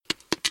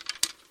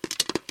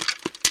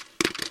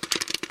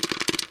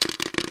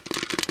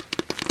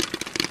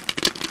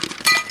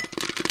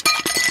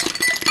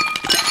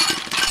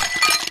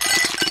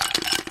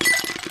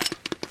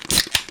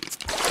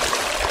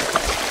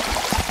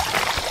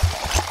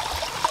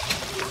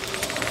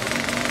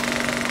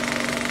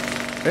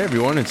Hey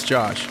everyone, it's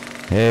Josh.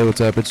 Hey, what's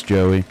up? It's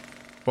Joey.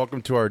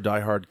 Welcome to our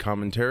Die Hard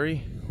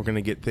commentary. We're going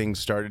to get things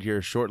started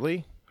here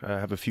shortly. I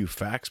have a few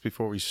facts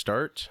before we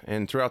start,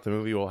 and throughout the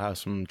movie we'll have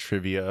some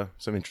trivia,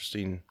 some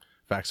interesting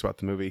facts about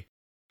the movie.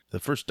 The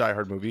first Die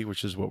Hard movie,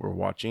 which is what we're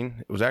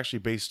watching, it was actually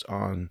based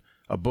on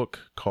a book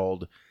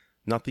called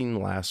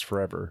Nothing Lasts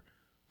Forever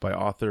by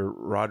author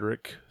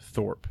Roderick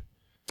Thorpe.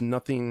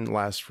 Nothing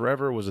Lasts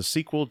Forever was a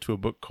sequel to a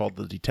book called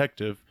The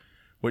Detective,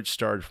 which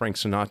starred Frank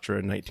Sinatra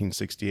in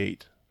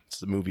 1968. It's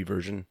the movie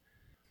version.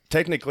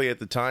 Technically, at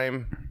the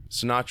time,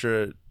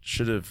 Sinatra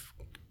should have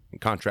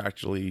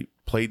contractually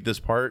played this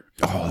part.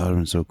 Oh, that would have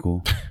been so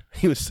cool.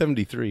 He was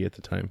 73 at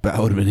the time. That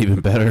would have been even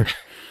better.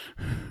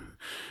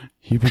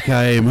 He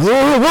became...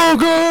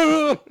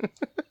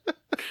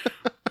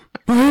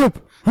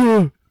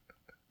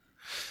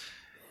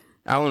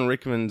 Alan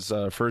Rickman's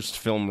first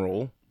film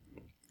role,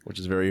 which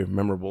is very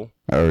memorable.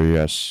 Oh,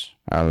 yes.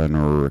 Alan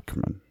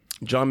Rickman.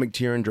 John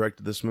McTiernan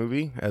directed this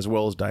movie, as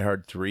well as Die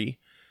Hard 3.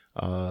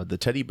 The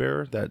teddy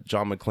bear that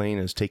John McClane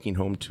is taking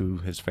home to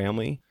his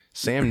family.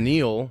 Sam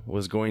Neill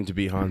was going to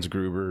be Hans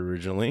Gruber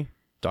originally.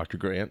 Dr.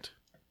 Grant.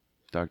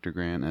 Dr.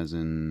 Grant as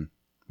in...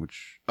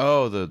 Which...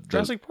 Oh, the...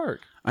 Jurassic Park.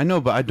 I know,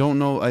 but I don't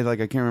know... I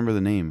can't remember the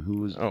name.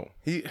 Who was... Oh,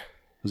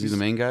 Was he the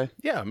main guy?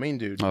 Yeah, main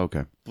dude. Oh,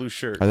 okay. Blue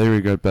shirt. I thought you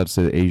were about to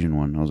say the Asian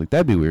one. I was like,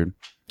 that'd be weird.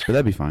 But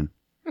that'd be fine.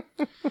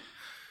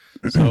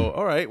 So,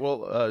 all right.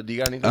 Well, do you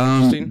got anything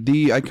interesting?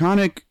 The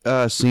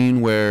iconic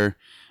scene where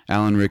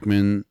Alan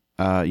Rickman,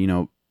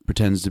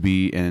 pretends to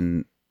be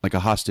a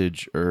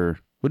hostage, or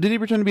what did he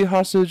pretend to be a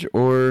hostage,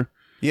 or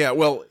Yeah,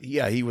 well,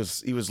 yeah, he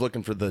was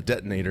looking for the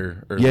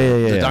detonator or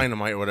Yeah. the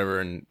dynamite or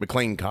whatever, and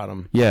McClane caught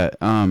him.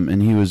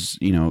 and he was,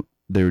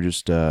 they were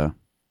just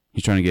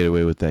he's trying to get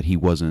away with that he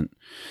wasn't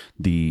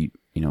the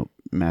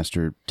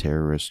master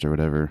terrorist or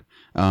whatever.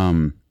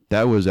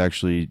 That was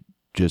actually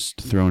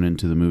just thrown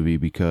into the movie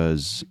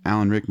because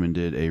Alan Rickman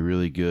did a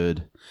really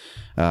good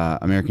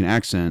American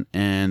accent,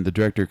 and the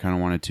director kind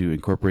of wanted to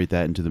incorporate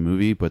that into the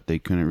movie, but they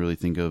couldn't really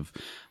think of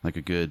like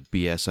a good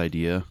BS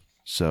idea.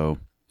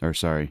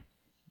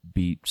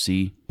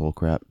 BC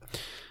bullcrap.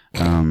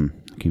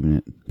 Keeping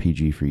it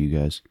PG for you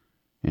guys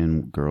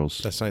and girls.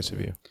 That's nice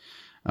of you.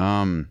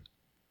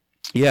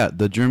 Yeah,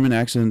 the German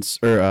accents,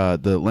 or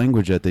the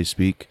language that they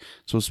speak,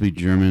 it's supposed to be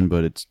German,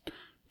 but it's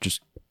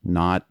just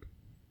not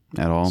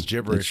at all. It's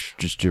gibberish.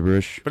 It's just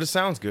gibberish. But it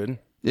sounds good.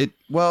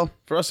 Well,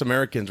 For us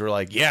Americans, we're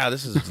like, yeah,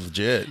 this is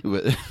legit.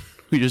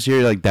 we just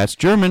hear like, that's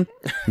German.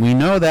 We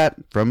know that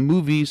from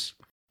movies.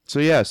 So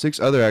yeah, 6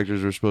 other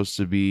actors were supposed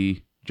to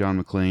be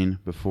John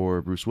McClane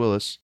before Bruce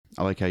Willis.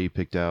 I like how you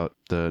picked out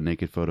the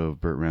naked photo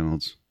of Burt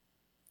Reynolds.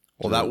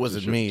 Well, that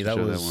wasn't me. That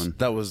was one.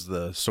 that was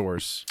the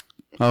source.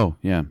 Oh,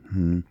 yeah.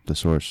 The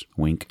source.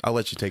 Wink. I'll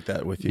let you take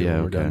that with you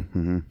Yeah, when we're okay.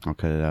 done. I'll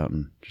cut it out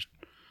and just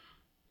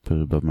put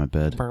it above my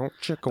bed.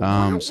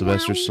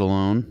 Sylvester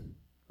Stallone,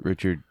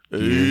 Richard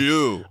Gere.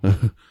 You.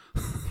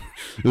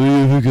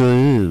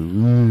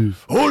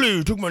 Holy,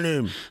 you took my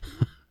name.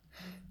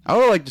 I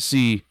would like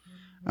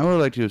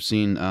to have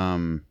seen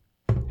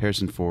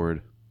Harrison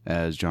Ford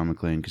as John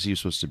McClane, because he was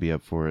supposed to be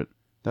up for it.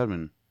 That'd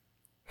been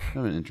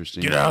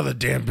interesting. Get out of the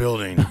damn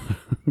building.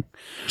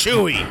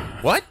 Chewie.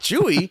 What?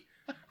 Chewie?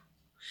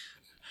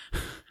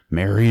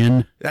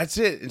 Marion. That's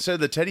it. Instead of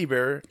the teddy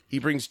bear, he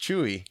brings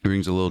Chewie. He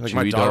brings a little Like, Chewie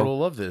my daughter doll. will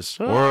love this.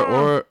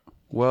 Well,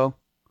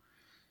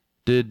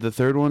 did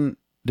Return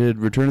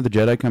of the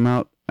Jedi come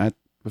out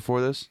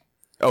before this?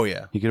 Oh,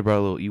 yeah. He could have brought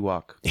a little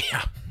Ewok.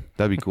 Yeah.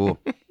 That'd be cool.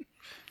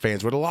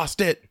 Fans would have lost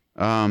it.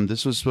 This movie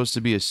was supposed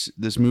to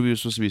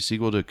be a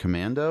sequel to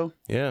Commando.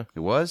 Yeah.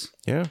 It was?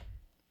 Yeah.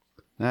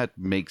 That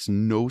makes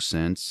no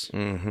sense.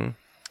 Mm-hmm.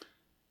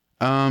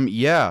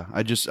 Yeah,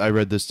 I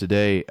read this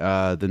today.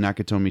 The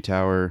Nakatomi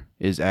Tower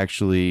is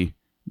actually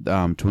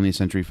 20th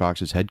Century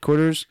Fox's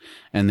headquarters,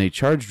 and they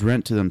charged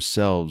rent to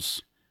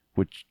themselves,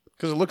 which...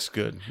 Because it looks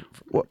good.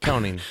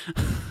 Counting.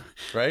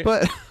 Right?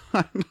 But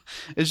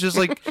it's just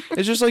like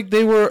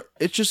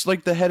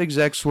the head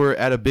execs were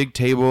at a big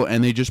table,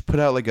 and they just put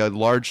out like a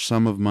large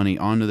sum of money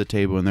onto the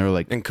table, and they were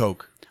like... And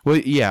Coke. Well,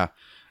 yeah.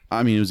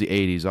 I mean, it was the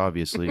 80s,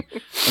 obviously.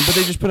 But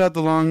they just put out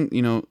the long,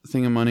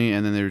 thing of money,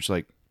 and then they were just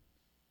like,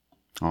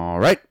 all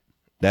right,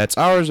 that's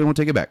ours, and we'll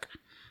take it back.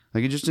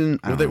 Like, it just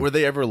didn't... Were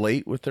they ever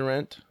late with the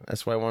rent?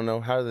 That's why I want to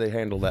know. How do they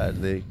handle that?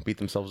 Do they beat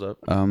themselves up?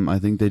 I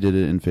think they did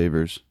it in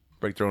favors.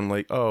 Break their own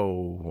leg?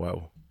 Oh,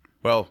 wow.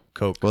 Well,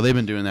 Coke. Well, they've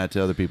been doing that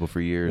to other people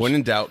for years. When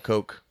in doubt,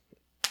 Coke.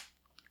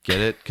 Get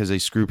it? Because they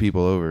screw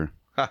people over.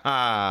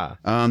 Ha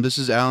This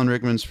is Alan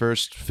Rickman's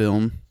first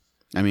film.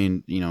 I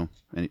mean,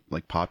 any,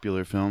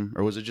 popular film?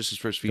 Or was it just his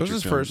first feature film? It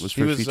was his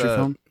first. Feature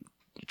film?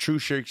 True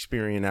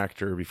Shakespearean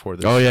actor before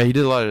this. Oh, yeah, he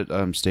did a lot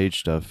of stage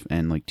stuff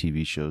and,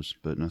 TV shows,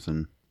 but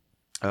nothing.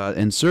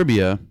 In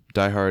Serbia,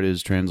 Die Hard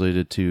is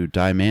translated to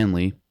Die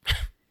Manly.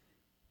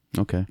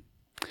 Okay.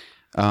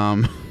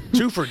 2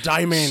 for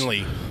Die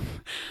Manly.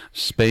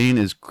 Spain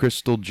is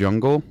Crystal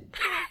Jungle,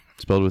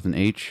 spelled with an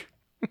H.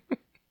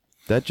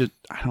 That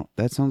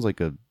sounds like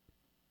a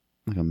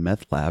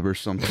meth lab or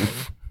something.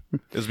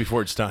 It was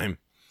before its time.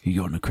 You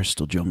go in the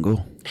crystal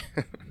jungle.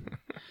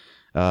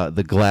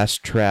 The glass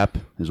trap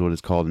is what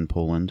it's called in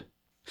Poland.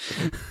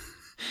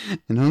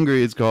 In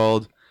Hungary, it's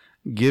called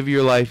 "Give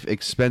Your Life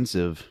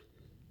Expensive."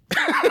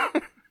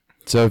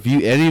 So if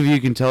any of you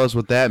can tell us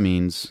what that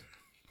means,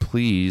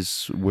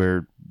 please,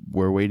 we're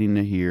waiting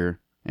to hear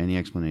any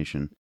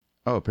explanation.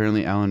 Oh,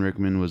 apparently Alan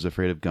Rickman was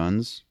afraid of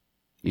guns,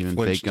 even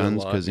fake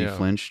guns, because he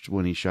flinched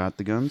when he shot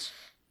the guns.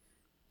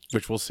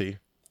 Which we'll see.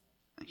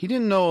 He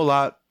didn't know a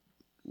lot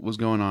was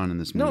going on in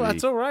this movie. No,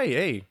 that's all right.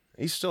 Hey,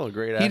 he's still a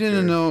great actor. He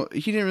didn't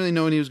really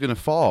know when he was going to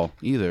fall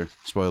either.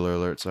 Spoiler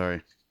alert,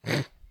 sorry.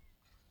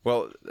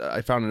 Well,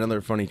 I found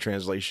another funny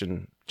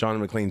translation.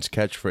 John McClane's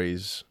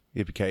catchphrase,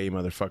 "Yippee-ki-yay,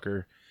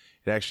 motherfucker."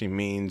 It actually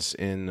means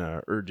in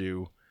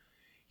Urdu,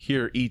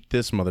 "Here, eat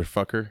this,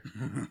 motherfucker."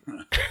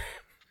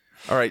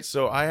 All right,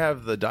 so I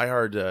have the Die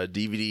Hard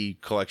DVD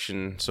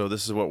collection, so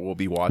this is what we'll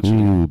be watching.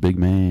 Ooh, big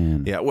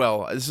man. Yeah,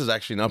 well, this is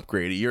actually an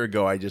upgrade. A year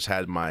ago, I just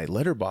had my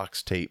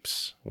Letterbox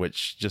tapes,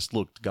 which just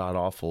looked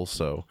god-awful,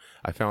 so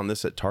I found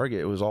this at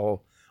Target. It was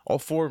all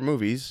 4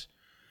 movies,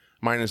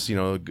 minus,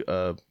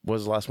 what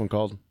was the last one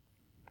called?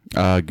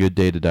 Good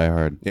Day to Die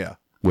Hard. Yeah.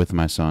 With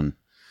my son.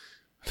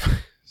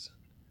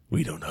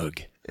 We don't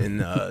hug.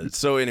 And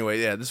so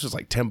anyway, yeah, this was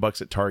like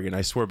 $10 at Target. And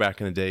I swear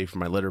back in the day for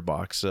my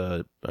Letterbox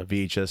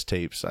VHS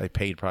tapes, I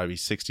paid probably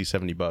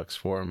 $60-$70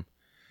 for them.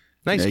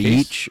 Nice case.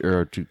 Each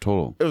or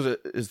total? It was a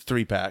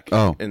 3-pack.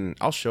 Oh. And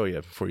I'll show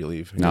you before you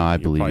leave. No, I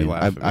believe you.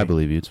 I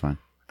believe you. It's fine.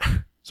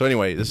 So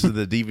anyway, this is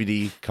the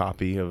DVD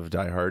copy of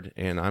Die Hard,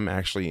 and I'm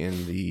actually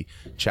in the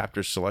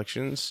chapter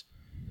selections.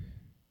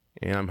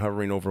 And I'm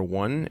hovering over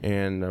 1,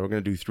 and we're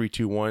going to do 3,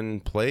 2,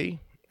 1,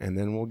 play, and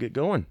then we'll get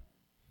going.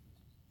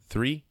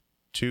 3,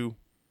 2,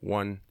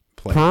 1,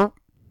 play.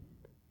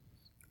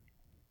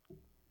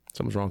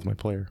 Something's wrong with my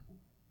player.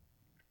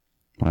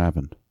 What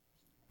happened?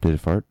 Did it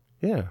fart?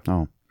 Yeah.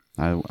 Oh,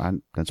 I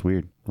that's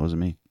weird. It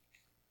wasn't me.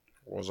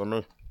 Wasn't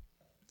me.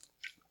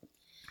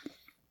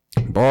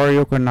 Boy,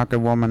 you could knock a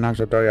woman next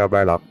to your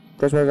bed.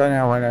 This was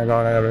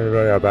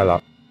your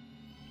bed.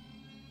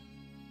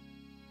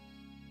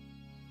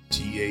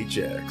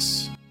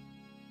 THX.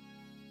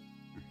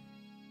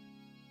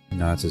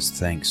 No, it says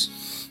thanks.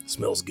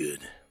 Smells good.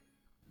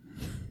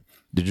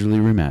 Digitally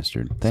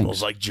remastered. Thanks.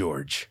 Smells like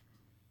George.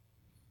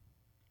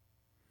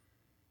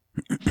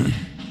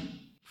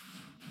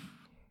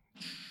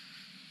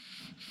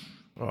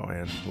 Oh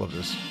man, love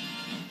this.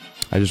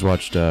 I just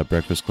watched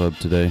Breakfast Club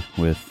today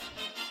with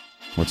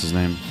what's his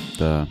name?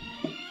 Paul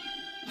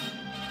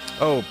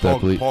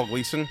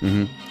Gleason.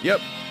 Mm-hmm. Yep,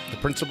 the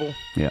principal.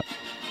 Yeah,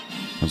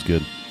 that was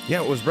good.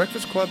 Yeah, was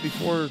Breakfast Club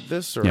before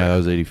this? Or yeah, that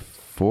was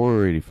 84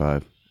 or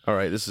 85. All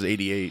right, this is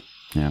 88.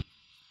 Yeah.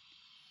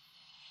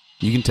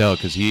 You can tell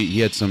because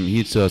he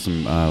still had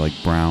some like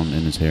brown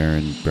in his hair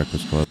in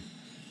Breakfast Club.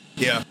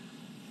 Yeah.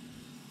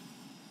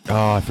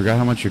 Oh, I forgot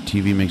how much your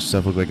TV makes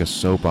stuff look like a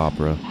soap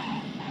opera.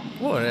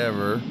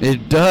 Whatever.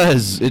 It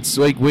does. It's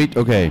like, wait,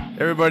 okay.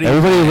 Everybody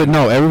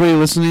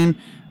listening,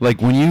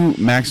 like when you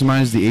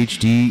maximize the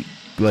HD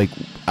like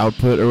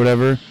output or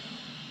whatever,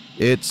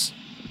 it's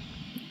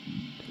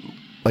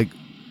like,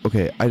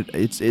 okay,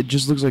 it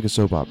just looks like a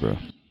soap opera.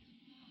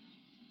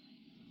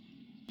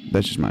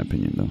 That's just my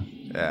opinion, though.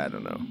 I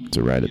don't know. It's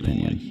a right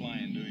opinion.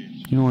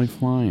 You don't like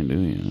flying, do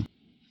you?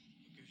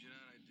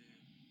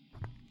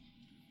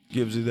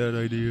 Gives you that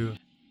idea. You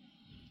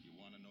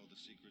want to know the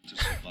secret to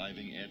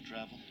surviving air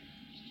travel?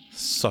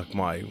 Suck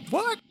my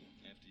what?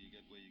 After you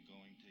get where you're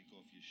going, take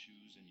off your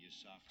shoes and your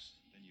socks.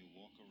 Then you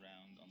walk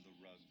around on the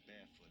rug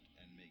barefoot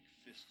and make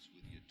fists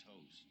with your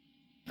toes.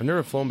 I've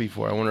never flown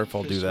before. I wonder if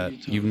I'll do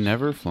that. You've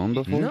never flown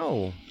before?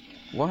 No.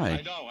 Why?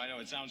 I know.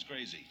 It sounds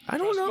crazy. I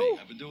don't Trust know. me,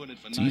 I've been doing it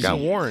for 9 You got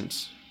years.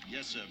 warrants.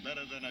 Yes, sir.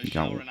 Better than a You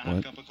got shower and a hot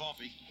what? cup of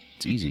coffee.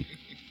 It's easy.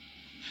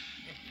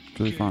 It's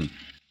really fun.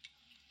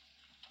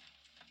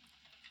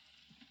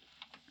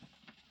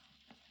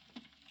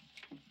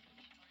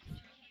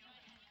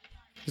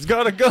 He's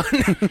got a gun.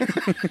 It's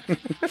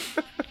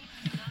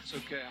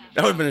okay.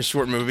 That would have been a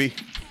short movie.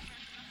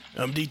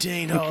 I'm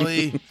detained,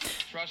 Holly.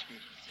 Trust me.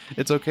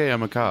 It's okay,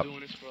 I'm a cop.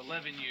 Doing this for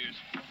 11 years.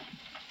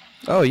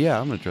 Oh, yeah,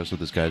 I'm going to trust what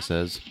this guy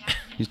says.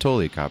 He's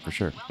totally a cop for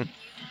sure.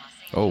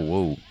 Oh,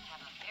 whoa.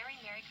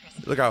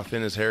 Look how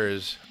thin his hair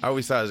is. I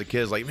always thought as a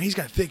kid, like, man, he's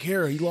got thick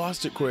hair. He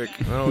lost it quick.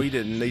 No, he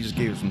didn't. They just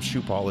gave him some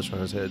shoe polish on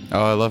his head.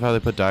 Oh, I love how they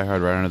put Die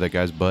Hard right under that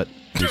guy's butt.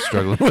 He's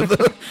struggling with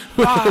the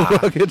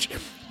luggage.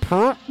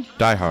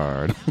 Die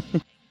Hard.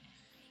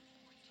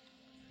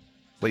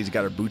 Lady's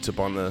got her boots up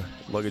on the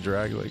luggage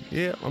rack. Like,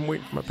 yeah, I'm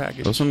waiting for my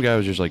package. Oh, some guy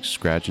was just like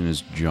scratching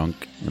his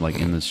junk, like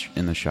in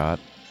the shot.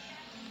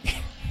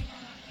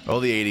 Oh,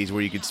 the 80s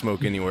where you could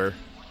smoke anywhere,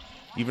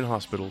 even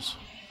hospitals.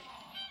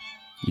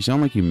 You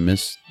sound like you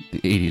miss the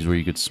 80s where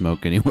you could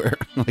smoke anywhere.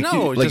 like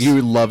No, you,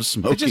 you love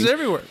smoking. It's just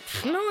everywhere.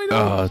 No, I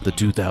don't. The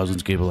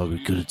 2000s came along.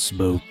 We couldn't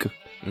smoke.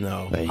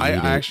 No, I hate I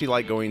it. actually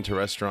like going to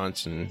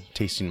restaurants and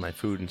tasting my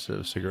food instead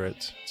of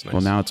cigarettes. It's nice.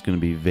 Well, now it's going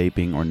to be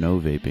vaping or no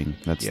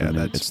vaping. That's Yeah, the new,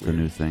 that's it's the weird.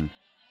 new thing.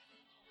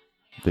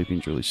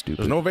 Vaping's really stupid.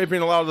 There's no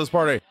vaping allowed at this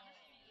party. Ladies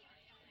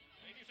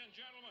and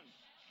gentlemen,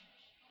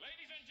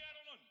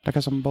 I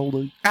got some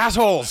boulder.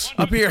 Assholes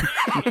up here. Each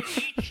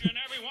and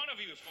every one of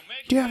you for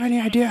making Do you have any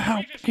this idea one of the how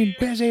greatest fucking years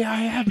busy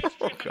I am? in the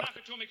history of the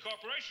Nakatomi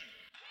Corporation.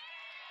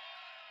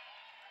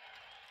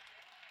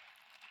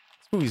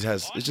 This movie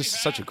has it's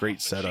just such a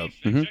great setup.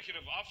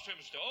 Executive Officer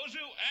Mr. Ozu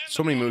and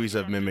So the many board of movies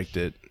have directors. mimicked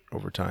it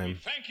over time.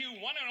 Thank you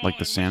one and Like all,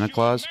 the and Santa wish you a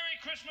Claus?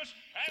 Merry Christmas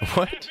and a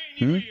What? Happy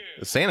New Year.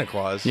 The Santa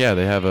Claus. Yeah,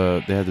 they had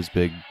this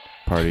big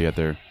party at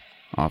their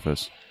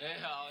office.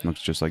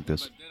 Looks just like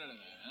this,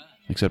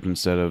 except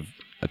instead of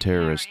a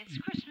terrorist,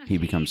 he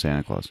becomes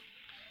Santa Claus.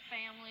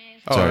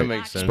 Oh, Sorry, that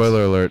makes sense.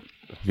 Spoiler alert: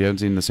 if you haven't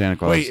seen the Santa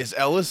Claus, Wait, is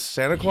Ellis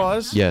Santa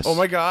Claus? Yes. Oh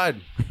my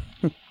God.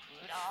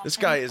 This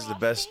guy is the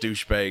best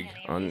douchebag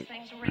on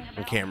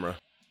camera.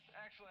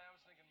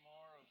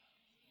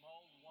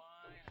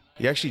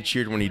 He actually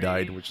cheered when he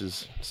died, which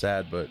is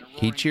sad, but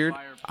he cheered.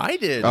 I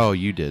did. Oh,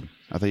 you did.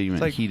 I thought you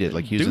meant like he did.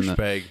 Like he was in the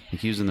douchebag.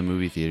 like he was in the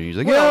movie theater. He's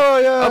like,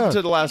 Well, yeah, yeah. Up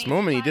to the last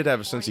moment, he did have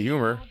a sense of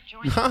humor.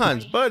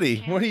 Hans,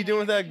 buddy, what are you doing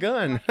with that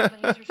gun?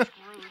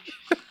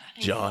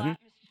 John.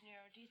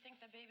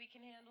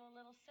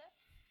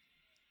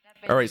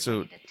 All right,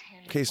 so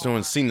in case no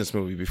one's seen this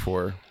movie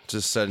before,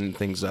 just setting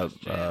things up.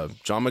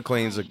 John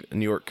McClane's a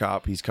New York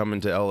cop. He's coming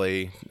to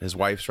L.A. His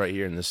wife's right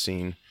here in this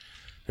scene.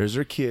 There's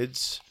her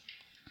kids,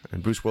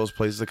 and Bruce Willis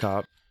plays the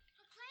cop.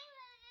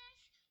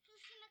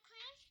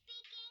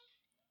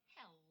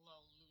 Hello,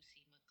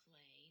 Lucy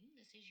McLean.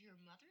 This is your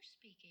mother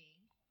speaking.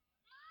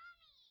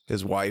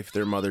 His wife,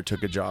 their mother,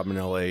 took a job in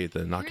L.A. at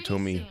the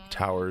Nakatomi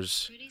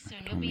Towers, Pretty soon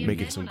you'll be in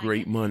making bed some when I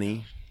great get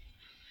money.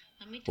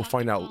 Let me We'll talk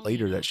find to out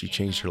later Paulina, that she okay,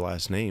 changed her hon?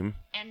 last name.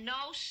 And no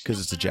 'Cause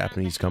it's a snooping around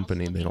Japanese the house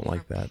company, they don't looking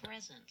like for that.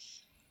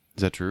 presents.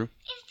 Is that true?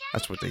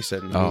 That's what they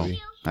said in the Oh,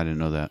 movie. I didn't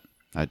know that.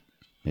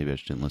 Maybe I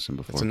just didn't listen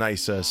before. It's a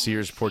nice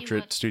Sears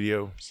portrait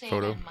studio Say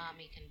photo. that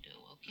Mommy can do,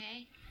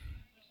 okay?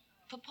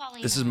 For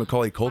Paulina, This is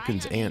Macaulay bye,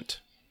 Culkin's honey. aunt.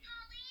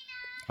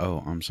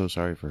 Oh, I'm so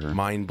sorry for her.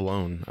 Mind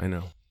blown. I know.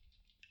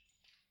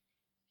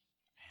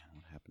 Man,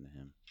 what happened to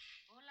him?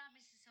 Hola,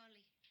 Mrs.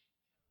 Oli.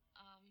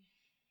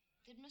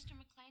 Did Mr.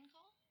 McLean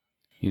call?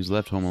 He was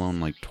left home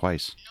alone like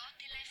twice.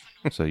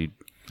 So you.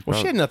 Well,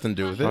 she had nothing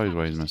to do with Probably it.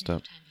 why he's messed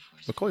up.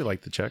 Macaulay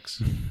liked the checks.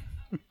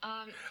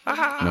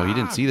 No, he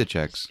didn't see the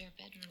checks.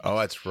 Oh,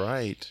 that's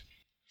right.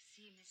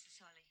 See,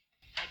 Mrs. Oli.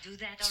 I do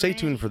that Stay already.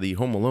 tuned for the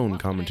Home Alone What would I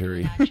do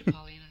commentary. without you,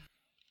 Paulina?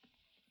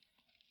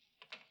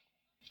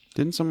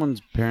 Didn't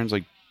someone's parents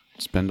like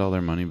spend all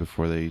their money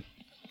before they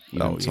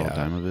even Oh, saw a yeah.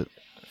 dime of it?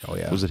 Oh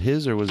yeah. Was it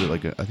his or was it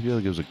like I feel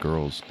like it was a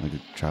girl's, like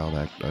a child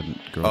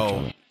girl. Oh,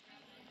 child.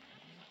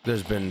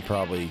 There's been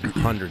probably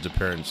hundreds of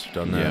parents who've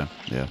done that.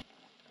 Yeah, yeah.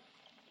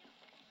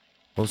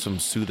 Most of them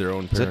sue their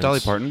own parents. Is that Dolly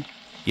Parton?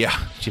 Yeah,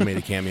 she made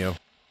a cameo.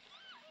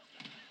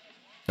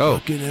 Oh,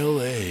 Fucking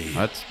L.A.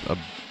 that's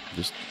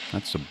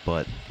a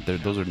butt.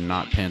 Those are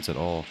not pants at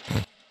all.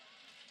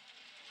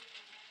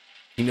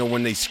 You know,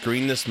 when they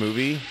screened this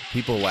movie,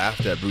 people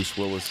laughed at Bruce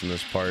Willis in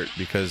this part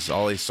because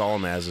all they saw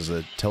him as is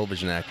a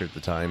television actor at the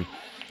time,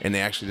 and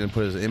they actually didn't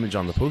put his image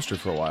on the poster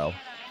for a while.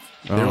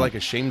 They were Oh. like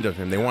ashamed of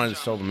him. They wanted to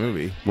sell the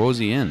movie. What was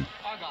he in?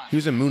 He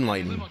was in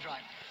Moonlighting.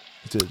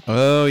 It's a-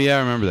 Oh yeah, I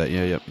remember that.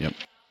 Yeah, yep.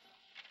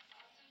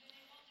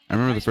 I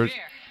remember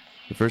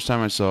the first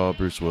time I saw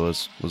Bruce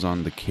Willis was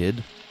on The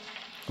Kid.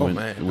 Oh, with-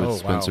 man. with Oh,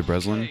 Spencer wow.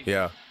 Breslin,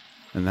 yeah.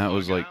 and that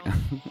was like,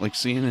 like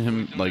seeing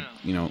him like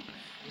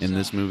in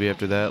this movie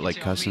after that, like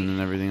cussing and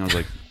everything. I was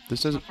like,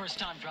 this doesn't.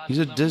 He's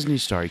a Disney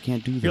star. He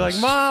can't do this. You're like,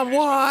 Mom,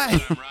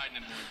 why?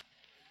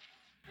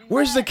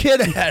 Where's the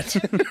kid at?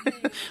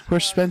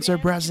 Where's Spencer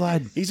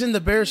Breslin? He's in the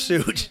bear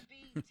suit.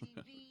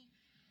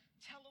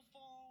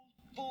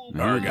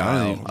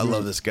 Argyle. I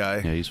love this guy.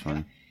 Yeah, he's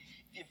funny.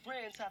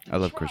 I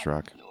love Chris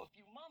Rock.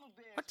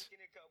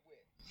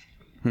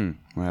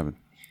 What happened?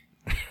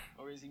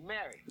 Or is he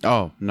married?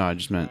 Oh no, I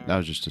just meant that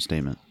was just a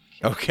statement.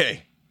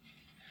 Okay.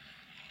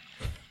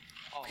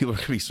 People are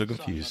going to be so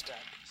confused.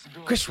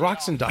 Chris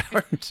Rock's in Die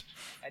Hard.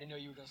 I didn't know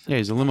you were gonna say. Yeah,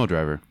 he's a limo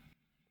driver.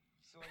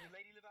 So your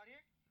lady live out here?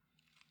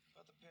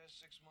 About the past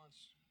 6 months.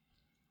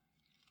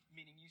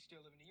 Meaning you still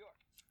live in New York?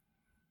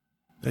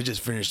 I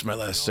just finished my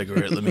last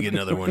cigarette. Let me get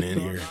another one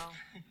in here.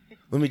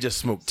 Let me just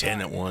smoke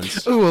 10 at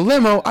once. Ooh, a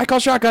limo! I call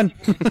shotgun.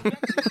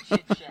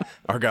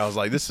 Argyle's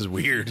like, this is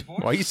weird.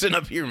 Why are you sitting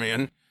up here,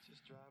 man?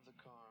 Just drive the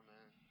car, man.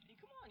 Hey,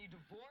 come on, you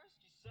divorced?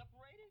 You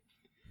separated?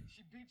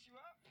 She beat you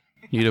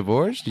up? You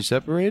divorced? You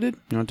separated?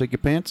 You want to take your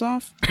pants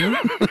off? Good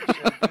job.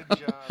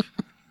 Turned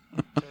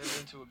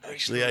into a great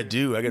Actually, I career.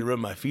 do. I got to rub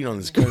my feet on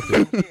this carpet.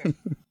 You're very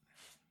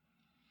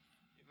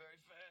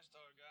fast,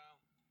 Argyle.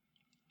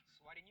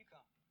 So why didn't you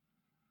come?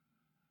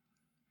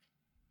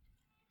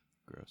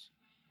 Gross.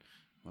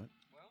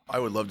 I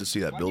would love to see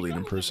that building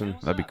in person.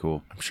 That'd be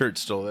cool. I'm sure it's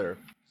still there.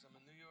 So I'm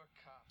a New York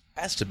cop.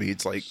 Has to be.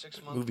 It's like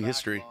 6-month movie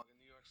history. backlog of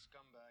New York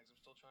scumbags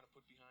I'm still trying to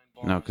put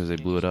behind No, bars. 'cause they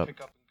Can't blew it just up. pick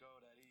and go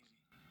that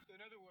easy.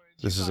 In other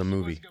words, This you is a thought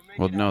movie. someone's gonna make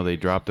Well, it no, out they of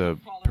you, dropped a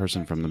fall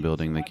person back from the to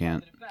building. They you,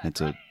 can't. fall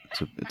back,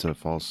 It's a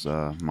false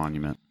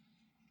monument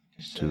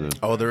to the.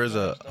 Oh, there is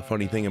a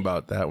funny thing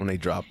about that when they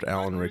dropped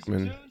Alan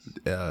Rickman.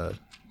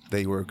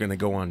 they were going to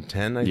go on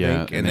 10, I Yeah,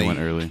 think. and they went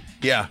early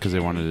Yeah. because they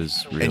wanted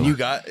his reel. And you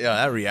got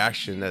that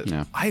reaction. That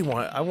Yeah. I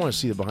want to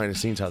see the behind the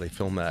scenes how they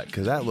film that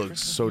because that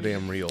looks so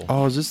damn real.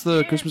 Oh, is this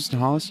the Christmas in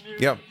Hollis?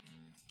 Yeah,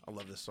 I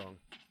love this song.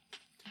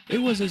 It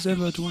was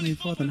December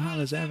 24th in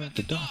Hollis Ave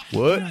after dark.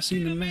 What? When I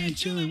seen a man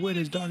chilling with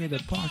his dog at the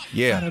park.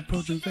 Yeah. I'd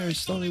approach him very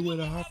slowly with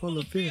a heart full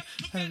of fear.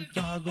 Had a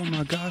dog, oh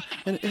my God,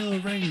 an ill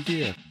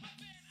reindeer.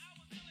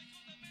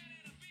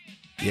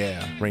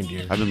 Yeah,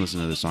 Reindeer. I've been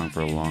listening to this song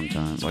for a long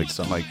time.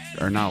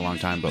 Or not a long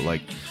time, but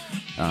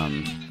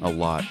a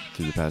lot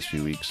through the past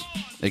few weeks.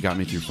 It got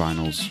me through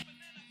finals.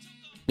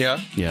 Yeah,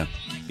 Yeah.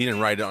 you didn't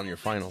write it on your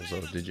finals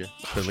though, did you?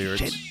 The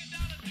lyrics.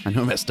 I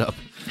know I messed up.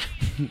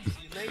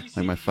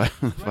 Like my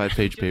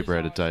 5-page paper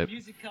I had to type.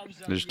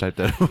 I just typed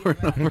that over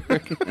and over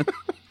again.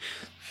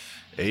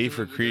 A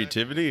for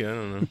creativity. I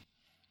don't know. So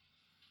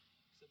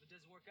if it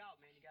doesn't work out,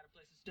 man, you got a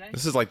place to stay?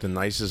 This is like the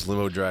nicest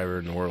limo driver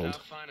in the world.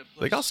 Find a place.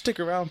 Like, I'll stick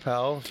around,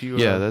 pal. If you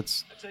Yeah,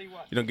 that's I tell you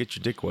what. you don't get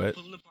your dick wet.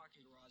 Pull in the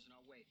parking garage and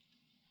I'll wait.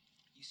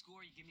 You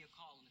score, you give me a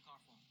call on the car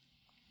phone.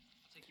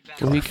 I'll take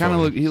you back.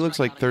 well, he looks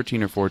like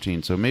 13 or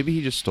 14, so maybe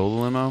he just stole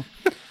the limo.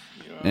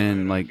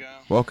 And like,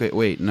 well, okay,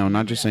 wait, no,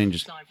 not saying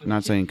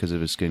because of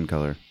his skin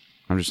color.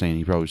 I'm just saying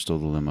he probably stole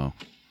the limo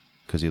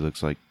because he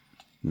looks like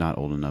not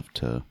old enough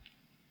to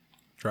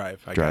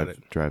Drive. I got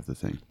it. drive the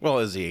thing. Well,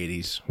 it was the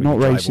 80s. We Not could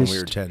drive when racist. we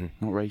were 10.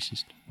 Not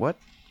racist. What?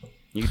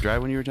 You could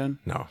drive when you were 10?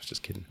 No, I was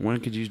just kidding. When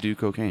could you do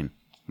cocaine?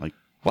 Like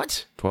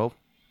What? 12?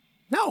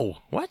 No.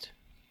 What?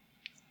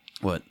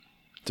 What?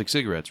 It's like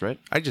cigarettes, right?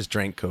 I just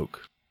drank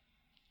Coke.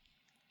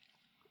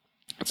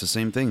 It's the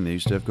same thing. They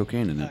used to have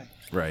cocaine in it.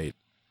 Right.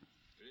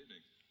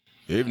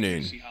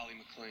 Evening. See Holly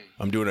McClain.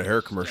 I'm doing a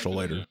hair commercial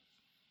later.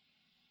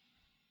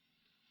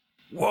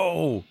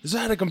 Whoa! Is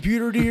that a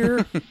computer,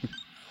 dear?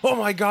 Oh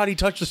my God! He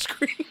touched the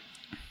screen.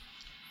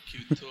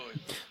 Cute toy.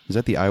 Is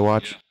that the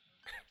iWatch?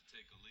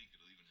 Take a leak,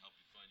 it'll even help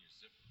you find your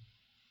zipper.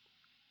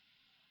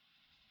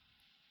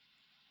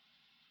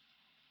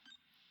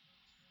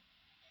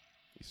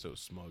 He's so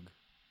smug.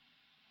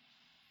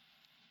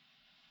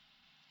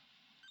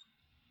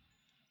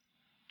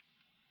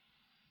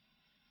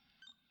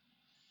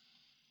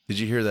 Did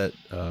you hear that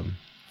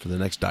for the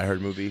next Die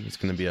Hard movie, it's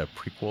going to be a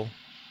prequel?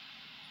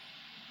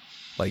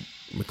 Like,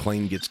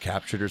 McClane gets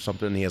captured or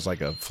something. He has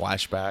like a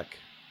flashback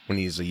when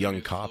he's a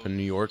young cop in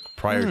New York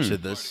prior to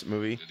this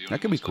movie.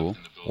 That could be cool.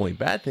 Only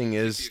bad thing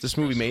is, this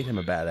movie made him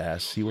a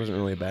badass. He wasn't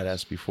really a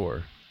badass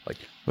before. Like,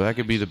 Well, that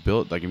could be the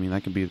build. Like, I mean,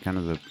 that could be kind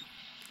of the.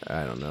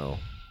 I don't know.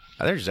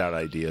 They're just out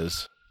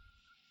ideas.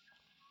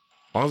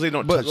 As long as they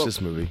don't But- touch well- this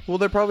movie. Well,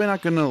 they're probably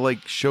not gonna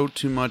like show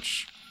too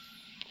much.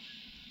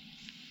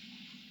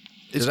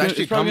 Does it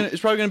actually come- It's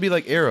probably gonna be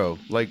like Arrow,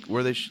 like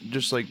where they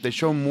just like they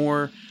show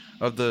more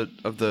of the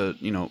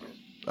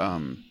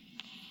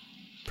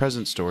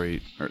present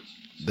story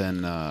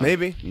than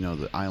Maybe.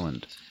 the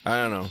island. I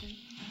don't know.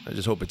 I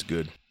just hope it's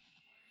good.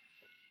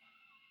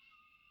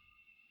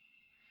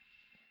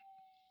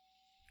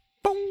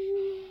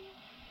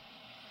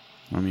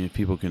 I mean, if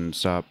people can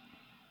stop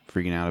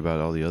freaking out about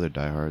all the other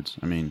diehards,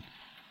 I mean,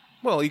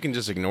 Well, you can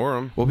just ignore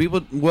them.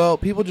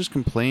 people just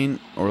complain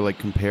or like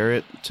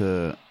compare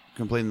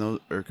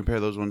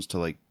those ones to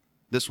like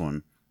this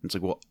one. It's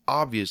like, well,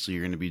 obviously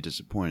you're going to be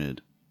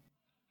disappointed.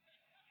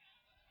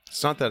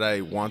 It's not that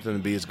I want them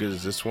to be as good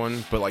as this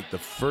one, but like the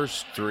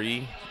first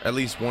three, at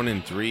least 1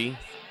 and 3,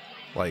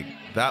 like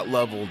that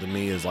level to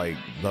me is like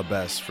the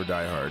best for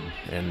Die Hard,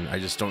 and I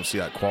just don't see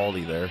that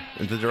quality there.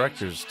 And the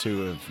directors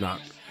too have not.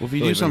 Well, if you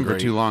really do something been for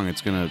too great. long,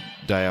 it's going to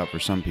die out for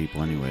some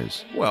people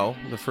anyways. Well,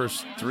 the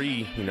first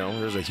 3,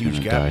 there's a huge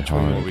gonna gap die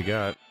between hard. what we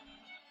got.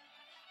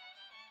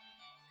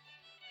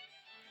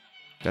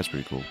 That's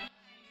pretty cool.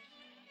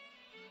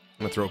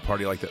 I'm gonna throw a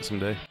party like that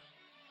someday.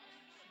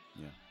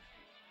 Yeah.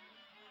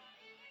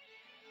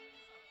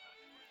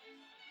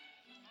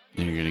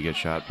 And you're going to get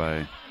shot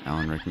by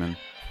Alan Rickman.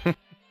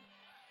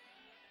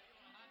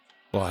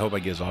 Well, I hope I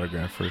get his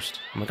autograph first.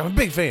 I'm a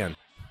big fan.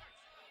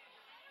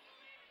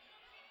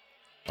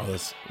 Oh,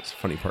 that's a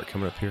funny part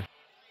coming up here.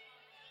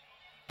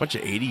 Bunch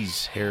of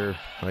 80s hair.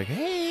 Like,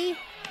 hey.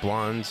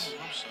 Blondes.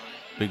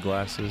 Big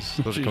glasses.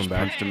 Those are She coming just back.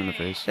 punched him in the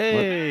face.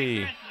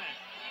 Hey.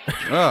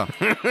 Oh,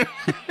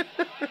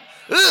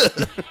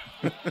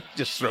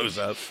 Just throws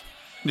up.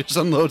 just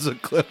unloads a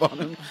clip on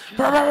him.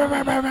 Bam, bam,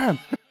 bam, bam, bam.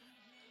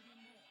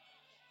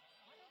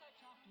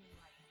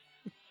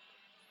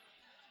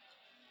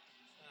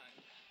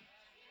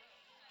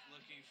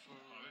 Looking for.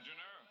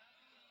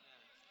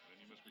 Then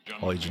you must be John.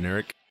 All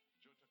generic.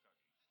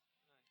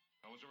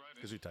 How was the ride?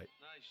 Because we tight.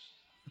 Nice.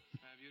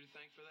 Have you to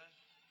thank for that?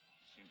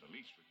 Seems the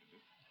least we can do.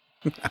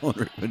 Alan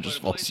Rickman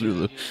just falls through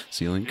the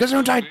ceiling. Because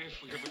they're tight.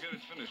 If we can forget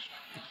it's finished.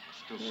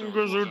 Still Because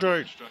several they're more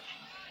tight. instructions.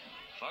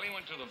 Sally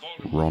went to the vault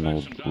and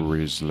Ronald fetched some down.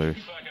 Risley. She'll be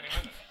back any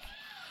minute.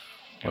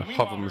 I And have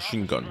a meanwhile,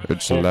 machine gun.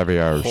 It's Ho,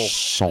 Leviar ho,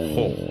 song.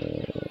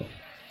 ho.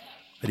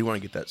 I do want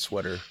to get that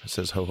sweater. It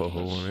says ho ho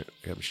ho on it.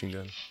 I got a machine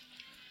gun.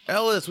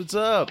 Ellis, what's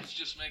up?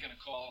 Just making a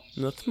call.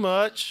 Nothing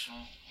much.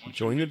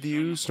 Enjoying the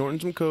view, snorting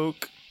some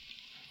coke.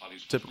 Holly's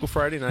Typical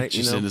Friday night,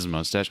 you Just know. in his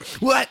mustache.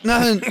 What?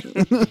 Nothing. In charge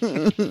of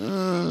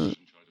international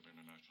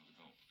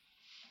development.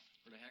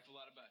 Heard a heck of a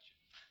lot about you.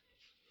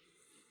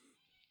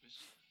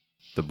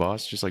 The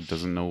boss just like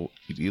doesn't know.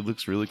 He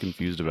looks really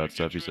confused about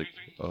stuff. He's like,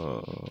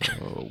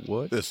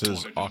 what? This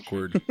is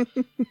awkward. No, thank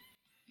you.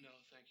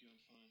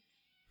 I'm fine.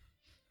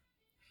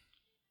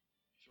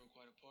 You throw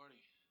quite a party.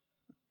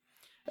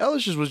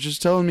 Ellis was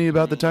just telling me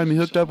about the time he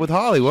hooked up with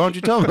Holly. Why don't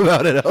you tell him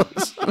about it,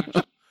 Ellis? Pearl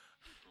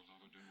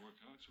Harbor didn't work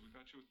out, so we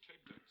got you a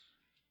tape decks.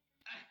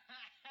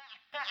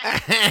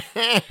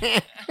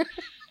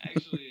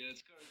 Actually,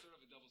 it's sort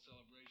of a double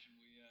celebration.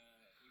 We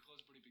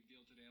closed a pretty big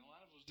deal today, and a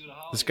lot of it was due to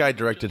Holly. This guy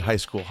directed High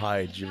School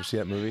High. Did you ever see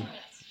that movie?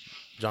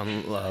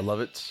 John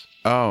Lovitz.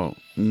 Oh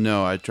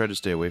no, I tried to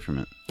stay away from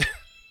it.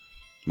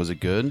 Was it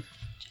good?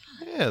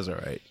 Yeah, it's all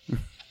right.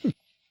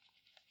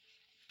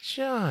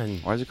 John.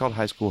 Why is it called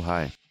High School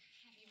High?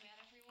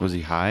 Was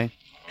he high,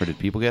 or did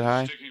people get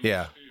high?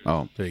 Yeah,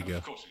 Oh, there you go.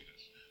 Of course he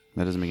is.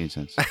 that doesn't make any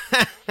sense.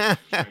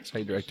 That's how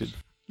he directed.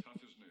 Tough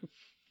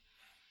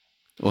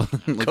as nails.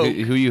 Well, look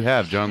who you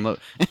have, John. Show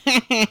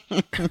him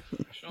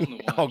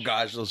the watch. Oh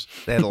gosh,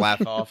 they had to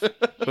laugh off.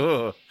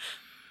 Ugh.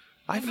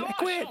 I Gosh,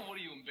 quit. What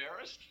are you,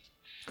 embarrassed?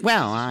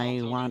 Well,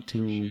 I want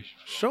to.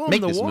 Show him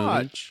Make the this movie.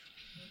 watch.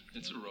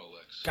 It's a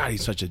Rolex. God,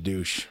 he's such a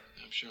douche.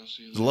 I'm sure I'll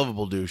see you He's a later.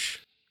 lovable douche.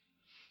 Is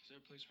there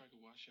a place where I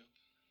could wash up?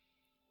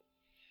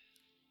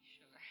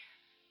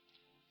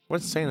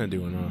 What's Santa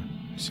doing?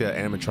 See that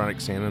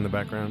animatronic Santa in the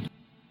background?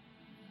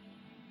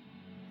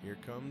 Here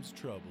comes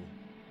trouble.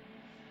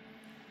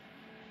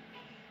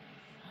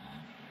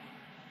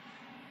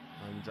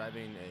 I'm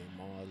driving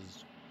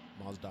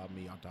a Mazda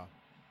Miata.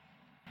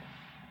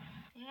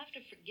 We'll have to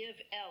forgive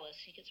Ellis.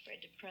 He gets very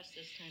depressed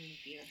this time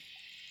of year.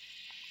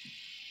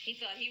 He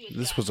thought he was.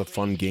 This was a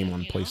fun game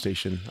on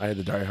PlayStation. I had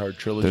the Die Hard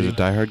trilogy. There's a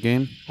Die Hard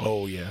game.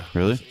 Oh yeah,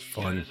 Really?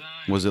 fun.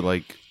 Was it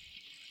like?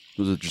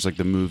 Was it just like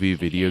the movie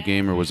video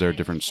game, or was there a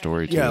different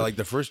story to Yeah, it? like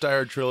the first Die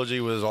Hard trilogy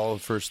was all the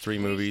first 3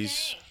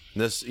 movies.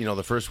 This,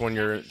 the first one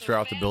you're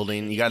throughout the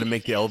building. You got to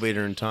make the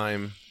elevator in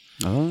time.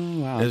 Oh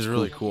wow, It was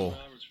really cool.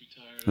 Robert's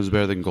retired. Was it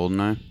better than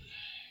GoldenEye?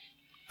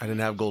 I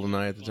didn't have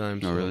GoldenEye at the time.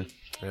 Oh so, really?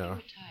 Yeah.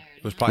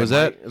 It was probably Was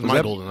that it was my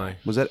GoldenEye.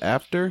 Was that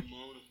after,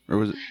 or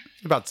was it?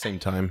 About the same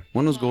time.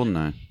 When was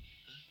GoldenEye?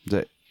 Was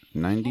that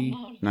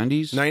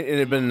 90s? It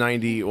had been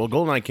 90. Well,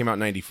 GoldenEye came out in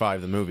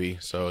 95, the movie,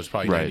 so it was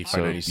probably Right, 95,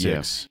 so,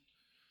 96.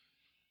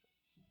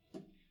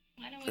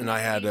 And I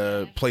had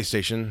a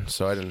PlayStation,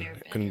 so I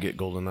couldn't get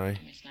GoldenEye.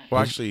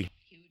 Well, actually,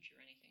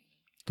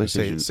 I'd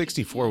say PlayStation.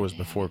 64 was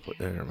before.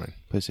 Never mind.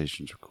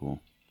 PlayStations are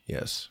cool.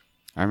 Yes.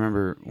 I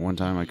remember one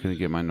time I couldn't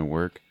get mine to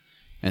work,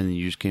 and then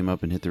you just came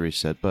up and hit the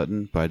reset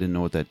button, but I didn't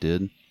know what that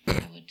did.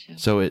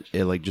 So it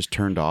like just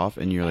turned off,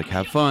 and you're like,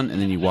 have fun,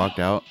 and then you walked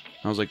out.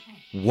 I was like,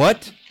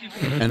 what?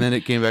 And then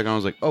it came back, and I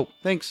was like, oh,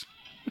 thanks.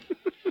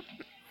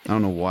 I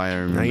don't know why I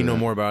remember. Now you know that.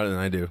 more about it than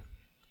I do.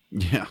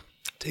 Yeah.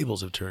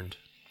 Tables have turned.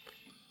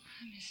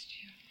 I missed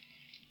you.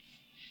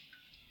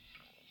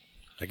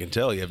 I can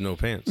tell you have no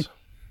pants.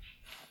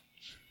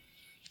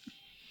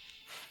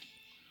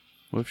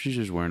 What if she's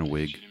just wearing a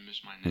wig She didn't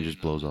miss my and name, it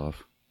just though. blows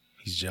off?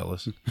 He's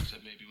jealous.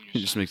 Except maybe when It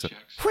you're just signing makes a.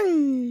 checks.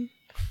 Whing.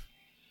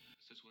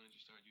 Since when did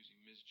you start using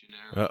Ms.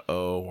 Gennaro?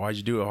 Uh-oh. Why'd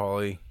you do it,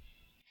 Holly?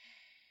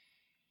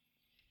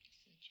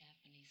 It's a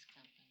Japanese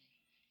company.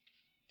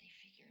 They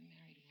figure a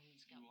married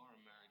woman's got. You are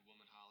a married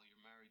woman, Holly.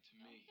 You're married to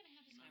me.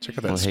 Check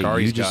out that Well, hey, scar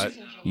you he's got.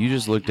 You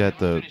just looked at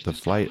the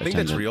flight I think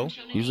attendant. that's real.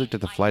 You just looked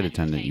at the flight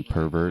attendant, you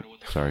pervert.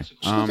 Sorry.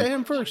 Look at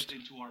him first.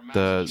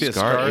 The See a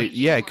scar? scar?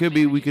 Yeah, it could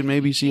be. We could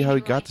maybe see how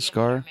he got the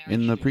scar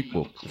in the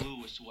prequel.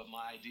 Clue as to what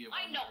my idea of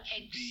I our know marriage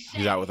should be.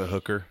 He's out with a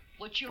hooker.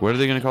 What your What are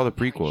they going to call the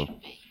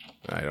prequel?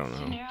 I don't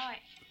know. Gennaro,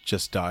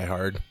 Just Die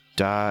Hard.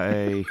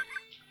 Die.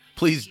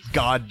 Please,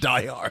 God,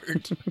 Die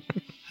Hard.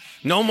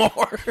 No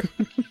more.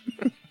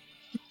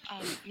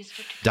 Miss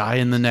Victor. Die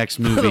in the next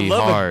For the movie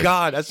love hard. of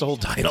God. That's the whole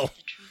title.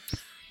 The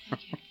truth.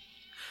 Thank you.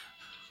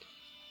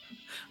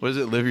 What is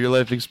it? Live your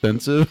life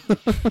expensive?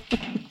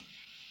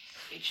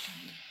 Each time.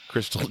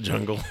 Crystal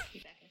Jungle. Be back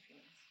in a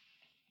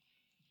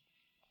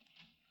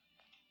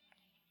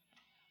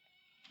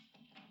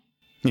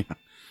few minutes. Yeah.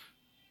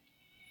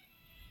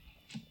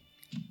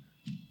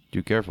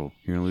 Do careful.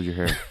 You're going to lose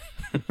your hair.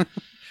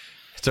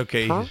 It's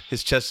okay.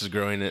 His chest is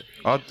growing it.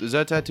 Oh, is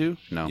that a tattoo?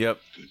 No. Yep.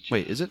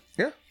 Wait, is it?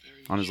 Yeah.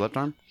 On his left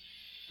arm?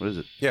 What is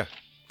it? Yeah.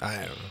 I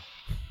don't know.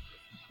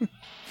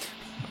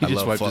 He I just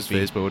love wiped his Fluffy.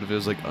 face, but what if it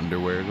was like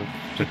underwear?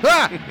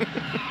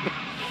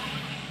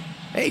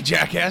 Hey,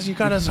 jackass, you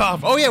cut us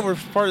off. Oh, yeah, we're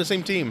part of the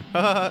same team.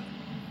 I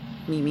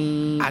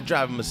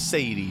drive a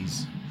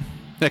Mercedes.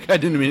 That guy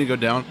didn't mean to go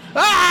down.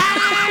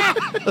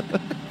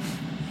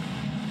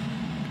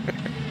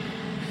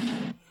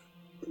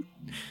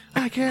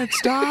 I can't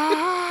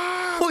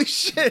stop. Holy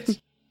shit.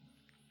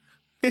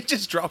 It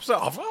just drops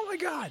off. Oh, my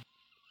God.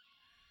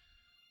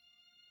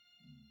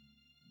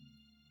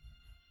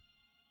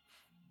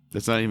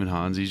 That's not even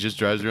Hans. He just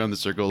drives around the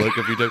circle like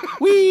a few times.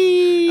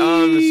 Whee!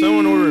 Does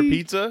someone order a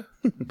pizza?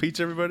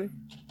 Pizza, everybody?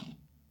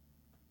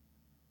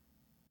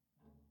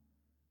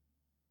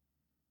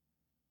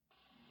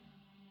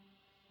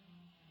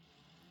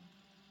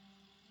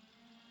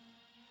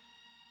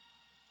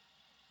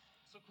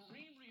 So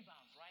Kareem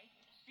rebounds, right?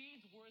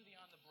 Feeds Worthy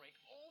on the break,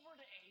 over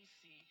to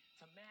AC,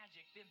 to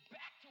Magic, then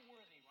back to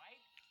Worthy,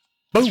 right?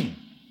 Boom.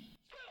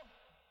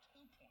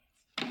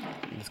 2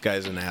 points. This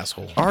guy's an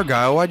asshole.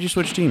 Argyle, why'd you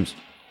switch teams?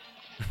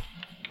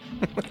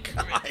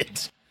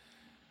 God.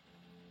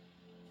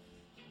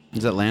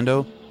 Is that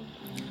Lando?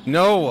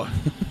 No.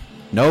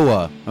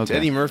 Noah. Okay. It's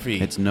Eddie Murphy.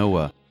 It's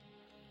Noah.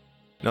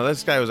 No,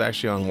 this guy was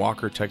actually on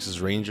Walker, Texas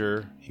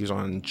Ranger. He was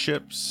on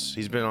Chips.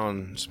 He's been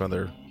on some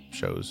other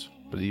shows,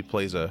 but he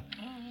plays an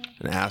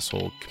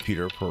asshole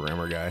computer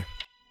programmer guy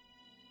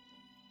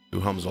who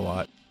hums a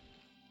lot.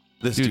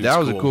 This Dude, dude's that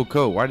was a cool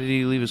coat. Why did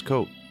he leave his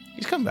coat?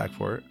 He's come back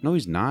for it. No,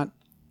 he's not.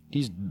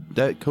 He's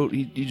that coat.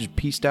 He just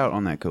pieced out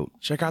on that coat.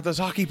 Check out this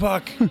hockey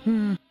puck.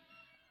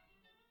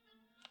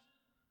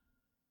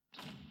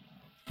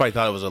 Probably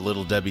thought it was a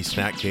Little Debbie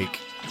snack cake.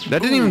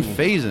 That didn't even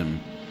phase him.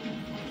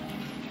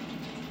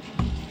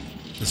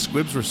 The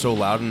squibs were so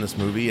loud in this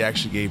movie, it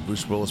actually gave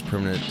Bruce Willis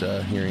permanent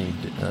hearing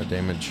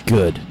damage.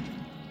 Good.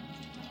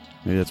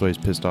 Maybe that's why he's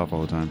pissed off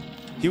all the time.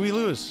 Huey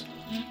Lewis.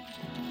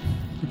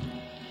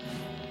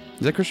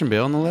 Is that Christian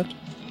Bale on the left?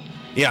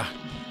 Yeah.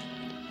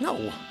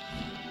 No.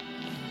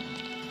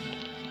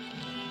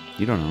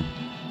 You don't know.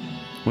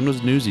 When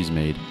was Newsies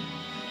made?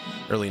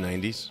 Early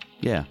 90s.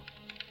 Yeah.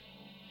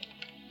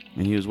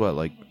 And he was what,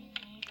 like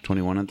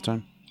 21 at the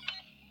time?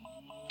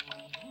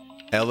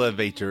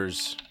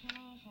 Elevators.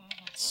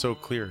 So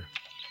clear.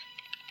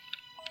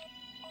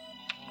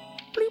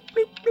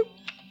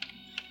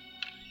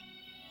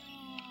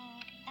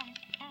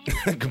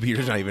 The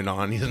computer's not even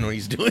on. He doesn't know what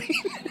he's doing.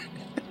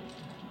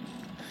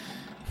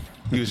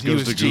 he was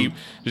cheap.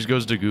 Just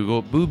goes to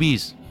Google.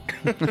 Boobies.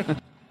 It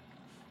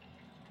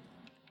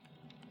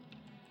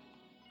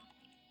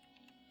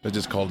was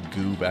just called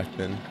Goo back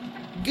then.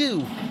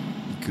 Goo.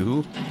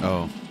 Goo?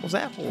 Oh. It was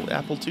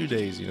Apple II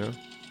days, you know?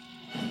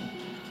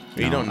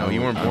 You don't know.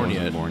 You weren't born I yet.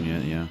 wasn't born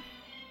yet, yeah.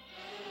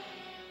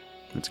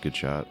 That's a good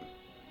shot.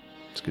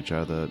 It's a good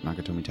shot of the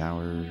Nakatomi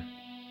Tower.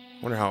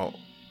 Wonder how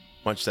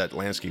much that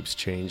landscape's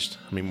changed.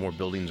 How many more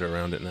buildings are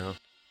around it now?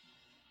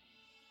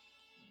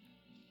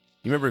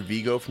 You remember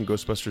Vigo from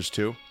Ghostbusters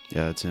 2?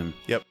 Yeah, that's him.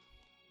 Yep.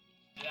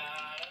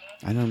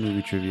 I know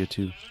movie trivia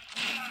too.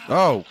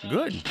 Oh,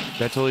 Good.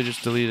 that totally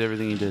just deleted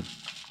everything he did.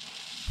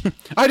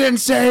 I didn't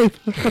save!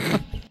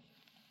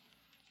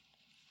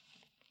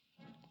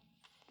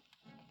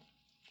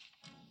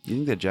 You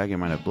think that jacket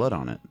might have blood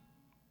on it?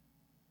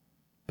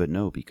 But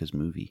no, because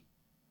movie.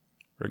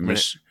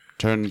 Recommend-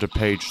 Turn to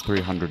page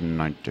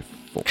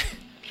 394.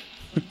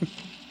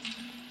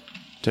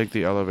 Take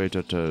the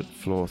elevator to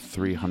floor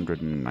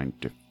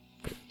 394.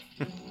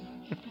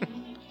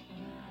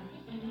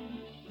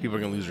 People are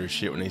going to lose their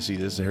shit when they see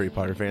this, the Harry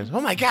Potter fans.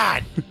 Oh my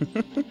god!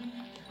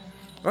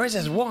 Where's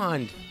his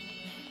wand?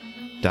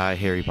 Die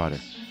Harry Potter.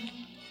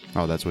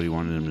 Oh, that's what he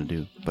wanted him to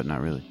do, but not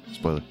really.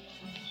 Spoiler.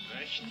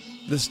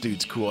 This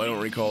dude's cool. I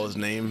don't recall his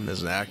name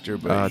as an actor,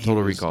 but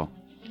Total Recall.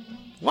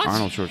 What?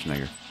 Arnold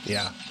Schwarzenegger.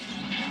 Yeah.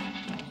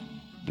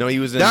 No, he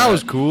was in... That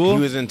was cool.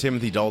 He was in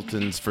Timothy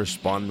Dalton's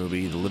first Bond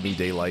movie, The Living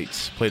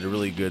Daylights. Played a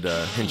really good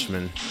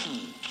henchman.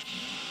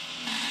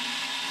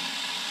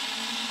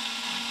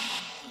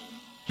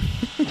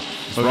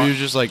 So he was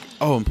just like,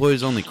 oh,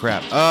 employees only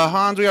crap.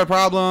 Hans, we got a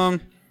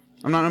problem.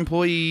 I'm not an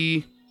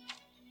employee.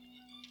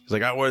 He's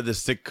like, I wear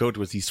this thick coat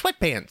with these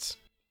sweatpants.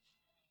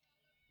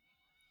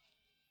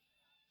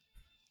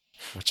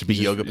 What should be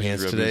yoga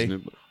pants today?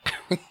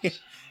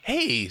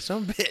 Hey,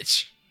 some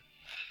bitch.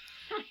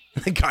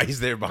 The guy's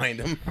there behind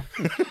him.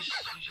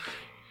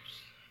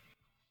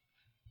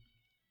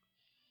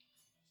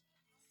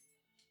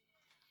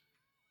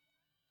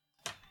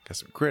 Got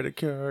some credit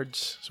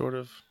cards, sort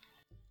of.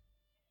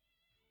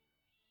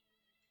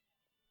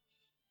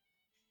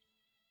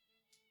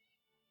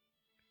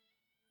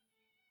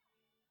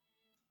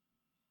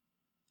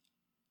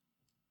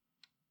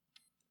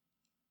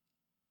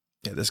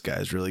 Yeah, this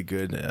guy's really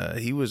good.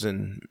 He was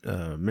in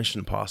Mission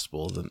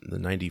Impossible, the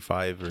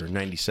 95 or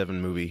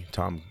 97 movie,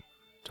 Tom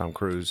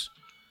Cruise.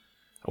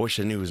 I wish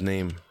I knew his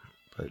name,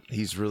 but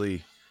he's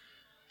really,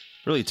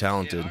 really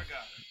talented.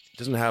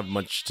 Doesn't have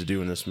much to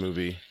do in this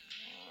movie.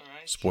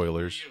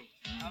 Spoilers.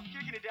 I'm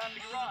kicking it down in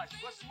the garage.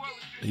 What's the word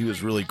with you? He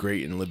was really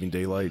great in Living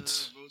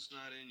Daylights. Vote's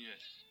not in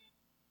yet.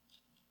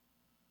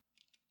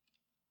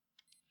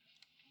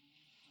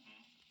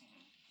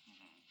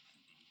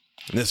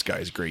 And this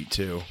guy's great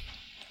too.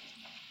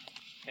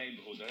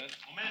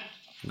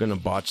 I'm gonna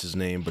botch his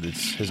name, but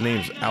his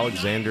name's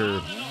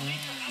Alexander.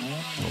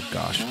 Oh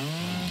gosh,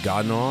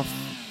 Godunov.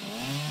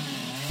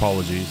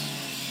 Apologies.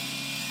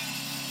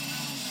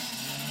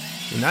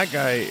 And that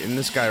guy, and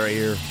this guy right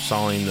here,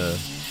 sawing the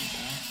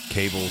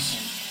cables.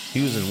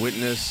 He was in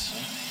Witness,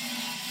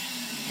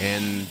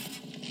 and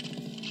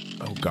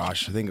oh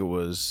gosh, I think it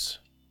was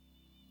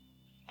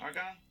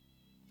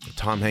the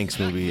Tom Hanks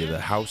movie,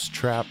 The House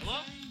Trap.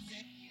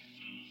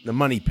 The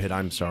Money Pit,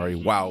 I'm sorry.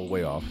 Wow,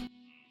 way off.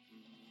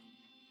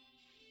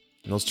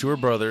 And those two are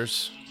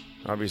brothers.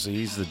 Obviously,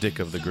 he's the dick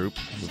of the group,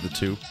 of the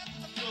two.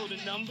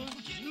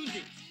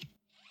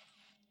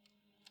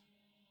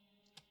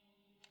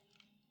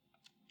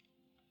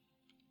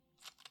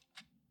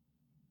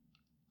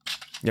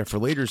 Yeah, for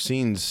later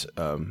scenes,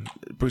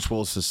 Bruce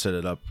Willis has set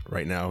it up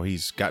right now.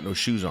 He's got no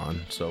shoes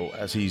on, so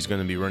as he's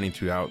going to be running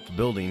throughout the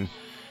building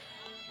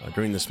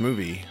during this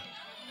movie,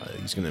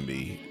 he's going to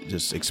be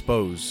just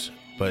exposed.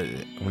 But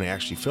when they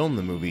actually filmed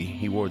the movie,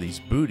 he wore these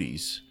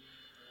booties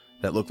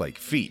that look like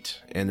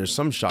feet. And there's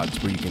some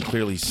shots where you can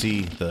clearly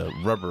see the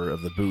rubber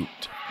of the boot,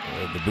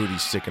 the booty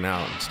sticking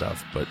out and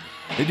stuff. But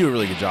they do a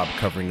really good job of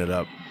covering it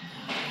up.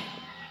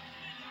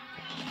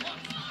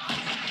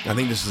 I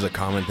think this is a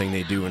common thing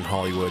they do in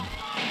Hollywood.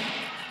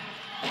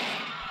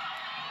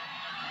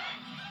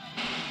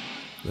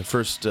 The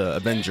first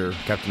Avenger,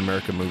 Captain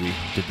America movie,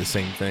 did the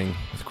same thing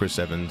with Chris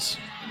Evans.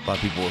 A lot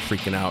of people were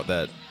freaking out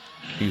that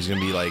he was going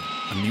to be like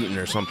a mutant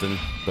or something,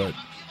 but...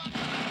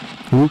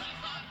 Who?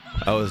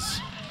 I was...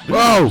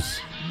 Whoa!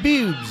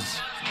 Boobs!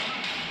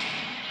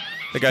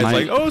 The guy's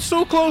like, oh,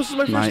 so close, it's my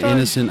first My time.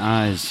 innocent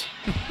eyes.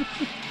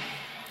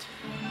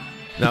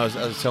 No,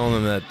 I was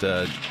telling them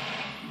that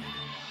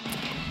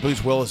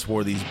Bruce Willis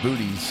wore these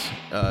booties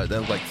that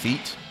look like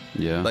feet,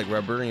 Yeah. like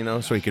rubber, you know,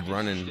 so he could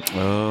run and...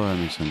 Oh, that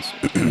makes sense.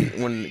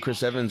 When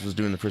Chris Evans was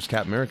doing the first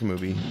Captain America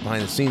movie,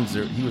 behind the scenes,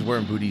 he was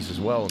wearing booties as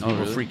well. And people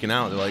were really? freaking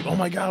out. They're like, oh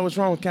my God, what's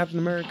wrong with Captain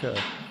America?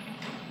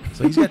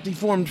 So he's got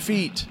deformed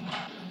feet.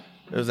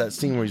 There was that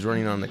scene where he's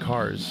running on the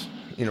cars,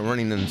 you know,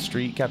 running in the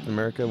street, Captain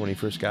America, when he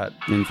first got...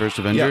 In First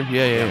Avenger?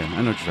 Yeah. Yeah.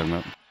 I know what you're talking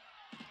about.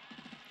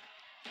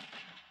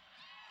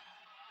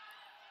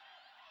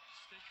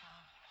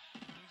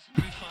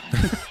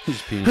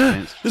 Just peeing his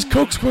pants. This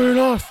Coke's wearing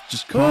off.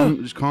 Just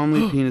calmly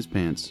peeing his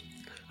pants.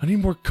 I need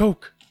more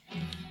Coke.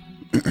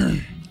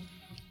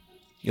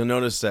 You'll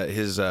notice that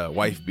his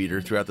wife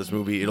beater throughout this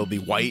movie, it'll be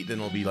white, then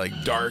it'll be like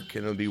dark,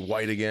 and it'll be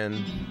white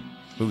again.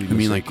 Movie You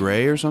mean like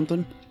gray or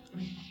something?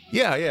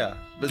 Yeah.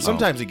 But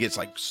sometimes it gets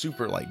like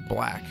super like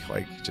black,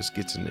 like it just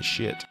gets into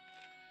shit.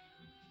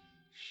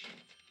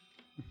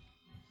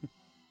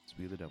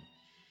 Speak of the devil.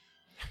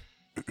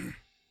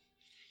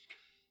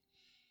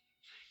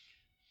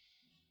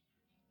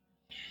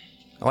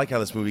 I like how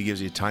this movie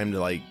gives you time to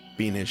like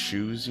be in his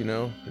shoes, you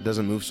know? It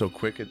doesn't move so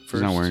quick at first.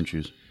 He's not wearing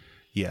shoes.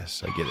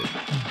 Yes, I get it.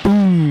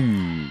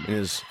 Boom! And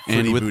his And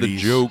footy with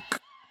booties. the joke.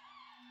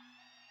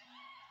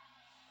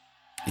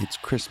 It's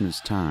Christmas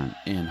time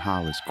in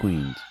Hollis,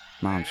 Queens.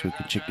 Mom's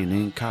cooking chicken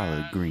and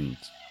collard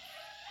greens.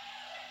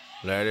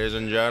 Ladies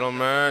and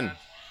gentlemen,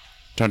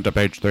 Turn to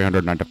page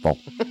 394.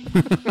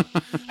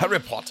 Harry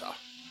Potter.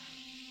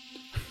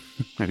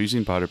 Have you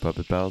seen Potter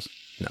Puppet Pals?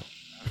 No.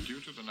 Due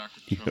to the lack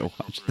of You gotta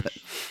watch that.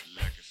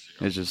 legacy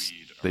of It's just,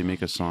 greed they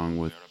make a song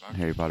with they're about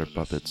Harry to Potter listen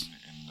puppets.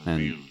 in the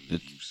real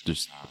And it's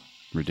just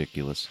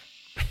ridiculous.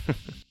 You will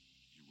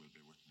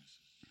be witnesses.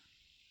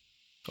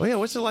 Oh yeah,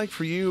 what's it like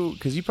for you?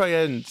 Because you probably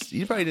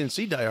didn't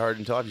see Die Hard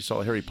until after you saw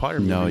the Harry Potter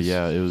movies. No,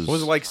 yeah, it was... What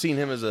was it like seeing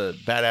him as a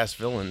badass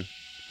villain?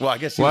 Well, I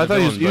guess. Well, I thought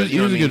he was, villain, he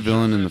was a good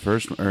villain. villain in the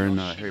first, or in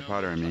Harry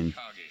Potter, I mean.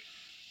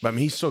 But I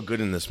mean, he's so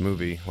good in this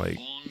movie. Like,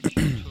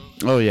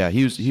 Oh yeah,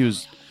 he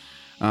was.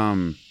 I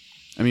mean,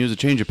 it was a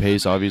change of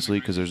pace, obviously,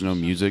 because there's no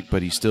music,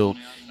 but you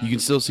can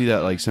still see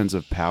that like sense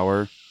of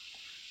power,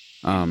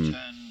 that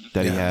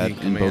he Yeah, had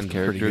he in both commands pretty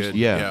characters. good,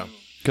 Yeah, yeah.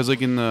 because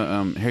like in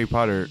the Harry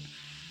Potter,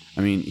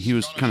 I mean, he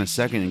was kind of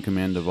second in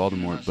command of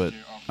Voldemort, but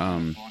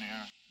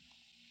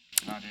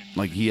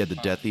like he had the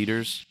Death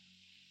Eaters,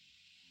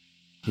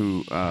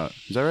 who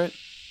is that right?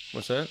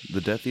 what's that?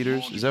 The Death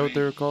Eaters, is that what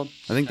they were called?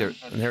 I think they're.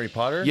 In Harry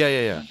Potter?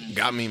 Yeah.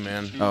 Got me,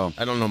 man. Oh.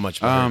 I don't know much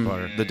about Harry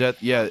Potter. The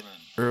Death, yeah,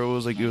 or it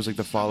was like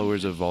the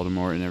followers of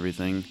Voldemort and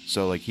everything.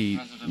 So like he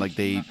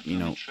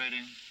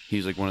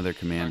was like one of their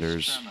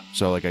commanders.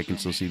 So like I can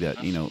still see that,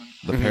 the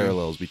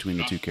parallels between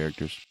the two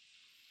characters.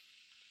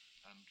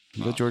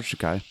 Is that George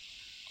Takei?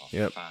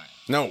 Yep.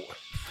 No.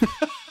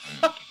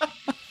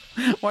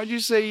 Why'd you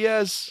say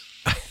yes?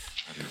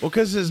 Well,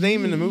 because his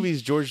name in the movie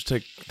is George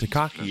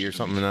Takaki or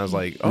something, and I was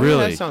like, oh,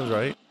 Really? yeah, that sounds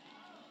right.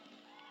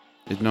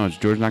 No, it's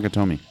George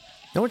Nakatomi.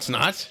 No, it's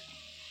not.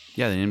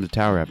 Yeah, they named the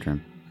tower after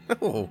him.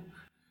 No.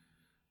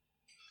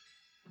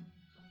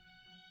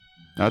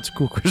 That's a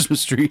cool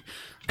Christmas tree.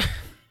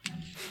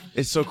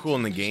 It's so cool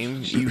in the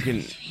game. You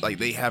can, like,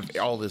 they have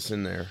all this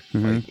in there.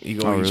 Mhm. Like, you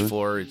go Oh, on each really?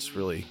 floor, it's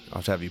really, I'll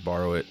have to have you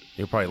borrow it.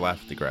 You'll probably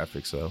laugh at the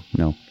graphics, though.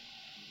 No.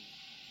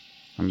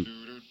 I'm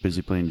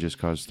busy playing Just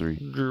Cause 3.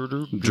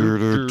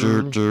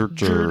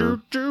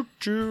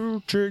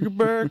 Take it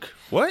back.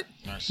 What?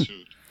 Nice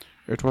suit.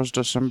 It was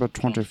December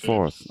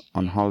 24th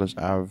on Hollis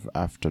Ave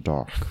after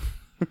dark.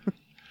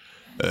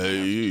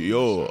 Hey,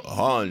 yo,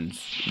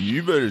 Hans,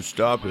 you better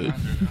stop it.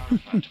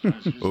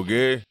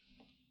 Okay?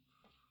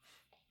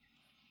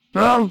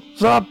 No,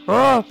 stop!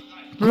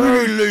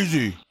 Really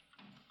lazy.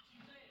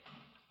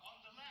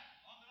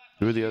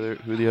 Who are the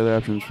other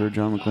options for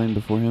John McClane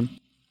before him?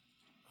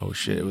 Oh,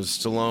 shit. It was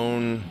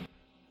Stallone.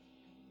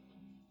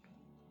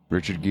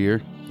 Richard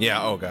Gere.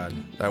 Yeah, oh, God.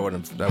 That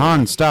wouldn't have.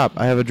 Han, stop!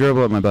 I have a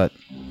dribble at my butt.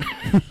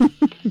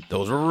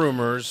 Those were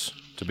rumors,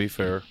 to be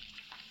fair.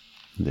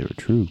 They were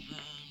true.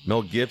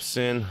 Mel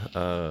Gibson,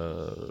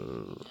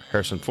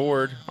 Harrison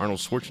Ford, Arnold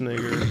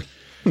Schwarzenegger,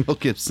 Mel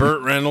Gibson.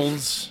 Burt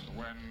Reynolds.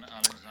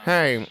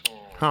 Hey,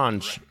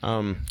 Hans,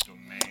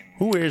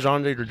 Who is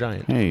Andre the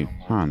Giant? Hey,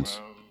 Hans.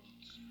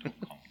 I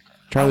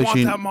Charlie want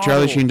Sheen. that model.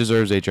 Charlie Sheen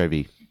deserves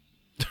HIV.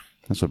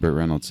 That's what Burt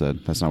Reynolds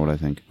said. That's not what I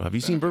think. Have you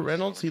seen Burt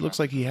Reynolds? He looks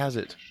like he has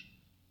it.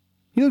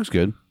 He looks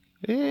good.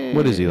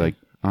 What is he, like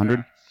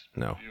 100?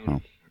 No. Oh.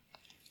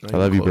 Not I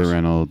love even you, Burt close.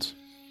 Reynolds.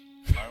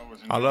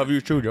 I love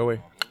you too, Joey.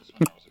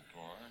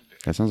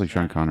 That sounds like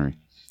Sean Connery.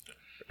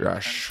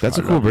 Gosh, That's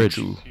a I cool love you bridge.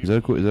 too. Is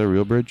that a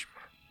real bridge?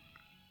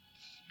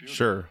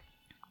 Sure.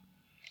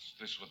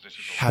 This what this is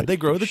How'd they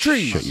grow the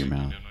trees? Shut your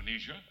mouth.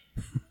 Indonesia.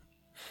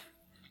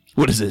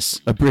 What is this?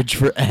 A bridge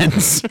for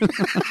ants? To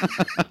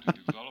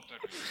develop that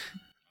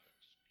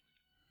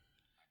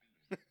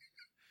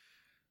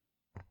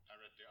I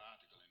read the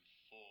article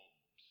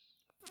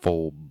in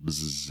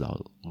Forbes.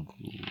 Forbes.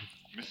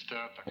 Mr.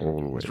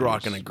 Always. He's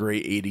rocking a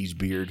great 80s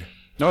beard.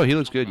 Oh, he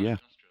looks good, yeah.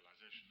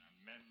 Industrialization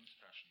and men's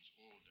fashions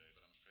all day,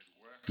 but I'm afraid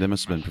work That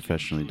must have been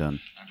professionally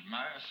done. and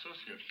my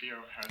associate Theo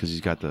has Because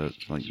he's got the,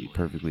 like,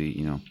 perfectly,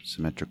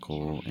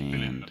 symmetrical been in the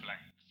and... blanks questions,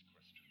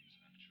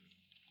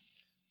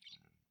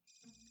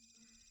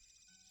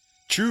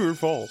 actually. True or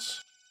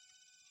false?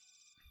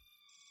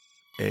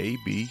 A,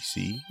 B,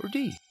 C, or D?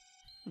 I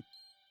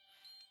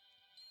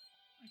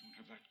don't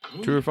have that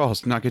code. True or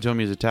false?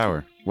 Nakatomi is a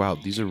tower. Wow,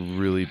 these are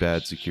really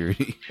bad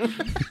security. Any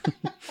information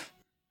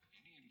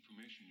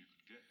you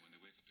could get when they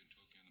wake up in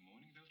Tokyo in the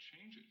morning, they'll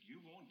change it. You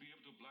won't be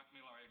able to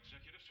blackmail our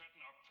executive, threaten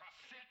our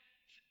profit.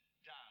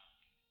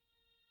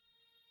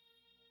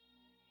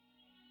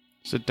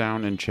 Sit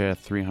down in chair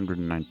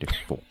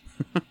 394.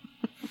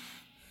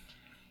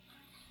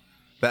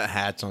 That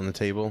hat's on the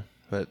table.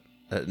 That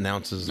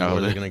announces Oh,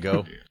 where they're that- going to go.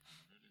 Really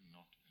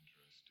not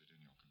interested in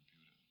your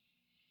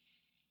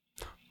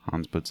computer.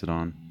 Hans puts it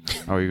on.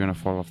 Oh, you're going to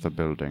fall off the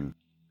building.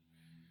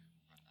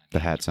 The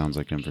hat sounds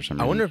like him for some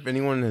reason. I wonder if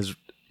anyone has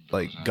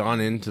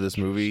gone into this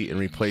movie and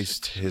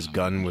replaced his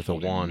gun with a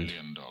wand. $40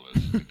 million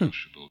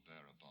negotiable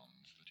bearer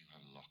bonds that you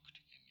have locked in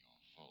your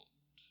vault.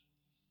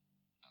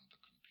 And the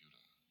computer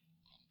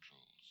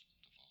controls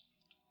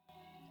the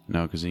vault.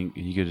 No, because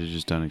he could have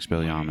just done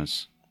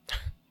Expelliarmus.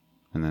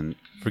 And then...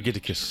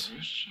 Forgeticus.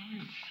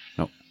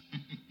 No.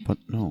 But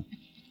no.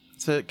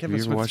 It's a Have Kevin you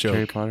ever Smith watched joke.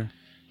 Harry Potter?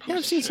 Yeah,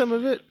 I've seen some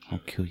of it. I'll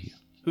kill you.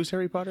 Who's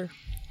Harry Potter?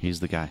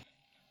 He's the guy.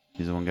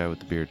 He's the one guy with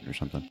the beard or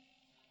something.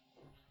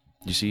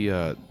 You see,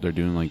 they're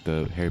doing like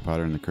the Harry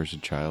Potter and the Cursed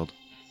Child,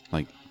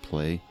 like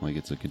play, like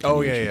it's a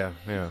continuation.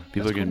 Oh, yeah.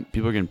 People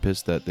are getting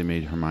pissed that they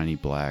made Hermione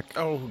black,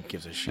 Oh, who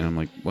gives a shit? and I'm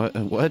like, what?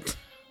 What?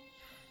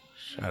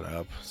 Shut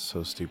up.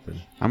 So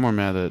stupid. I'm more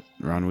mad that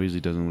Ron Weasley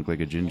doesn't look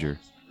like a ginger.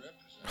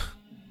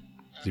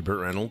 Is he Burt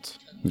Reynolds?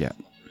 Yeah.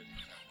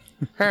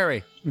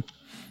 Harry,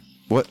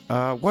 What?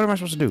 What am I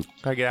supposed to do?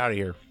 gotta get out of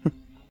here.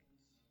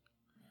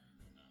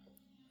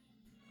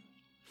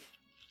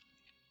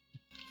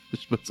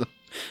 Just puts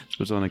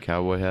on a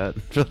cowboy hat,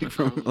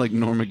 from like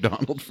Norm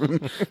Macdonald from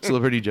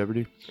Celebrity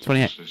Jeopardy. It's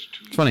funny. It's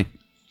funny.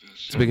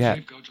 It's a big hat.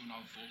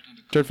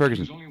 Jared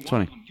Ferguson. It's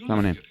funny. Not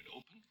my name. Then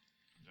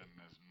there's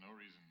no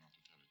reason not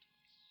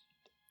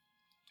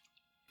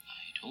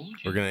to tell it to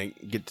us. We're gonna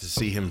get to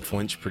see him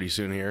flinch pretty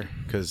soon here,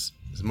 because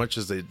as much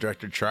as the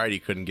director tried, he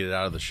couldn't get it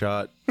out of the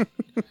shot. It's a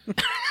very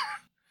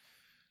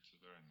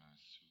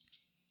nice suit,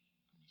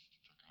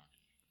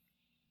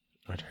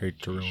 Mr. Takagi. I'd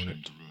hate to ruin Shame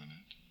it. to ruin it.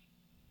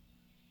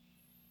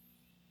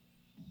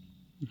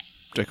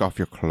 Take off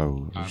your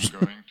clothes. I'm going to count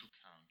to 3.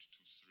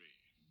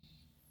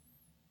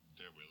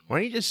 There will Why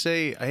don't you just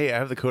say, "Hey, I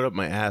have the code up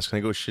my ass. Can I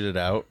go shit it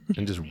out?"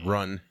 and just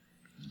run?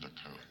 be the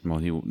code. Well,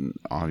 he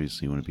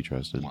obviously wouldn't be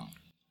trusted. 1.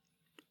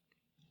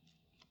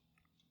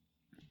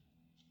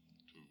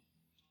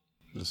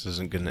 This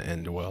isn't gonna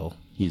end well.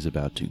 He's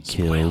about to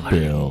kill Bill. No, and I'm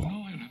telling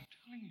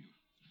you.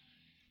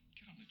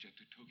 Get on the jet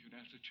to Tokyo and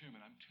ask the chairman.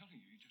 I'm telling you.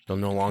 You just He'll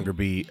no longer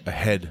be a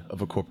head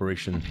of a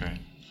corporation. Okay.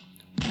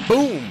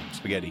 Boom!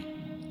 Spaghetti.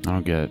 I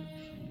don't get it. We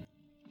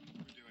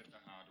do it the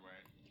hard way.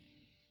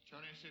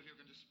 Tony, see if you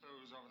can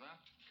dispose of that.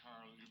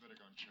 Carl, you better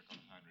go and check on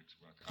Heinrich's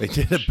work. They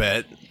did a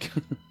bet.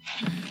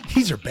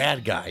 These are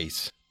bad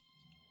guys.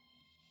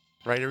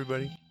 Right,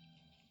 everybody?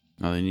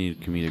 No, they need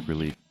comedic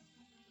relief.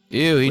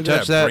 Ew, he Look at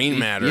touched that that. brain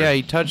matter. Yeah,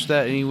 he touched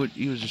that, and he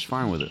was just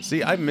fine with it.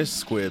 See, I miss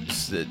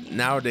squibs. That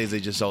nowadays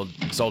it's all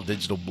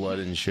digital blood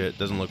and shit.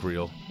 Doesn't look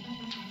real.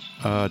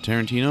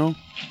 Tarantino.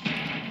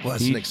 Well,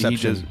 that's an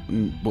exception.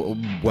 Well,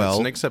 That's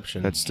an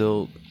exception. That's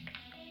still.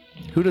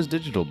 Who does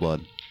digital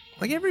blood?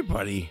 Like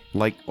everybody.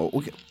 Like,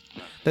 okay.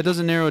 That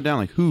doesn't narrow it down.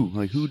 Like who?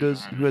 Like who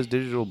has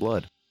digital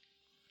blood?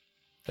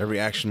 Every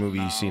action movie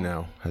you see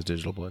now has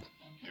digital blood.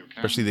 You can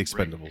Especially the break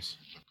Expendables.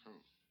 the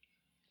code.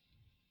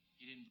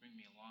 You didn't bring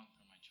me along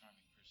for my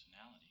charming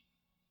personality.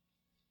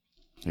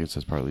 I guess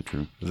that's partly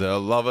true. The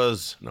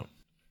lovers. No.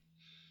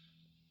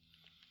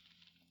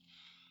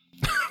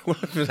 What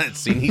if in that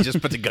scene he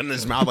just put the gun in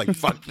his mouth like,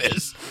 fuck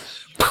this?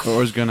 Or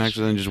his gun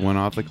accident just went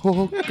off. Like,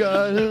 oh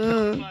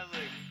god.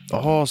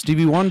 Oh,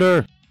 Stevie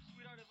Wonder.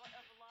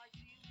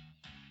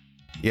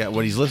 Yeah,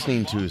 what he's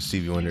listening to is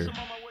Stevie Wonder.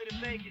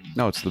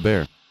 No, it's the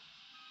bear.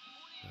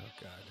 Oh,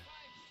 God.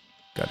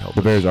 God help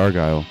The him. bear's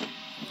Argyle,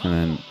 and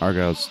then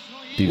Argyle's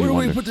Stevie Where do we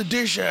Wonder. put the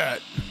dish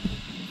at?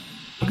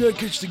 We gotta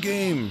catch the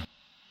game.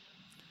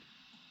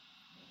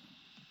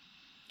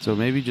 So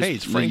maybe just Hey,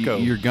 it's Franco.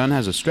 your gun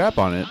has a strap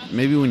on it.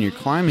 Maybe when you're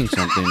climbing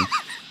something,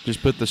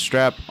 just put the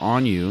strap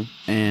on you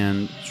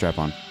and strap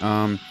on.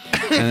 And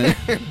then,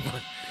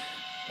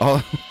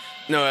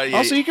 No,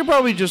 also you could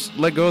probably just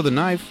let go of the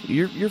knife.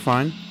 You're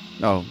fine.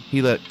 Oh,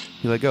 he let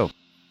go.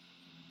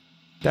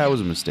 That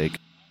was a mistake.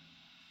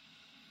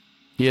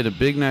 He had a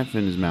big knife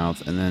in his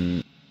mouth and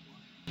then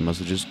he must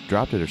have just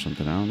dropped it or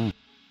something. I don't know.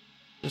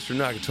 Mr.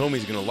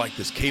 Nakatomi's gonna like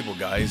this cable,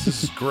 guys.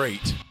 This is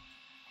great.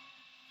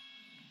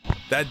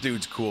 That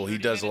dude's cool. He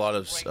does a lot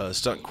of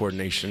stunt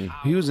coordination.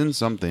 He was in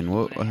something.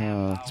 What?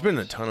 He's been in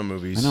a ton of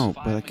movies. I know,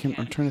 but I can't.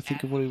 I'm trying to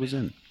think of what he was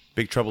in.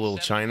 Big Trouble in Little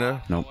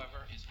China. Nope.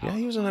 Yeah,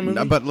 he was in that movie.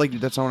 No, but like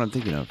that's not what I'm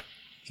thinking of.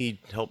 He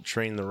helped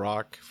train The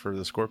Rock for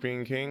the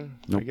Scorpion King,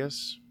 Nope. I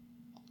guess.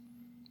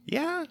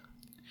 Yeah.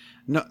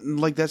 No,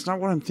 like that's not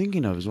what I'm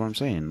thinking of. Is what I'm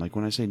saying. Like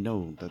when I say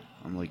no, that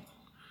I'm like,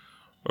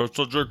 It's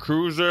a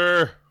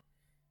cruiser.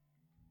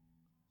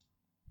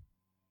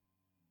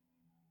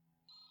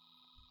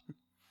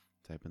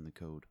 type in the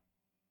code.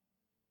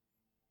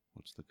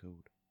 What's the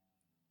code?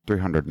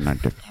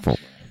 394.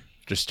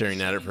 Just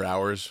staring at it for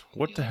hours.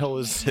 What the hell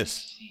is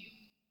this? You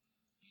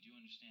do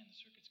understand the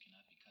circuits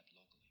cannot be cut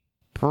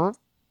locally. Per?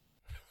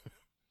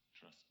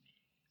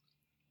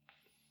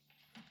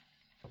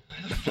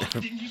 Trust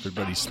me.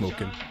 Everybody's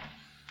smoking.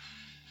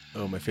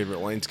 Oh, my favorite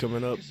line's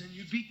coming up. Then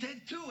you'd be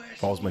dead too, asshole.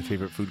 Paul's my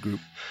favorite food group.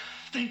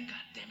 Think,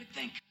 goddammit,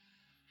 think.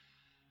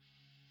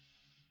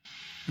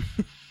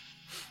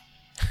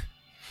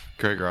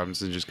 Craig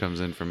Robinson just comes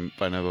in from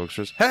Pineapple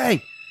Extras.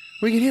 Hey,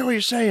 we can hear what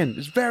you're saying.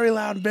 It's very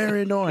loud and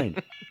very annoying.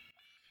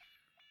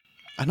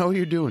 I know what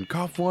you're doing.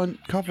 Cough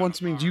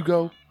once means you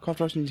go. Cough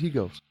twice means he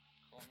goes.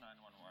 Call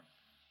 911.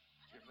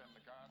 Give them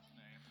the guard's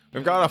name.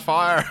 We've got a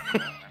fire.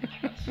 And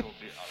cancel the alarm.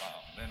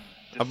 Then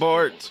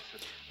Abort.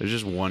 There's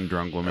just one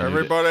drunk woman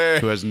Everybody.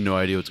 who has no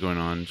idea what's going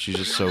on. She's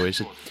just so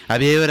wasted. A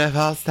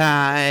beautiful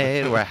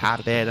sight. We're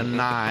happy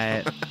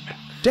tonight.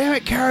 Damn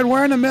it, Karen,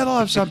 we're in the middle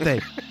of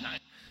something.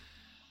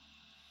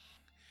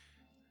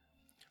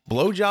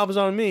 Blowjobs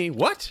on me.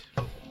 What?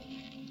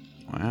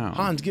 Wow.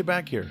 Hans, get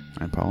back here.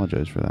 I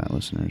apologize for that,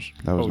 listeners.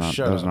 That was Oh,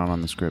 shut up. not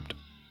on the script.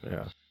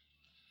 Yeah.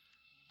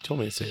 You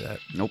told me to say that.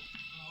 Nope.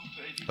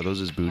 Are those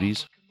his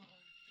booties?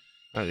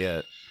 Not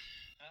yet.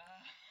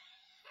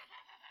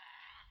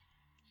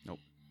 Nope.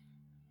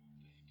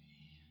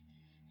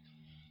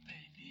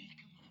 Baby,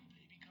 come on,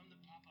 baby, come to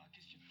Papa. I'll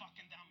kiss your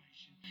fucking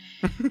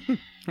Dalmatian.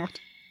 What?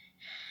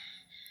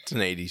 It's an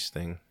 80s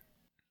thing.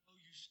 Oh,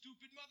 you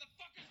stupid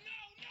motherfuckers. No,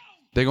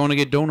 no! They're going to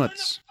get Turn the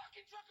donuts.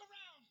 fucking truck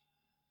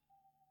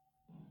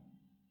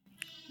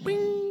around!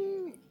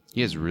 Bing.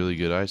 He has really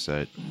good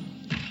eyesight.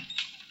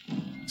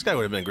 This guy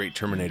would have been a great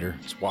Terminator.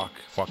 Just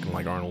walking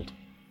like Arnold.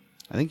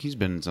 I think he's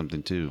been in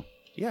something too.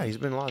 Yeah, he's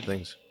been in a lot of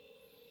things.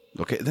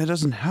 Okay, that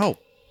doesn't help.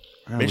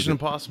 Mission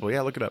Impossible.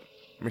 Yeah, look it up.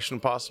 Mission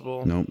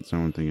Impossible. Nope, that's not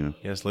what I'm thinking of.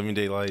 Yes, Living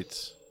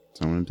Daylights.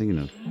 That's not what I'm thinking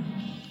of.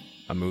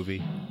 A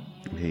movie.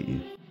 I hate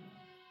you.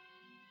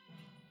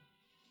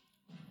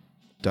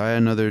 Die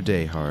Another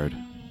Day Hard.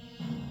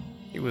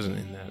 He wasn't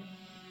in that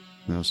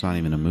No, it's not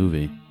even a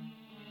movie.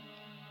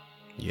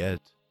 yet.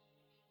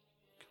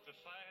 The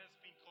fire has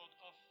been called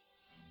off,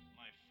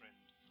 my friend.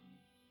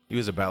 He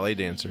was a ballet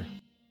dancer.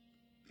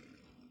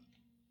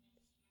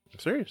 I'm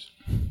serious.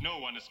 No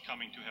one is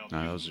coming to help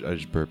No, you. I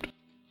just burped.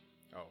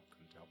 Oh,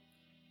 couldn't tell.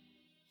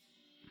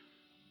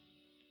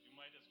 You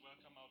might as well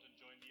come out and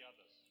join the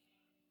others.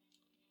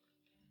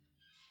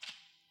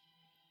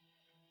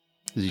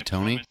 Is he I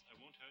Tony? promise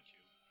I won't hurt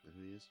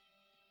you. He is.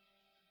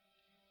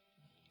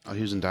 Oh,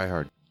 he was in Die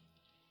Hard.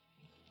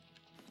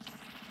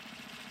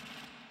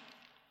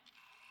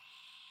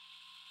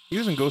 He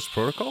was in Ghost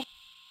Protocol?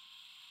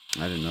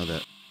 I didn't know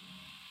that.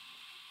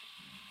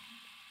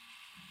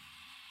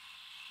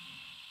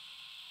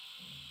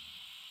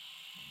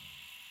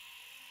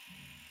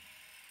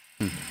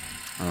 I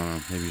don't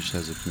know. Maybe he just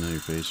has a familiar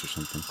face or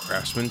something.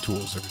 Craftsman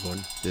Tools, everyone.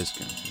 This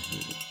guy.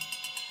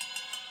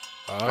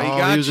 Oh, he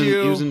got he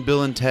was in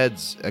Bill and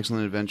Ted's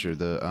Excellent Adventure.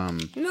 The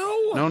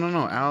No.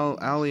 No. Al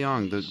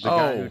Leong, the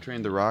guy who Oh.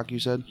 trained The Rock. You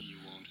said. You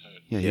won't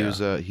hurt. Yeah,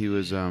 he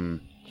was.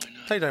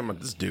 How you talking about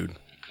this dude?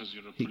 Because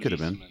you're a He could have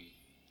been. policeman.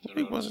 There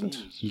He are wasn't.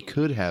 rules He to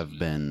could have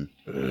been.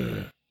 So my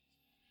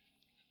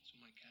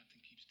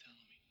captain keeps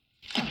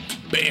telling me.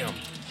 Bam.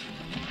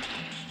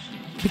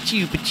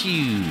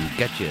 Pachoo,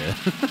 gotcha.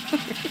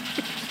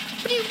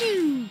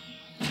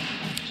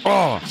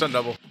 Oh Sun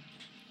double.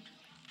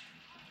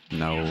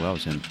 no, that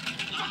was him.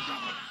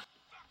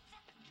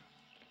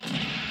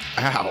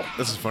 Ow.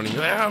 This is funny.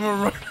 I'm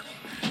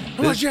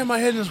gonna jam my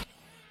head in this.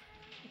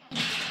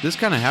 This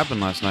kind of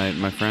happened last night.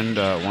 My friend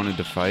wanted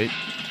to fight,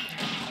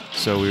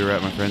 so we were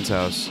at my friend's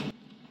house,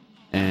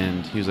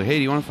 and he was like, "Hey,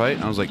 do you want to fight?"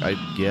 And I was like, "I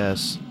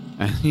guess."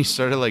 And he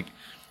started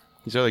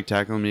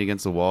tackling me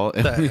against the wall,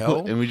 and, The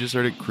hell? and we just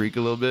started creak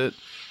a little bit,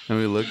 and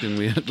we looked, and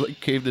we had like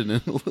caved it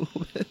in a little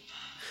bit.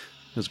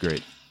 It was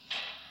great.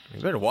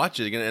 You better watch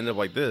it. You're gonna end up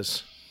like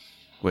this.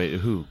 Wait,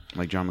 who?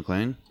 Like John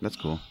McClane? That's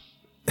cool.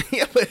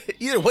 Yeah, but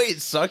either way,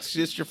 it sucks. It's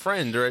just your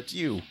friend, or it's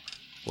you.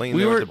 Laying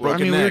there with a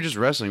broken we neck. were just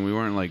wrestling. We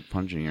weren't like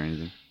punching or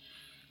anything.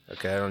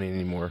 Okay, I don't need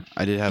any more.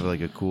 I did have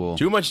like a cool.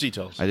 Too much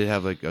details. I did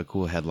have like a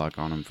cool headlock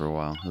on him for a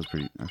while. It was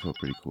pretty. I felt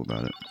pretty cool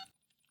about it.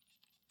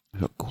 I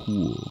felt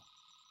cool.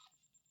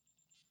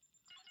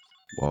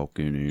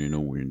 Walking in a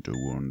winter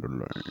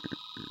wonderland.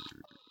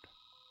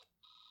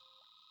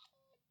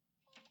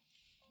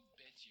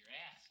 Bet your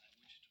ass I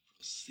wish to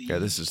proceed. Yeah,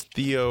 this is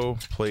Theo,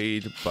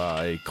 played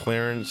by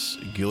Clarence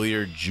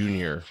Gilliard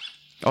Jr.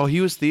 Oh,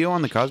 he was Theo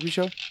on the Cosby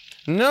Show.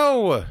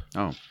 No!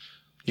 Oh,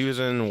 He was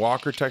in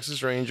Walker,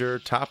 Texas Ranger,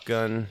 Top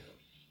Gun.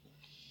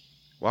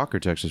 Walker,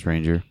 Texas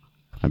Ranger.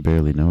 I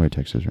barely know a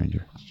Texas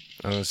Ranger.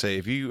 I'm going to say,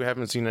 if you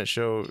haven't seen that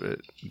show,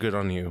 good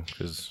on you,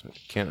 because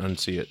can't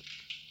unsee it.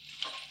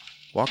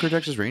 Walker,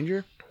 Texas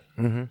Ranger.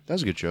 Mm-hmm. That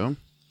was a good show.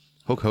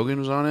 Hulk Hogan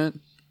was on it,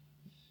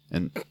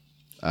 and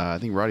I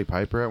think Roddy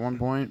Piper at one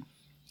point.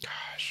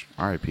 Gosh,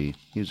 R.I.P.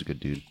 He was a good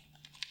dude.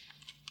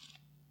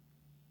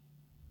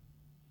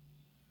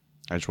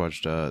 I just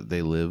watched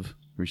They Live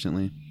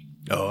recently.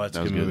 Oh, that's That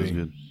a was good good. That movie.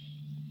 was good.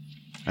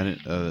 I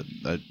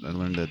didn't. I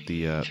learned that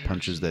the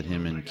punches that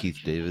him and Keith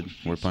David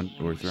were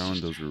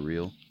throwing, those were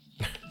real,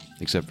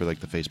 except for like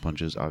the face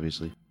punches,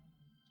 obviously.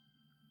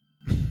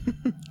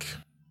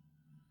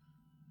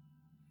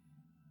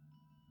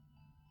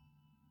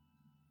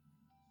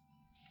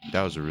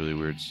 That was a really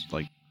weird,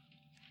 like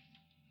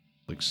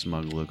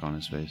smug look on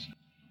his face.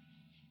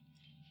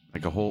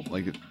 Like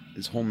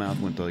his whole mouth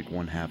went to like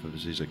one half of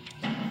his. He's like,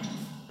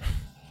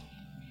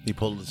 He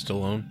pulled it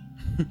Stallone.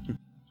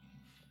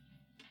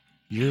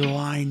 "You're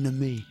lying to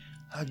me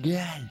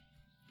again."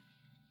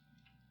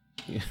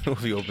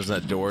 He opens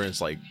that door, and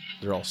it's like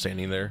they're all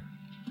standing there.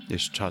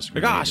 Just toss a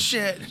Like, grenade.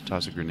 shit!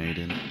 Toss a grenade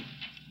in.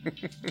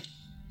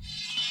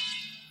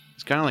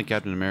 It's kind of like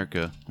Captain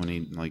America when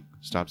he like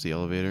stops the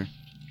elevator.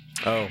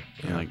 Oh,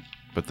 And, like,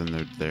 but then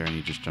they're there and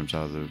he just jumps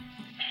out of the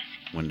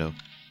window.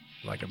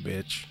 like a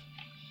bitch.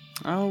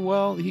 Oh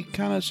well, he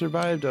kind of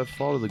survived a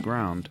fall to the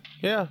ground.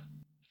 Yeah.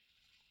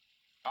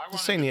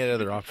 Just saying he had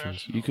other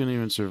options. You couldn't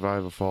even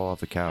survive a fall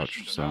off the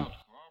couch. So,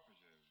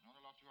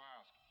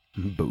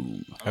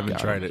 boom. Haven't Got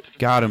tried him. it.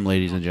 Got him,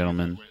 ladies and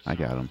gentlemen. I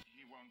got him.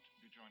 He won't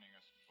be joining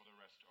us for the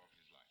rest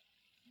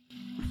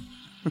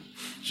of his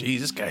life. Jeez,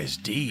 this guy's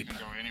deep.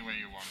 Go anywhere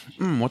you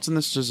want. What's in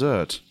this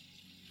dessert?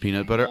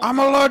 Peanut butter. I'm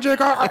allergic.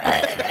 But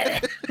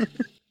have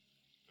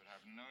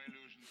no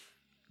illusions.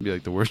 Be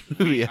like the worst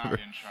movie We ever. are in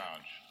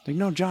charge. Like,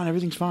 no, John,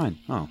 everything's fine.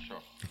 Oh, Sure.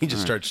 He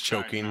just All right. starts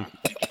choking.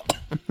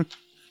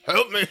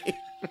 Help me!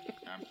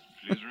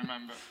 Please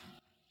remember,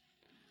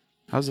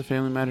 how's the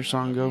Family Matters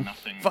song go?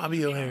 nothing.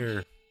 Fabio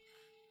hair.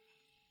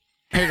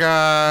 Hey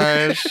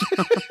guys.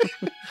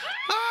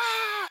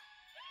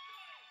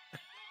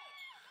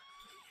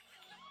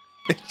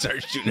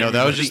 Starts shooting. No,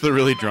 that was just everybody. the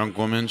really drunk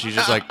woman. She's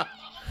just like,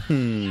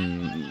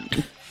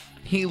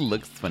 he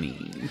looks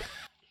funny.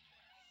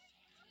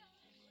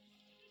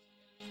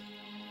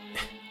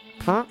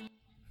 Huh?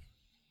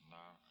 Now I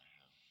have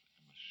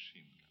a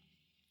machine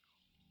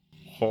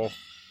gun. Ho,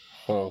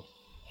 ho,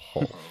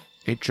 ho.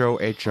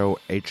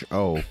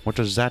 H-O-H-O-H-O. What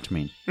does that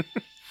mean?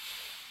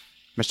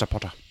 Mr.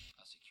 Potter.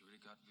 A security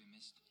guard we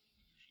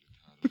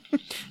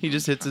missed. He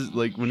just hits his,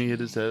 like, when he hit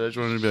his head, I just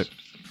wanted to be like,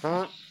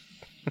 huh?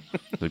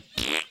 Like,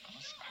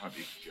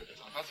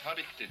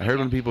 I heard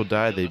when people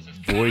die, they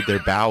void their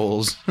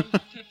bowels.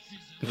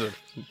 There's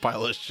a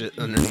pile of shit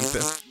underneath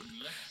it.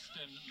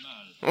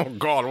 Oh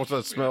God, what's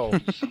that smell?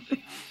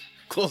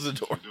 Close the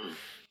door. Tell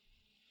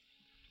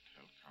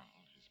Carl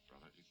his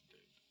brother is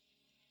dead.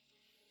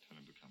 Tell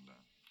him to come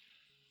down.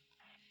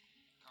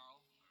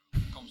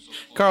 Carl, come so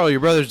far. Carl, your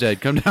brother's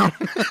dead. Come down.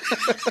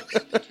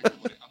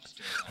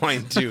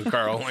 Line 2,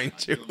 Carl. Line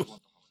 2.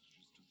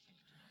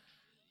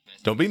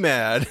 Don't be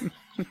mad.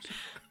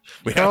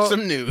 We have Carl-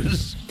 some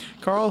news.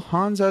 Carl,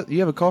 Hans, you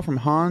have a call from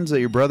Hans that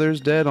your brother's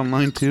dead on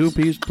line 2.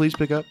 Please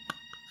pick up.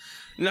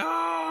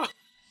 No.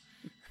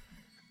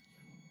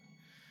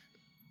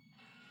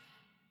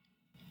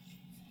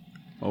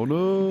 Oh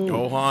no.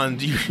 Oh,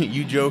 Hans,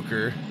 you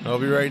joker. I'll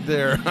be right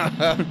there.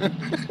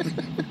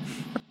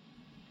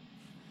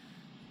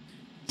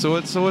 So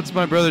what's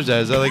my brother's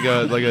dead? Is that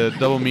like a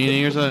double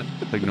meaning or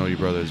something? Like, no, your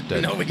brother's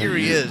dead. No, but here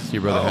he is.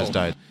 Your brother has Oh.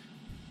 died.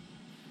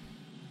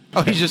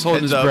 Oh, he's just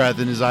holding Heads his up. breath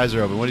and his eyes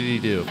are open. What did he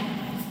do?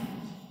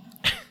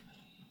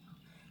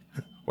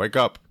 Wake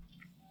up.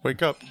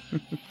 Wake up.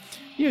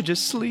 You're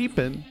just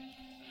sleeping.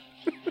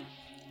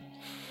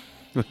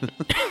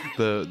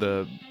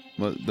 the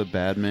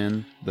bad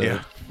man.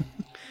 Yeah.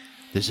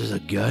 This is a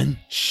gun.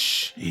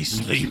 Shh. He's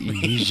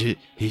sleeping.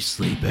 He's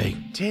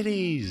sleeping.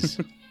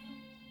 Titties.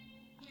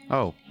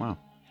 Oh wow.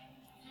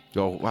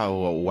 Oh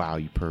wow!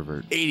 You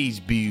pervert. 80s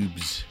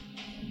boobs.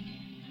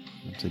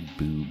 It's like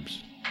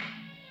boobs.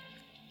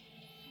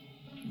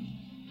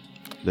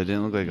 That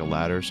didn't look like a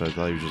ladder, so I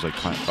thought he was just like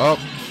climbing. Oh.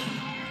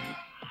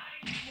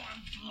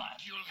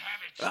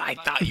 I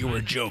thought you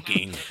were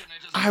joking.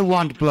 I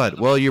want blood.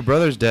 Well, your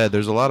brother's dead.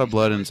 There's a lot of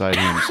blood inside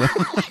him. So. Tear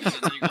the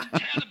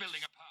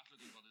building apart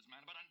looking for this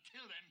man, but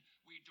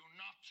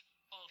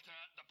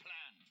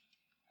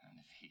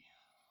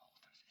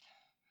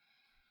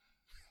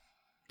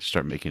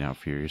start making out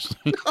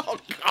furiously. Oh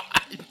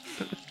God!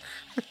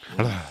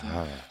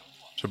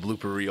 It's a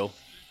blooper reel.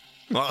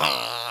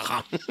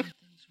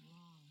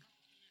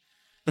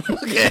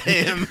 Look at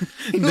him.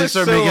 They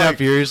start making out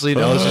furiously, and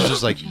Ellis is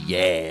just like,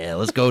 yeah,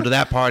 let's go to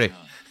that party.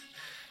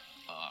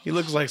 He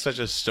looks like such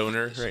a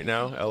stoner right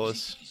now,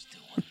 Ellis.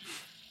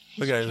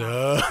 Look at him.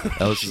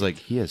 Ellis is like,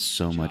 he has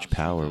so much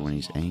power when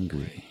he's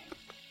angry.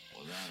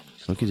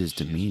 Look at his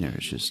demeanor.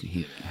 It's just,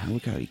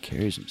 look how he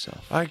carries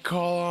himself. I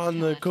call on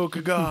the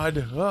Coca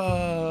God.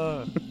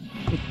 Ah.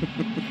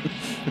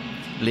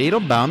 Little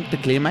bump to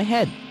clear my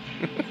head.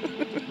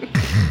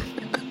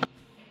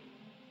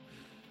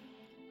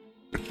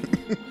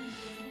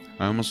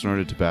 I almost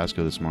snorted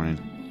Tabasco this morning.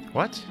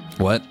 What?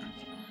 What?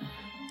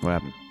 What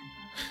happened?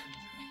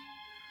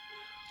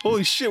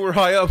 Holy shit, we're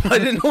high up. I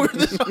didn't know we were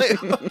this high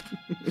up.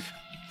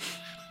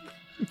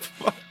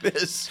 Fuck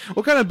this.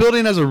 What kind of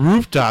building has a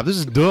rooftop? This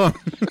is dumb.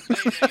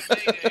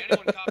 Mayday.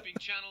 Anyone copying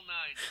Channel 9?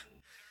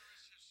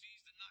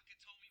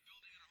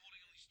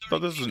 I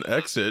thought this was an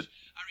exit.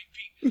 I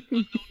repeat,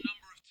 unknown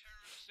number of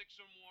terrorists, 6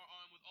 or more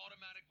armed with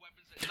automatic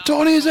weapons. and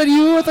Tony, is that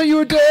you? I thought you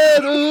were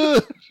dead.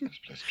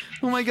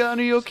 Oh my God,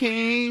 are you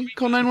okay?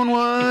 Call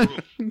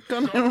 911.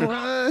 Call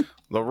 911.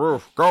 The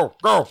roof. Go,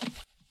 go.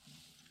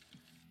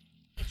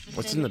 It's the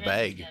What's same in the thread as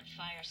bag? that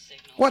fire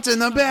signal. What's in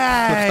the Looks like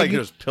bag?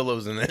 there's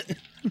pillows in it.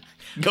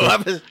 Go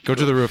have a... Go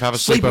to the roof. Have a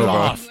Sleep it sleepover.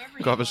 off.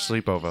 Go have a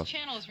sleepover.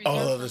 Oh,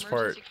 I love this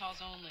part. No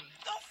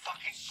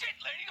fucking shit,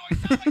 lady. Do I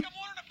sound like I'm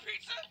ordering a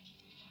pizza?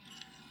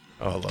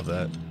 Oh, I love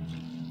that.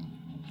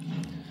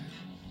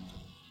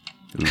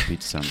 Ooh,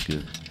 pizza sounds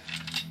good.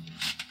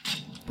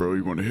 Bro,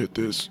 you want to hit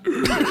this?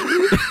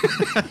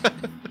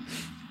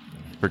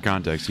 For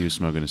context, he was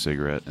smoking a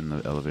cigarette in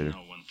the elevator. No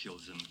one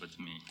kills him but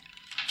me.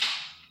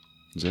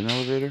 Is it an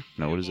elevator?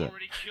 No, what is that?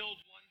 Already killed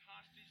one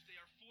hostage. They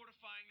are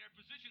fortifying their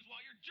positions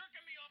while you're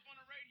jerking me off on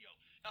the radio.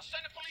 Now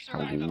send the police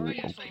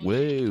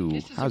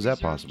around. Whoa, how's that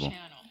possible?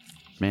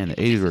 Man, the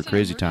 80s were a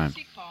crazy time.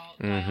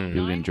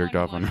 People getting jerked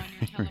off on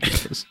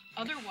radios.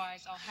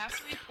 Otherwise, I'll have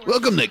to report.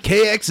 Welcome to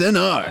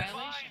KXNR. Fine,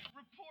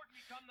 report me.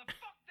 Come the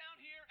fuck down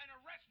here and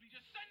arrest me.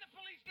 Just send the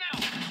police now.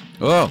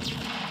 Oh.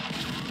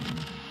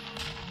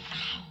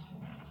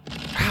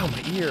 Ow,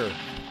 my ear.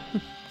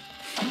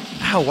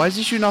 Ow, why is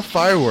he shooting off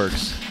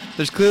fireworks?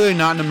 There's clearly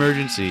not an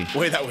emergency.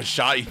 Wait, that was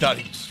shot. You thought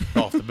he was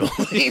off the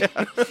building.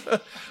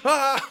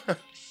 Ah!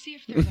 See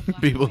if there's a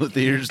black People in the light.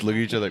 theater just look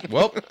at each other like,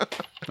 well,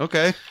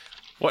 okay.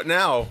 What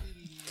now?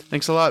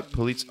 Thanks a lot,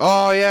 police.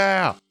 Oh,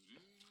 yeah.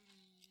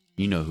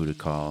 You know who to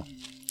call.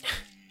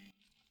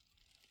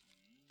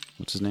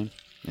 What's his name?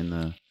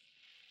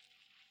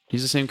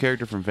 He's the same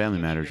character from Family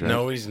Matters, right?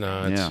 No, he's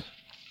not. Yeah.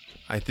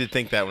 I did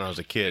think that when I was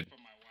a kid.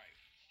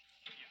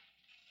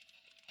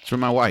 It's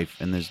from my wife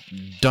and this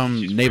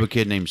dumb neighbor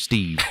kid named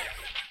Steve.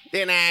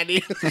 Then I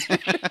did.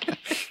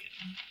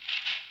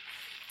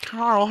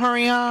 Carl,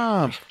 hurry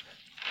up.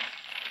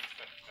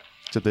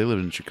 Except they live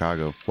in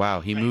Chicago. Wow,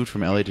 he moved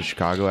from LA to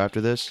Chicago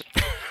after this?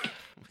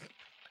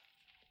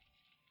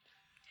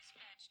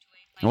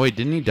 Oh, wait,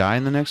 didn't he die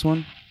in the next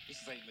one?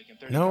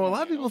 No, a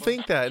lot of people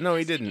think that. No,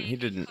 he didn't. He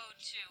didn't.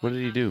 What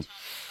did he do?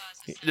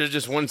 There's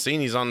just one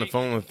scene. He's on the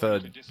phone with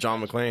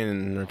John McClane,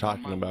 and they're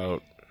talking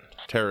about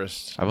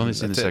terrorists. I've only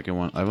seen the That's it. second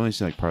one. I've only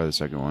seen like part of the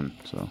second one,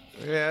 so.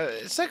 Yeah,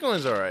 the second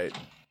one's all right.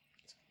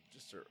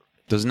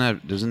 Doesn't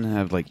it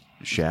have like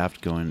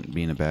Shaft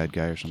being a bad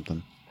guy or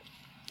something?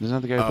 Isn't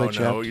that the guy who Oh played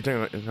no, Shaft? you're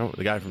talking about no,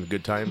 the guy from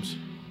Good Times?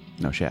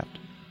 No, Shaft.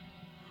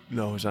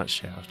 No, it's not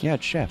Shaft. Yeah,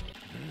 it's Shaft.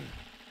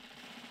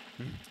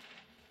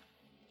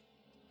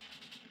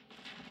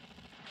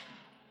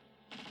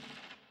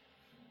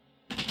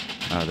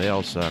 They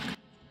all suck.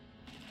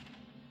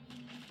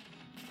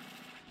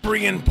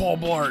 Bring in Paul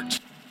Blart.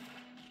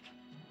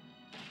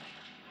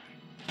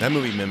 That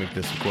movie mimicked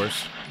this, of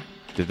course.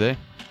 Did they?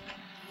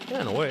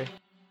 Yeah, in a way.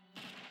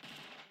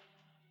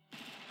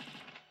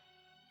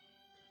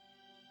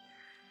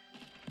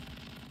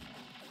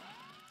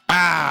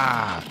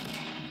 Ah!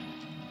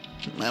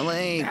 My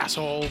leg.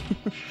 Asshole.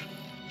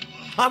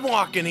 I'm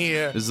walking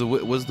here. Was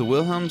the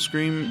Wilhelm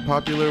scream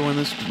popular when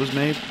this was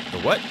made? The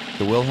what?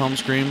 The Wilhelm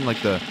scream,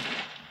 like the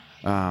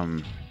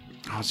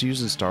it's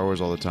used in Star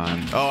Wars all the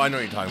time. Oh, I know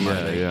what you're talking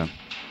about. I think. Yeah.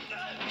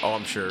 Oh,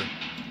 I'm sure.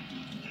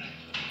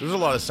 There's a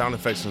lot of sound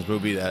effects in this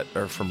movie that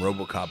are from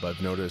RoboCop,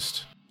 I've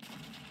noticed.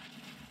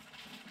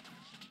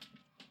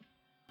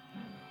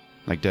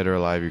 Like Dead or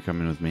Alive, You're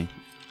Coming With Me.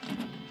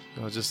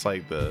 It was just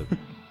like the...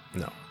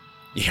 No.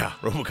 Yeah,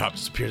 RoboCop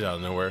just appears out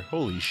of nowhere.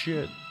 Holy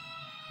shit.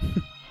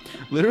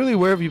 Literally,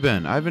 where have you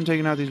been? I've been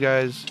taking out these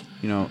guys,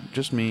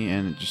 just me,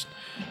 and just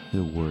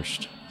the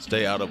worst.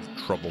 Stay out of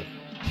trouble.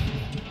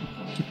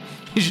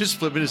 He's just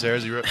flipping his hair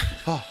as he wrote.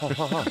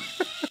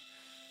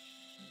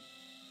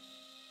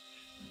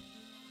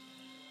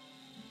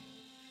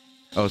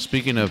 Oh,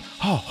 speaking of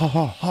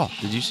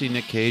did you see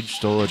Nick Cage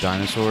stole a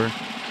dinosaur?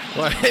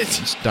 What?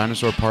 This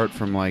dinosaur part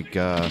from like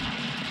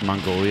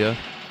Mongolia.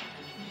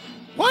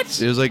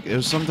 What? It was like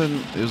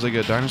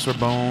a dinosaur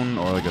bone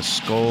or like a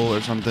skull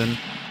or something,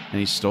 and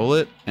he stole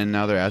it, and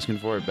now they're asking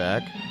for it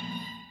back.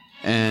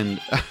 And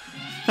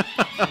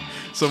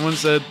someone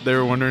said they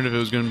were wondering if it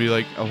was going to be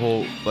like a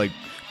whole like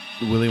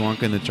Willy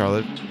Wonka and the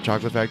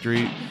Chocolate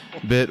Factory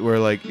bit where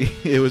like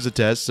it was a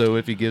test. So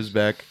if he gives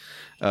back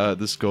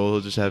the skull,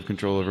 he'll just have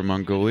control over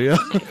Mongolia.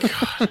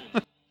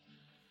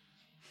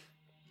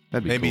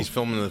 That'd be Maybe cool. he's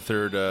filming the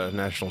third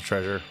National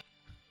Treasure.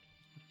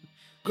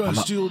 Gotta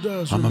steal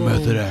dust. I'm a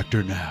method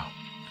actor now.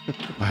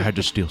 I had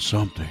to steal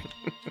something.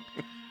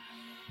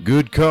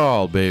 Good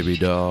call, baby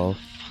doll.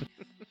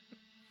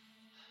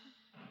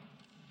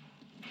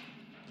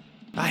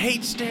 I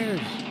hate stairs.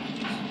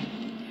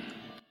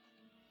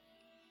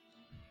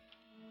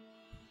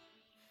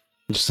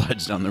 Just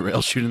slides down the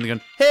rail, shooting the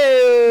gun.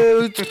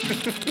 Hey!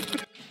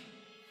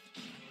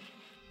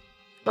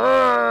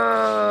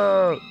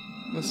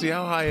 Let's see,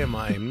 how high am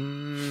I?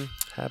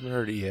 Haven't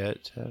heard it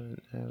yet.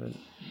 Haven't.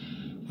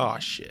 Oh,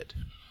 shit.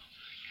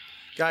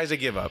 Guys, I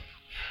give up.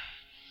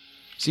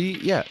 See,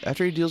 yeah,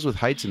 after he deals with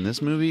heights in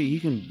this movie, he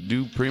can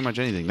do pretty much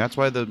anything. That's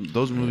why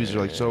those movies are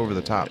like so over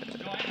the top.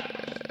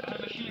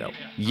 No.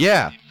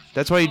 Yeah,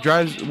 that's why he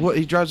drives. What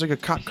he drives like a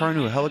cop car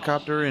into a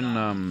helicopter in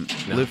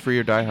Live Free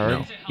or Die Hard.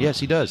 No. Yes,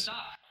 he does.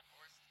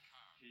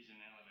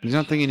 He's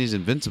not thinking he's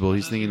invincible.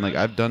 He's thinking like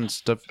I've done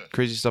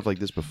crazy stuff like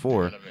this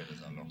before.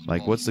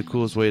 Like, what's the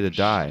coolest way to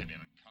die?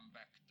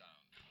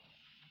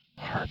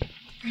 Hard.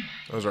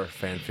 Those are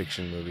fan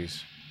fiction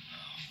movies.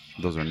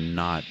 Those are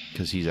not,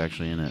 because he's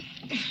actually in it.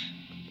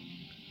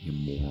 You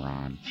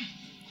moron.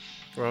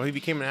 Well, he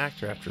became an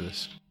actor after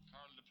this.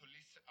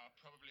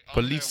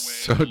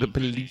 Police. Oh, the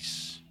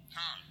police.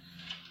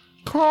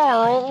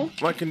 Carl!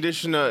 My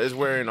condition is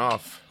wearing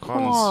off.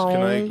 Hans,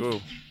 can I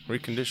go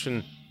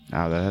recondition?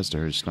 Ah, that has to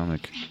hurt his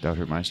stomach. That would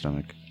hurt my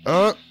stomach.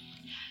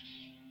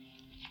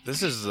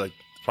 This is like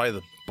probably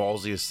the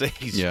ballsiest thing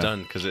he's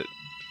done, because it...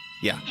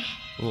 Yeah.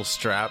 A little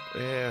strap.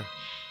 Yeah.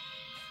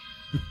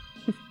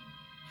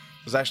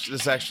 This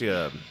is actually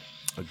a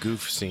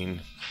goof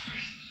scene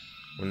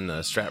when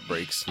the strap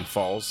breaks and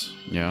falls.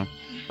 Yeah.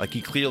 Like,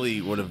 he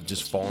clearly would have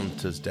just fallen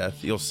to his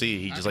death. You'll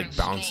see, he just like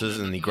bounces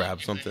and he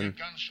grabs something.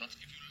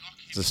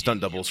 The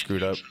stunt double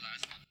screwed up.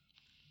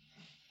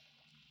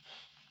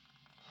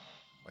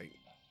 Like,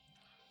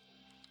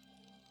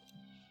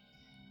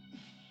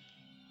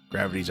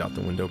 gravity's out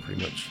the window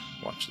pretty much.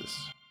 Watch this.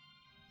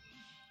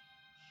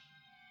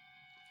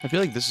 I feel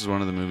like this is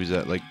one of the movies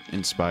that like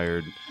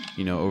inspired,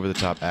 over the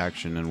top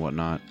action and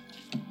whatnot.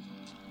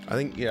 I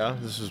think, yeah,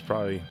 this was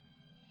probably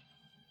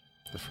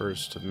the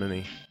first of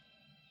many.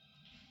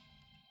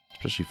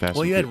 Especially Fast.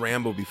 Well, and you had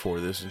Rambo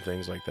before this and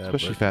things like that.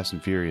 especially Fast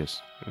and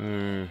Furious.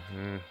 You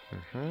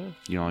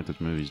You don't like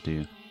those movies, do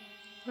you?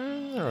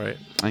 all right.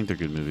 I think they're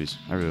good movies.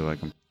 I really like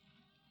them.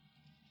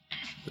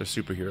 They're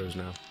superheroes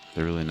now.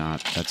 They're really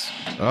not. That's.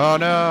 Oh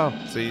no!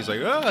 See, he's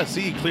like,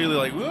 see, clearly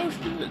like, oh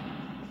shit.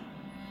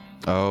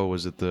 Oh,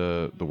 was it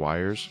the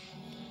wires?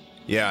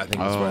 Yeah, I think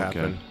that's what okay.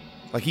 happened.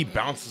 Like, he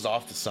bounces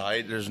off the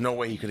side. There's no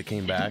way he could have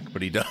came back,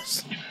 but he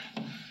does.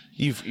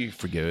 You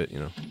forgive it,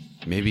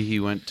 Maybe he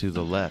went to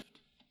the left.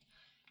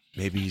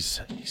 Maybe he's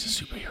a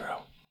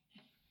superhero.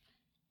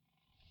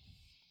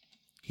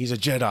 He's a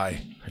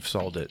Jedi. I've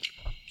solved it.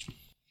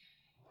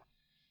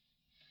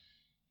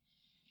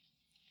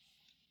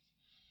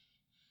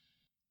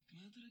 Come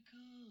out to the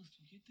coast.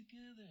 We'll get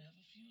together, have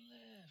a few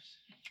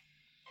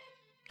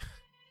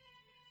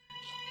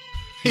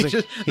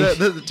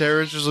laughs. The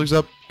terrorist just looks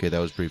up. Okay, that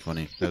was pretty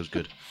funny. That was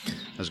good.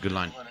 That was a good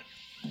line.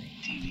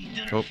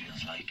 Oh.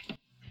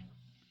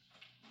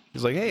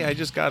 He's like, hey, I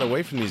just got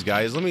away from these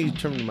guys. Let me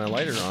turn my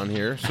lighter on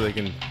here so they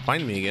can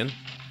find me again.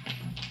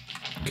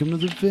 Come to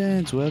the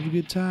fence. We'll have a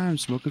good time.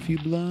 Smoke a few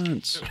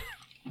blunts.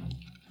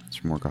 It's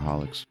from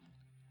Workaholics.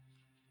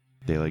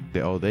 They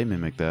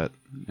mimic that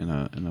in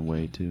a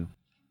way too.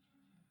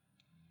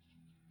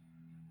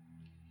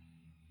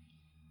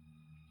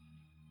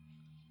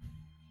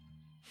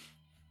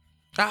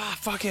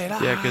 Fuck it.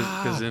 Yeah,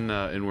 because in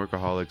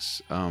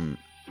Workaholics,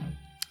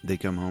 they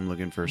come home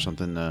looking for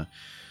something to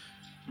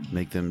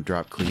make them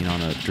drop clean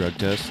on a drug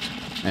test,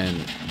 and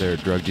their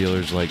drug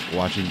dealers like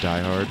watching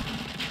Die Hard,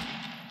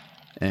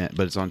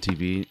 but it's on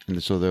TV,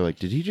 and so they're like,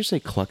 "Did he just say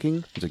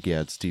clucking?" It's like,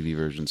 "Yeah, it's TV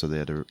version," so they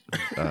had to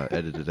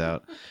edit it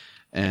out.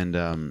 And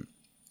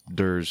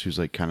Durs, who's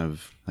like kind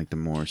of like the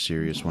more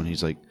serious one,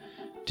 he's like,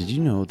 "Did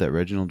you know that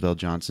Reginald Vell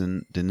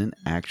Johnson didn't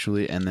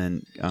actually?" And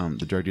then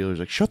the drug dealer's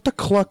like, "Shut the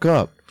cluck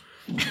up."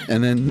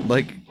 And then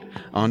like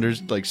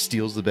Anders like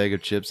steals the bag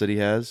of chips that he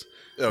has.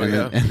 Oh, and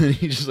yeah. Then, and then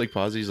he just like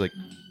pauses. He's like,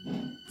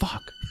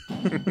 "Fuck."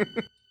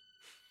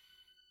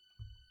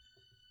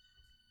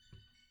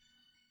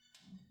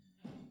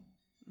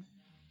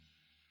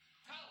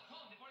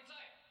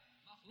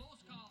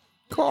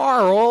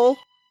 Carl.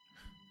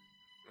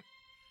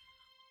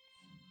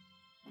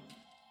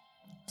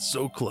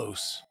 So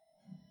close.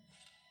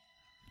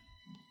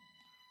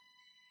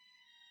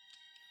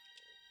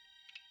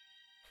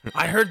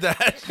 I heard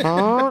that.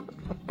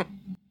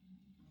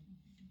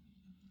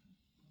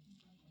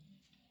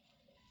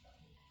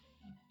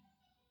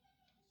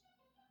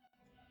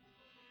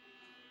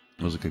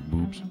 Those look like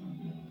boobs.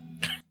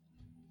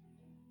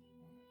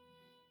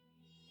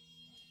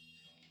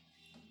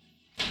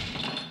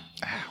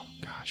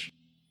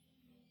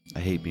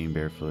 hate being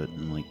barefoot,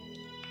 and like,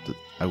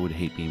 I would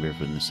hate being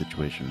barefoot in this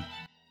situation.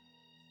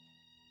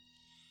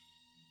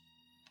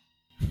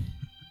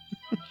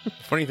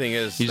 Funny thing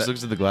is, He just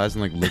looks at the glass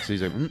and like looks.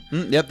 He's like,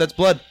 "Yep, that's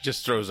blood."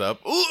 just throws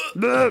up.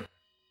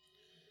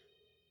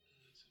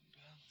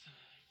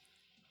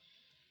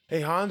 Hey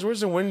Hans,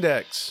 where's the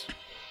Windex?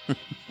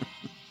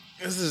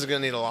 This is gonna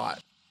need a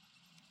lot.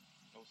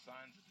 No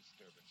signs of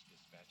disturbance,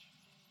 dispatch.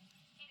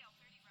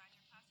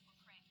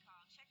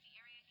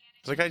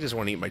 It's like I just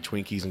want to eat my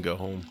Twinkies and go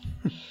home.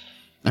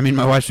 I mean,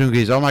 my wife's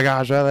Twinkies. Oh my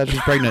gosh,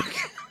 she's pregnant.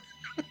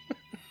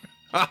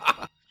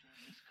 I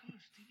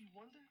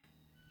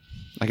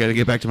got to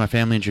get back to my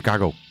family in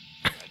Chicago.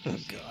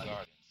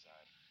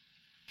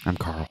 I'm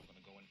Carl.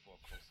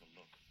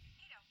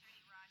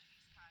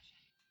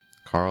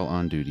 Carl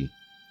on duty.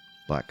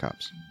 Black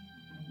cops.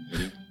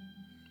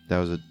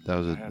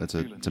 That's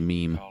a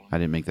meme. I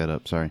didn't make that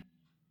up. Sorry.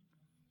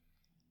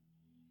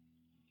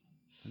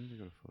 When did I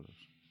go to photos?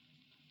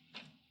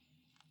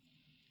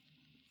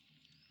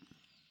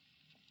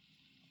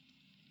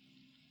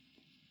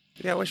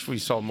 Yeah, I wish we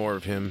saw more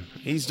of him.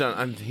 He's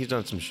done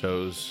some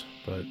shows,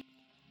 but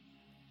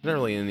not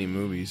really in any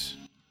movies.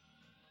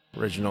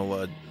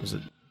 Reginald, was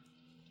it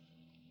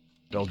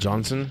Bell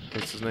Johnson?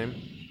 What's his name?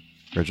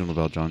 Reginald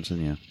Bell Johnson,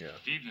 yeah.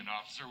 Evening,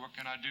 officer. What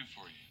can I do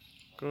for you?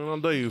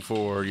 Gonna do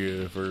for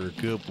you for a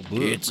couple bucks.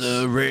 It's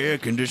a rare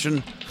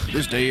condition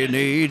this day and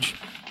age.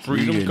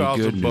 Freedom Reading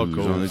costs good a buck news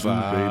on on the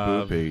newspaper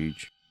 5.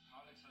 page.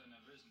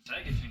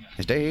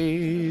 As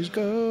days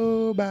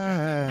go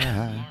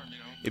by,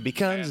 It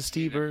becomes a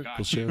Steve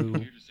Urkel show.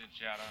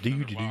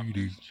 Do.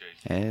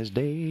 as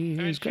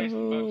days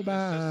go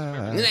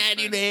by. I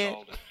do that.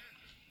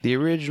 The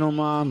original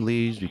mom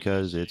leaves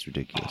because it's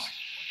ridiculous.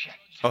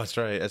 Oh, that's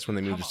right. That's when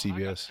they moved to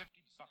CBS.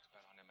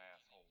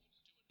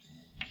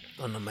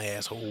 On them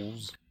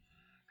assholes.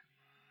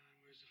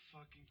 Where's the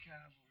fucking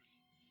cavalry?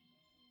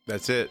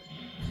 That's it.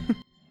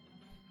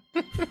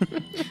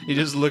 He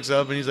just looks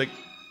up and he's like,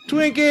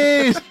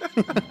 Twinkies!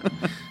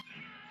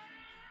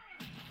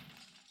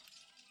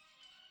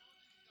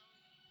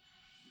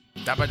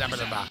 Dabba, dabba,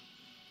 dabba.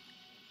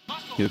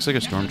 He looks like a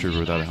stormtrooper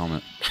without a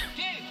helmet.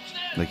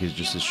 Like his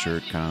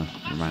shirt kind of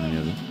reminded me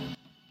of it.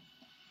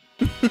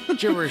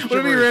 Gibberish, What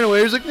if he gibberish. ran away?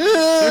 He was like, "Ah!" You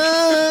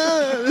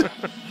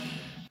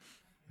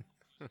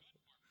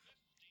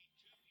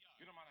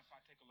don't mind if I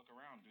take a look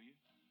around, do you?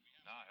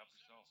 Nah, help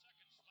yourself.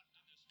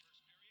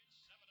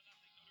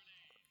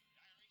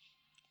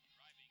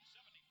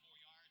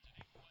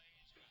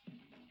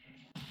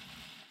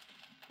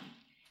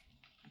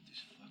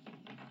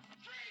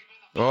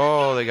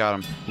 Oh, they got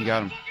him. He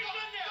got him.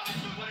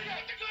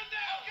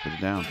 Put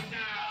it down.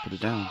 Put it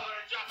down.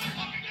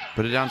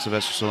 Put it down,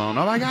 Sylvester Stallone.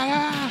 Oh my God!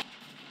 Ah!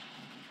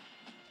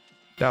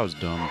 That was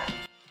dumb.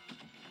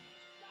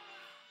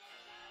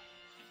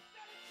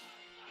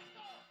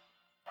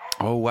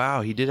 Oh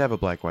wow, he did have a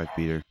black wife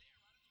beater.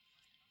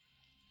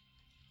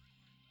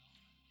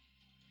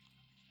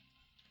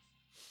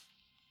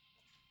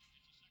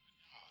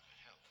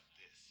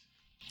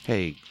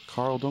 Hey,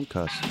 Carl, don't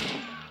cuss.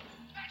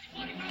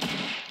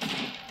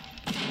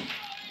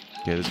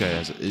 Okay, this guy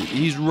has.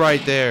 He's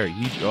right there.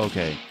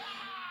 Okay.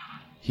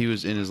 He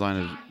was in his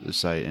line of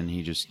sight, and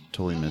he just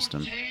totally missed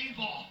him.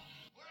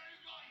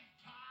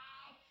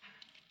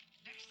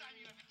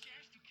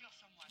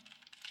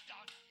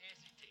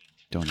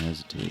 Don't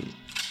hesitate.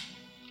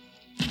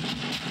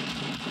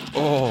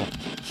 Oh,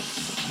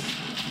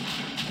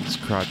 his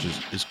crotch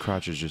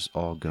is just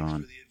all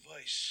gone. Sorry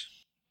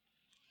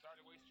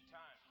to waste your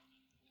time.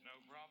 No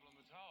problem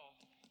at all.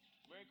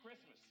 Merry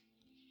Christmas.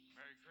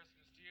 Merry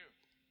Christmas to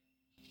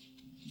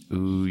you.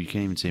 Ooh, you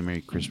can't even say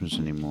Merry Christmas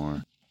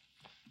anymore.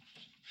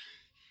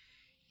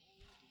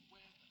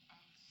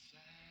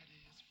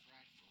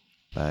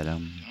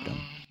 Ba-dum, dum.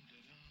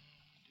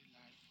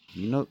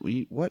 You know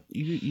what?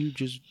 You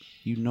just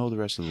know the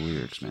rest of the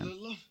lyrics, man. Hey,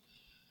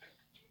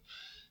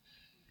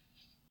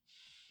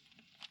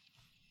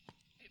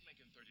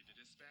 Lincoln 30 to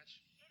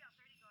dispatch.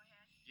 8:30, go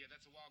ahead. Yeah,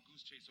 that's a wild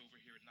goose chase over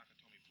here at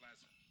Nakatomi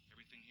Plaza.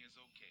 Everything here's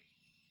okay.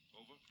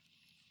 Over.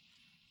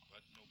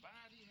 But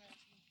nobody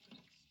has no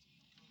place to go.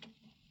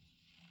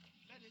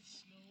 Let it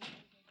snow,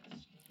 let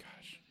it snow.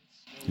 Gosh.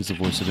 He's the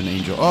voice of an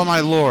angel. Oh my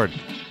lord!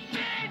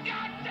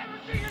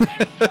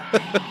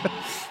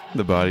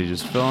 The body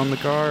just fell in the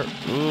car.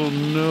 Oh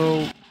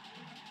no!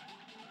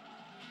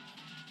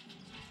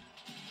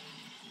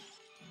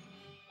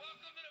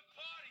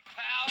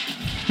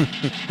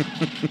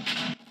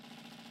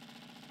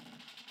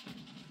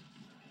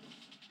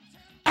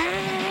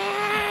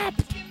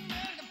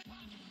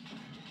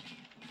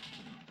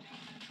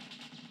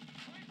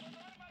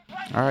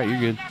 All right, you're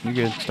good. You're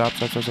good. Stop.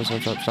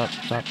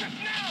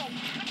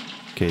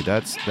 Okay,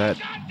 that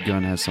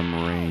gun has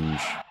some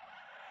range.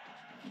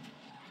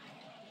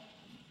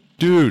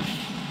 Dude.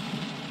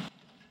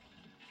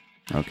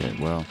 Okay,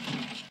 well.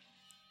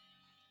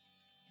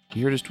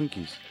 He heard his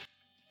Twinkies.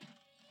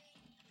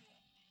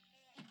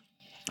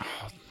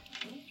 Oh,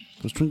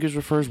 those Twinkies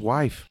were for his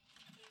wife.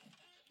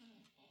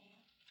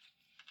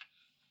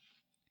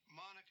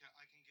 Monica,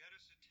 I can get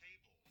us a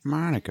table.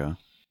 Monica.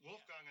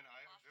 Wolfgang and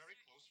I are very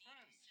close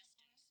friends.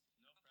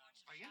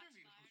 I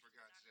interviewed him, for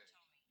God's sake.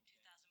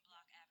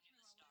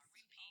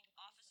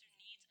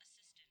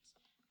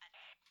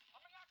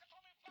 I'm in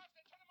Nakatomi Plaza.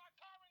 They're turning my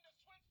car into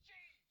Swiss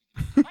cheese.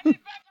 I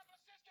need backup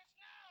assistance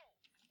now.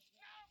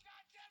 Now,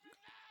 goddammit,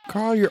 now.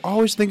 Carl, you're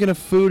always thinking of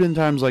food in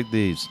times like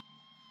these.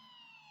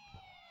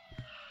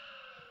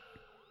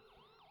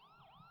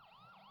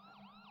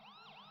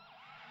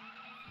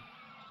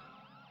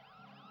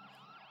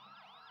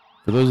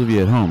 For those of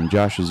you at home,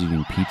 Josh is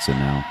eating pizza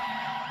now.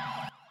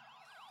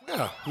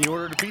 Yeah, he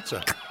ordered a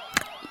pizza.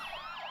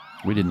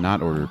 We did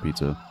not order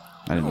pizza.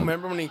 I didn't know.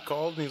 Remember when he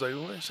called and he's like,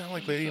 "What, I sound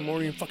like Lady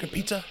Morty and fucking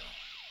pizza?"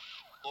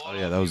 Oh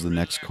yeah, that was the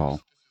next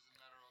call.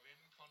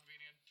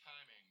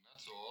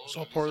 It's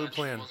all part of the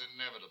plan.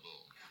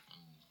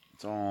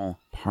 It's all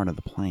part of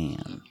the plan.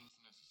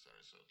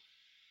 Necessary, so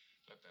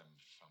let them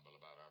fumble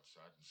about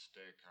outside and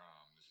stay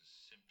calm. This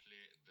is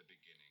simply the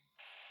beginning.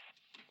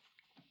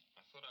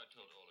 I thought I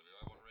told all of you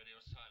I want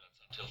radio silence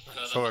until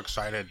further. So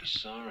excited.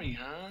 Sorry,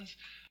 Hans.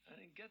 I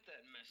didn't get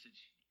that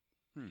message.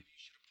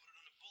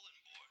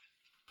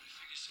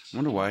 I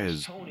wonder why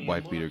his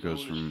wife beater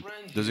goes from.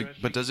 Does it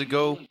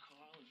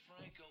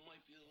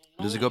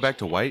go back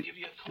to white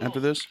after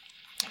this?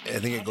 I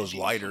think it goes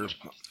lighter. This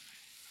is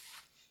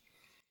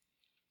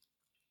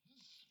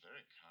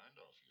very kind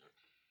of you.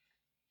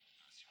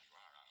 As you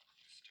are our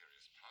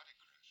mysterious party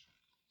crasher.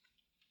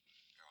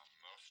 You are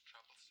most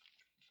troublesome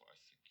for a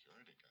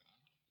security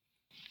guard.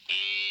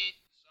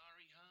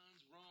 Sorry,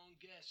 Hans. Wrong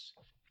guess.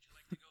 Would you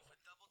like to go for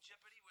double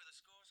jeopardy where the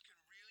scores can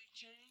really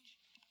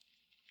change?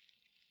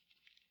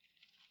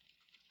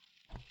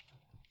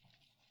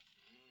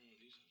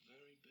 These are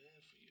very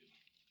bad for you.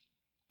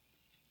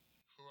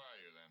 Who are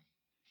you then?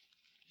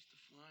 Just the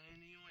fly in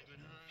the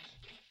ointment, Hans.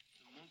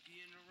 The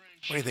monkey in the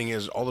wrench. Funny thing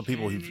is, all the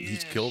people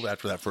he's killed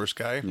after that first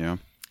guy, Yeah.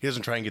 he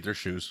doesn't try and get their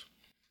shoes.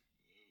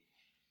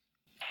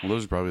 Well,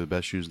 those are probably the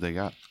best shoes they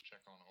got. Check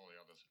on all the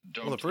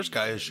others. Well, the first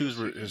guy, his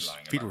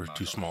feet were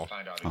too small.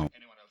 Find out if Oh.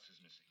 anyone else is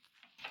missing.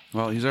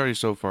 Well, he's already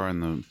so far in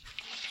the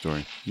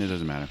story. It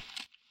doesn't matter.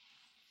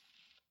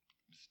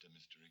 Mr.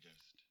 Mystery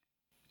Guest.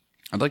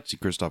 I'd like to see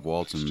Christoph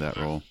Waltz in that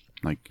role.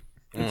 Like,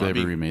 if they that'd ever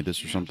be- remade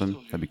this or something,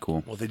 that'd be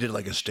cool. Well, they did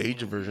like a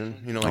stage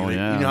version. You know, Oh, like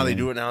yeah, you know how they yeah.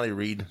 do it now? They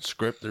read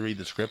script. They read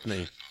the script and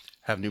they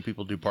have new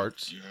people do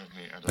parts. You have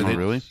me at Oh, they-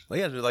 really? Like,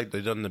 yeah, they're like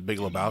they've done the Big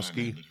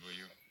Lebowski. But were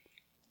you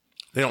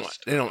They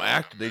don't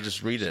act. They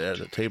just read it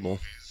at a table.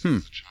 child? Another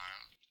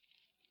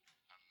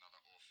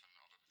orphan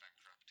of a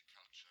bankrupt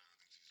culture.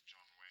 This is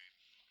John Wayne,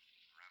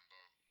 Rambo,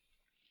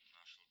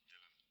 Marshall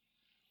Dillon.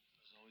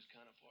 I was always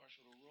kind of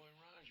partial to Roy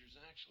Rogers,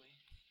 actually.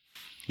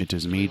 It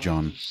is me,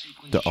 John,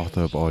 the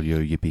author of Audio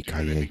Yippee Do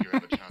you really Ki think you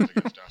have a chance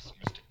against us,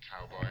 Mr.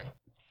 Cowboy?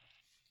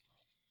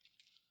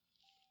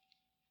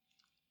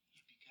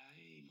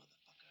 Yippee-ki-yay,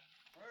 motherfucker.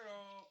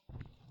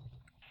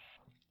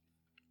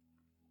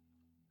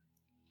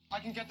 I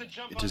can get the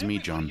jump It on is me,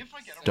 everybody John, if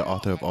I get the around.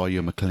 author of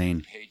Audio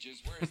McLean.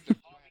 Pages, where's the...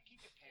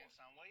 Keep your pants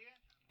on, will you?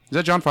 Is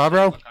that John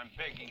Favreau? Look, I'm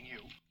begging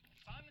you.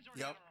 Simon's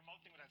already Yep. got a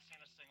remote thing with that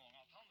Santa sing-along.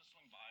 I'll tell him to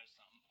swing by or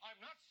something. I'm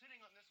not sitting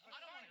on this. I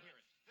don't want to hear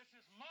it. This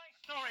is my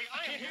story.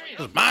 I am here.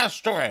 This is my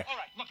story. All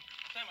right, look,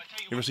 Sam, I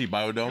tell you You ever what. see You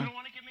Biodome? don't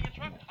want to give me a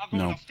truck? I'll go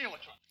No. and I'll steal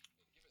a truck.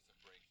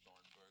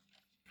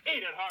 Eat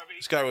it, Harvey.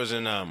 This guy was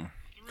in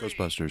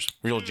Ghostbusters.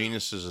 Real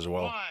Geniuses as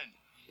well. One.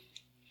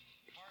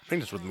 I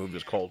think that's what the movie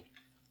is called.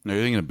 No,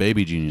 you're thinking of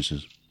Baby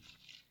Geniuses.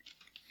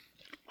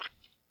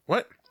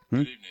 What?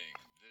 Good evening.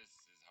 This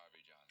is Harvey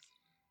Johnson.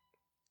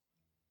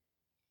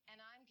 And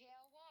I'm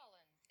Gail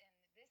Wallens, and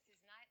this is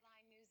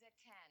Nightline News at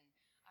 10.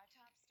 Our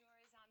top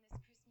stories on this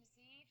Christmas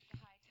Eve, the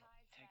high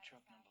tides. Take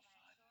truck number 5.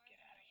 Get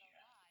out of here.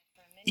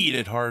 Eat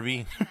it,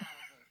 Harvey.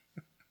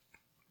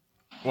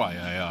 Why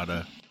I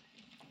oughta.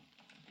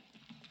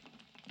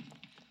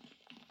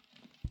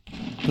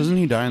 Doesn't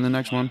he die in the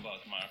next one?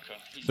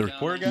 The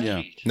reporter guy?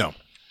 Yeah. No.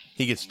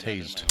 He gets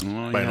tased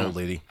Oh, by yeah. an old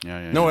lady.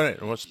 Yeah. No,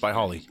 wait, what's by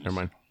Holly? Never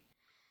mind.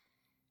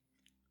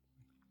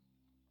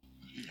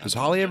 Does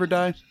Holly ever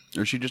die?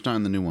 Or is she just not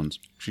in the new ones?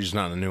 She's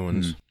not in the new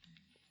ones.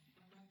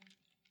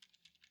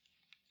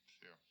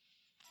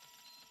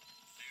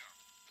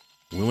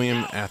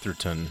 William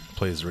Atherton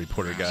plays the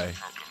reporter guy.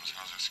 Problems,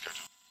 how's his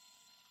schedule?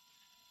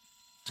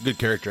 He's a good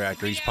character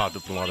actor. He's popped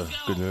up in a lot of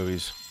good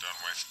movies.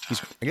 Don't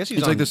waste time. I guess he's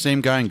It's on, like the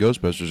same guy in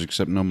Ghostbusters,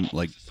 except no,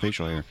 like,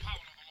 facial hair.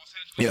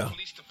 Yeah.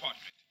 Police Department.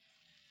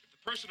 If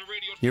the person who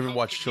radioed You ever for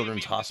watch help can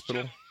Children's hear me,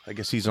 Hospital? I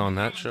guess he's on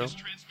that show. this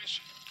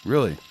transmission.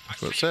 Really?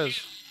 That's what it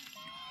says.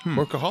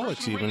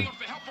 Workaholics even. Radio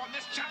for help on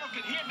this channel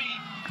can hear me.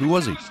 Who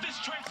was he? Service this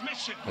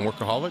transmission. On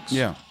Workaholics?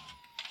 Yeah.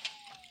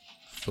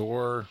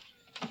 Thor.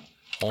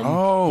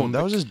 Oh,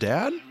 that was his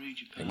dad?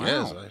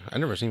 Yes, I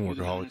never seen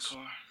Workaholics.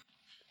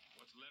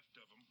 What's left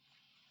of him?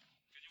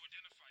 Can you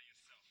identify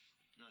yourself?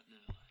 Not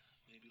now.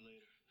 Maybe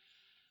later.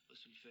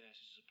 Listen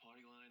fast. This is a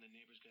party line. The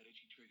neighbor's got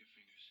itchy trigger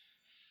fingers.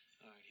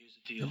 All right, here's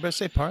the deal. You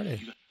best say party.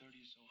 You got 30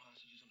 or so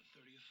hostages on the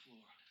 30th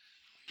floor.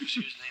 You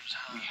see his name's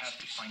Hans. We have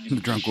to find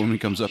The drunk woman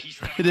comes up.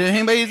 Did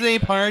anybody say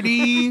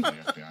party? The FBI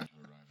to arrive.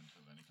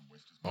 Until then, he can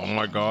waste his Oh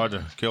my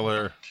God, kill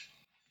her.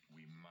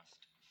 We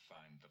must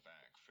find the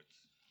bag,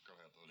 Fritz. Go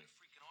ahead, Lily.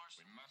 Freaking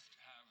arsenal. We must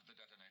have the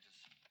detonators.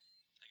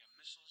 They got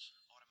missiles,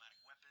 automatic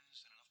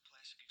weapons, and enough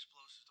plastic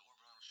explosives to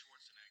orbit Arnold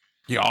Schwarzenegger.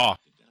 Yeah.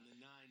 They're down to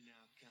 9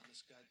 now, counting the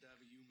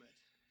skydiver you met.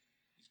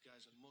 These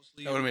guys are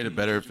mostly. That would have made it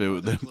better if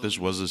this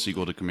was a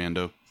sequel to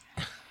Commando.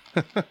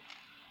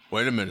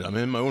 Wait a minute, I'm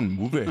in my own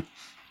movie.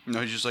 No,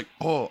 he's just like,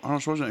 oh,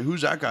 Arnold Schwarzenegger.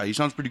 Who's that guy? He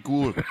sounds pretty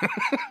cool. Cigarettes.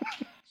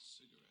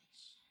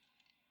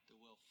 They're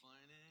well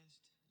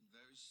financed and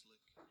very slick.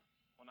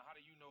 Well, now, how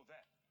do you know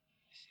that?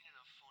 I seen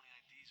enough phony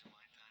IDs in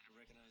my time to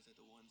recognize that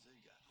the ones they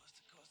got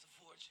must have cost a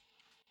fortune.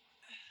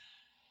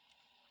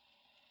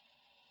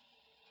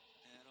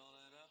 Add all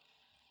that up.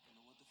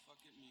 Don't know what the fuck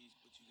it means,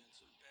 but you got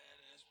some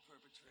badass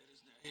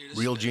perpetrators now. Here to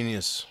Real stay.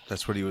 Genius.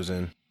 That's what he was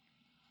in.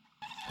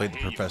 Played the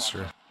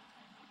professor.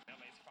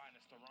 LA's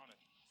finest are on it.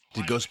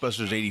 Did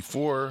Ghostbusters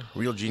 84,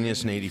 Real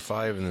Genius in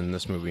 85, and then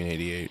this movie in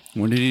 88.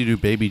 When did he do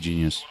Baby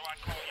Genius?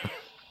 It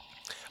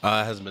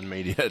hasn't been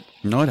made yet.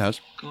 No, it has.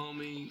 Call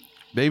me.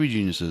 Baby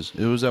Geniuses.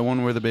 It was that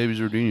one where the babies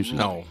were geniuses.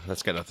 No,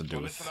 that's got nothing to do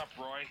Well, with listen up,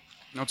 Roy.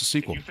 No, it's a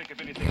sequel. You think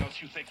of anything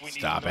else you think we need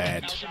Stop to know, it.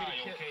 I'll give you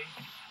the kit.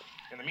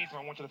 In the meantime,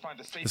 I want you to find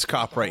the safe This place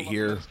cop to right hold up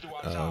here. and let's do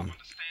our job,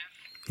 understand?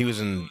 He was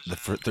in the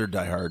third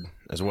Die Hard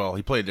as well.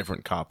 He played a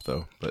different cop,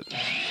 though, but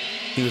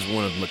he was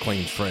one of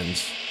McClane's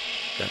friends.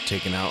 Got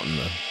taken out in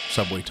the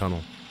subway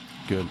tunnel.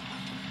 Good.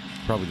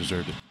 Probably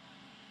deserved it.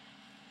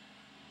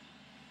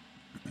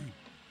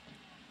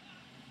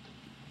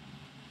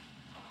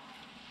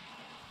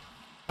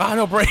 Ah,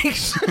 no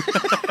brakes.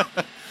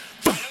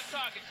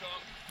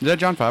 Is that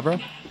John Favreau?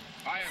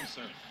 I am,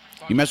 sir.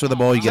 You mess with the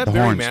ball, you Is get that the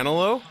Barry horns.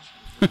 Manilow?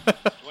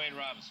 Dwayne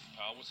Robinson,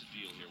 pal. What's the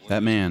deal here? What That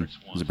do these man pricks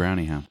want? is a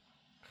brownie hound.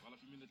 Well,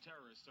 if you mean the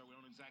terrorists, sir, we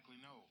don't exactly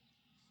know.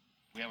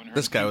 We haven't heard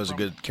This guy anything was a from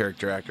good them.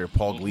 character actor,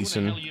 Paul Well, who the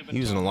Gleason. hell you been He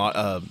was in a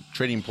talking lot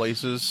Trading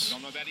Places.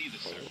 Don't know that either,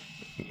 sir.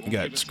 He He won't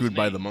got give us his screwed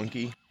by name, the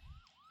monkey.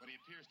 but he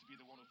appears to be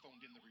the one who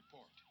phoned in the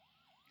report.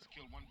 He's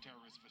killed one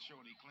terrorist for sure,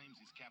 and he claims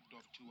he's capped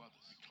off 2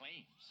 others. He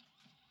claims.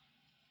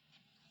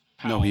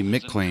 No, he Powell,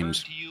 does it claims.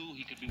 occur to you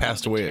he could be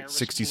Passed one of the away at terrorists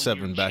 67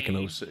 pulling your back in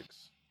chain? 06.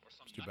 Or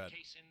some Too bad.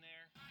 nutcase in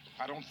there?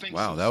 I don't think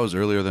Wow, so, that was sir.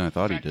 earlier than I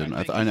thought he In fact, did.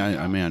 I think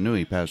I mean, I knew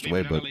he passed Maybe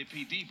away, not but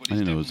LAPD, but I didn't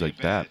he's know it was like definitely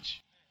a that.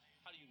 badge.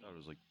 How do you know? That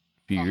was like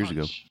a few years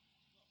ago. Hunch.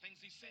 Things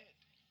he said.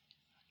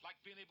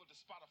 Like being able to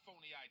spot a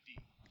phony ID.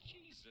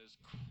 Jesus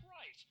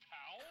Christ,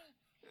 Powell.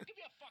 Could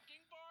be a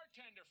fucking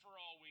bartender for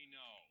all we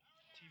know.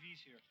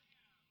 TV's here.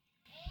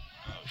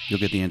 You'll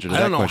get the answer to I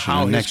that don't know question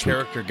how his next week.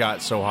 character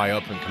got so high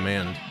up in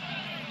command.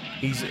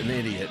 He's an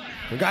idiot.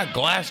 We got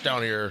glass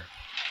down here.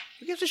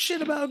 Who gives a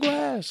shit about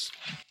glass?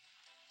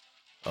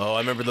 Oh, I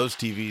remember those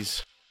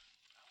TVs.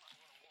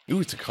 Ooh,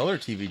 it's a color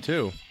TV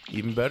too.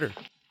 Even better.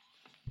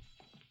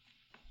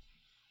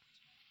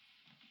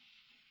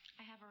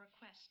 I have a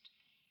request.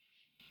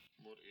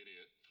 What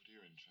idiot put you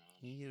in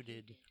charge? You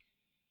did.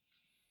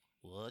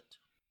 What?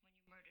 When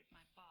you murdered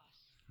my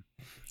boss.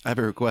 I have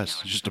a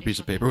request. Just a piece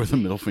of paper with a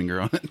middle finger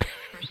on it.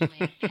 Personally,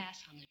 I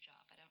pass on the job.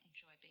 I don't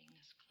enjoy being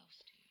this close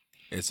to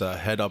you. It's a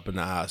head up and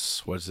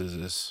ass. What is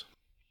this?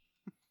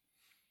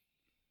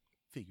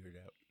 Figure it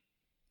out.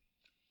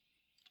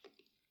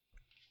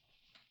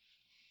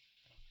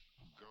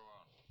 Go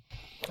on.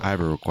 I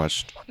have a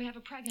request. We have a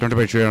pregnant. Don't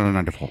debate you on a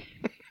wonderful.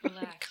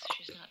 Relax.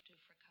 She's not due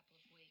for a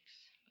couple of weeks.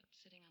 But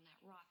sitting on that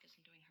rock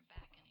isn't doing her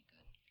back any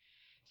good.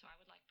 So I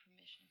would like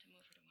permission to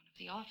move her to one of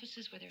the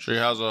offices where there's... She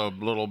has a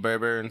little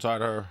baby inside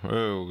her.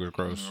 Oh, good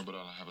gross. No, but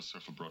I'll have a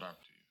surfer brought out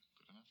to you.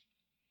 Good enough?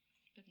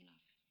 Good enough.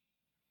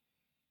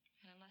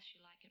 And unless you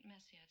like it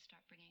messy, I'd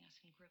start bringing us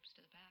in groups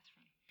to the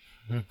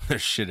bathroom. There's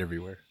shit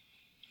everywhere.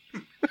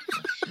 Yes,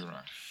 you're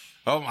right.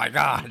 Oh my It'll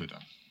god. be done.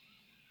 Is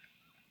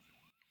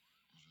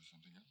there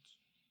something else?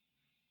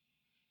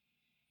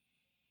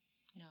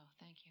 No,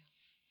 thank you.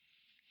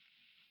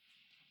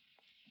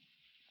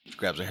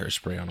 Grabs a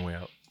hairspray on the way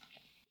out.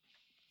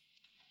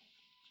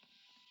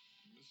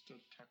 Mr.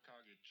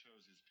 Takagi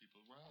chose his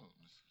people well,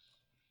 Mrs.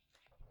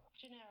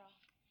 Gennaro.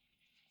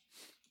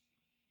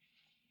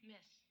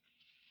 Miss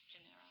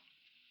Gennaro.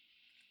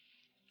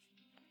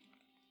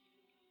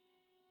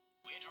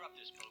 We interrupt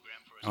this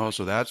program for Oh,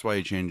 so that's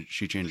why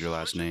she changed her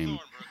last name.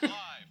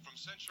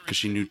 Because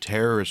she knew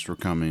terrorists were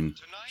coming.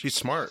 She's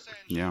smart.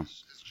 Yeah.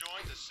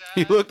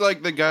 He looked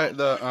like the guy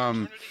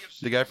from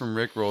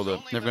Rickroll, the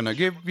never gonna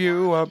give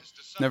you up,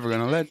 never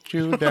gonna let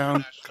you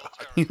down.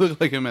 He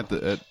looked like him at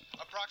what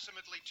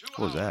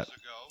was that?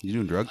 You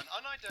doing drugs?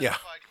 Yeah.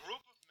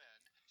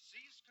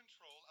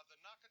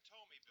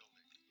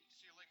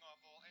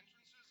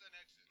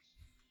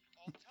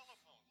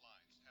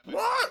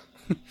 What?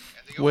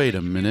 Wait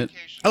a minute.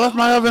 I left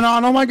my oven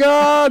on. Oh my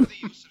god!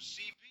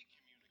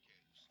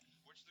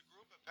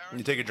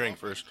 You take a drink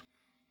first.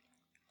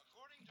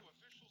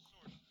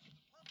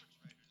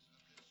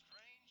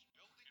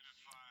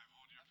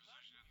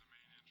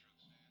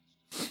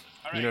 All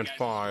right, Unit guys,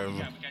 5. We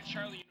got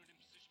Charlie unit in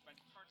position by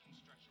the parking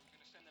structure. We're going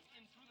to send them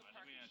in through the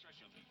parking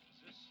structure.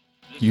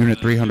 Unit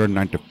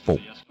 394. Yeah,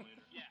 that's where they're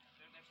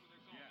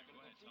going. They're going to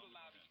go through the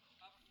lobby,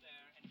 up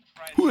there, and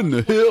try Who in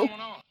the hell?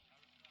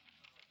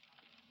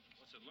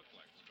 What's it look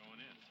like? It's going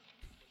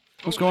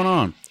in. What's going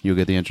on? You'll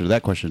get the answer to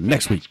that question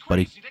next week,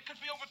 buddy. There could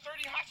be over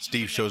 30 hostages.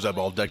 Steve shows up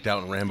all decked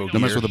out in Rambo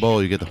Don't mess gear. with the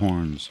ball, you get the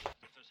horns. If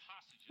there's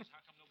hostages, how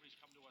come nobody's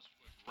come to us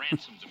with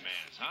ransom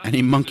demands, huh?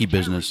 Any monkey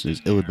business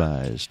is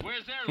ill-advised.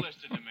 Where's their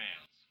list of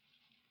demands?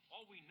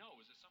 All we know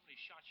is that somebody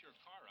shot your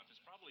car up.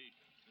 It's probably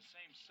the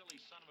same silly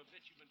son of a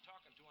bitch you've been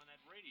talking to on that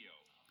radio.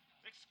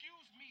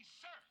 Excuse me,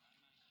 sir.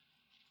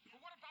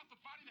 But what about the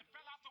body that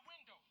fell out the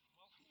window?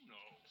 Well, who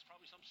knows? It's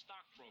probably some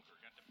stockbroker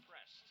got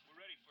depressed. We're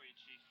ready for you,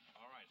 Chief.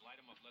 All right, light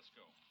him up. Let's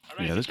go. All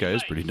right, Yeah, this guy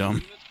is pretty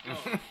dumb.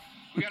 Let's go.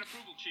 We got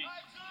approval, Chief.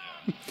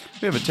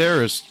 We have a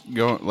terrorist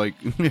going, like,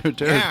 we have a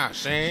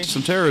terrorist, Yeah, see?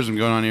 some terrorism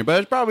going on here, but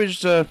it's probably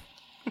just a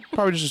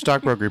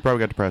stockbroker. He probably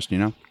got depressed, you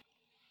know?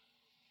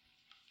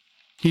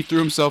 He threw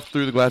himself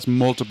through the glass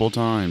multiple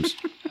times.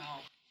 Al,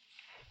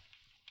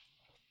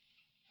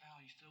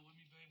 you still with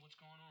me, babe? What's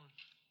going on?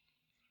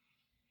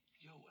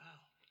 Yo,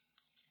 Al.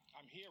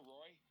 I'm here,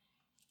 Roy.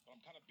 But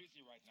I'm kind of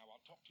busy right now.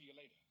 I'll talk to you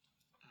later.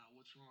 Al,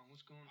 what's wrong?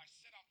 What's going on? I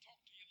said I'll talk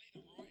to you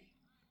later, Roy.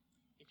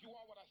 If you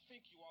are what I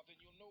think you are, then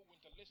you'll know when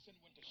to listen,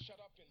 when to shut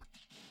up, and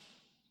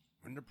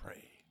When to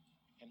pray.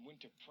 when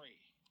to pray.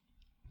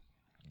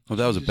 Oh,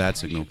 that was a Just bad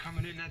crazy signal.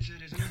 Coming in, that's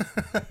it, isn't it?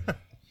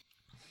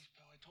 Please,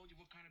 pal, I told you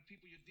what kind of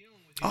people you're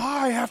dealing with.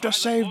 I have to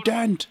save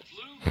Dent.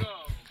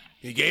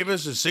 He gave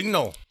us a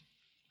signal.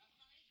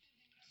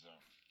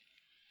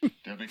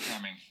 They'll be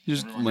coming. He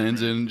just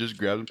lands in and just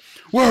grabs him.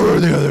 Where are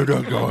the other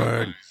ducks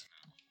going?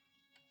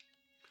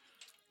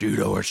 Do you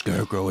know where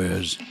Scarecrow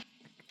is?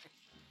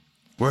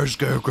 Where's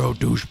Scarecrow,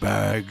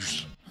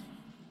 douchebags?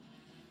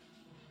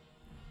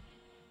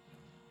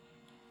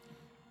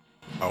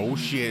 Oh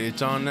shit,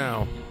 it's on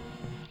now.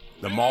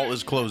 The mall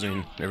is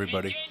closing,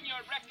 everybody.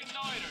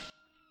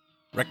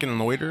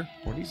 Reconnoiter?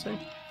 What do you say?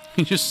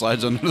 He just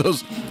slides under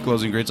those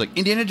closing grates like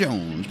Indiana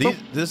Jones.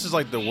 This is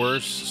like the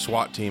worst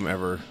SWAT team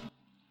ever.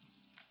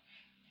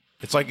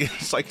 It's like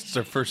it's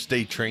their first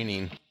day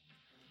training.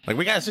 Like,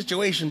 we got a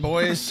situation,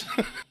 boys.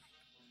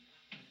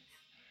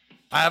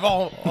 I have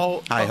all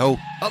Hi ho.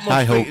 utmost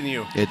Hi ho. faith in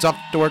you. It's off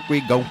to work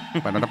we go.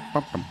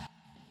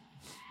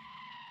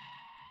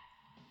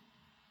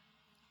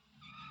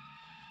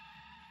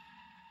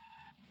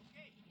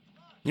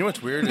 You know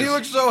what's weird? He is-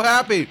 looks so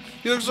happy.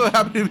 He looks so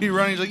happy to be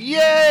running. He's like,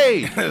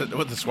 yay!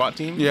 with the SWAT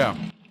team? Yeah.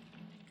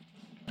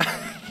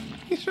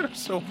 These are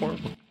so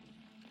horrible.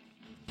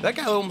 That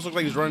guy almost looked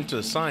like he's running to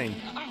a sign.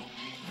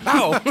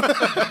 Ow!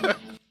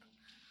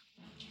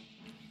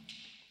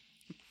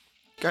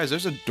 Guys,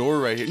 there's a door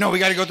right here. No, we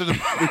gotta go through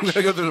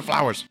the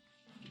flowers.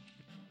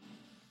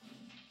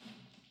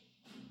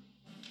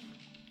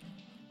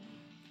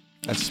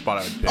 That's the spot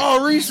I would pick.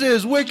 Oh,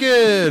 Reese's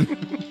wicked.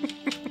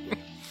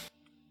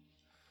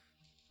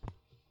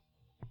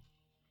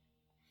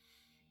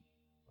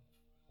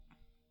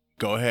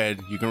 Go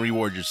ahead. You can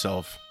reward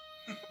yourself.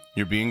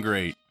 You're being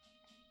great.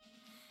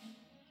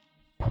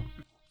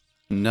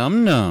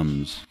 Num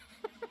nums.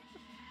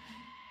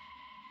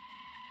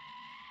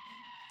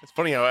 It's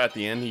funny how at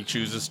the end he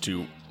chooses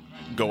to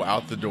go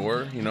out the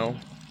door, you know,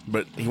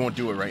 but he won't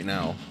do it right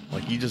now.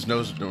 Like, he just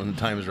knows when the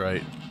time is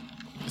right.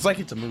 It's like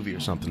it's a movie or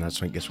something.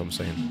 That's, I guess, what I'm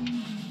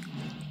saying.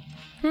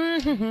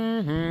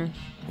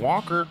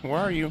 Walker, where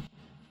are you?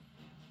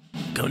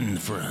 Gun in the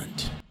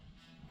front.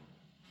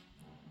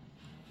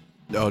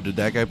 Oh, did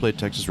that guy play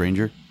Texas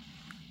Ranger?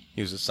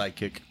 He was a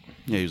sidekick.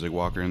 Yeah, he was like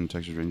Walker in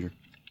Texas Ranger.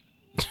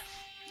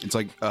 It's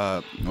like,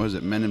 what is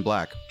it? Men in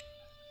Black.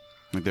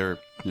 Like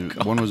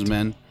one was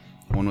men,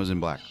 one was in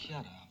black. Shut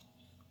up.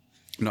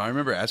 No, I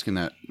remember asking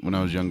that when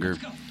I was younger.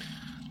 Oh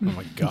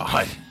my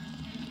god.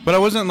 But I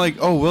wasn't like,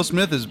 oh, Will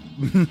Smith is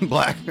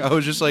black. I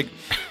was just like,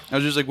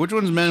 which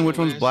one's men, which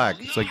one's black?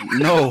 It's like,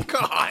 no.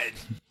 God.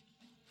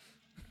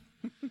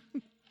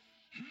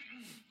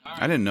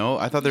 I didn't know.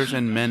 I thought they were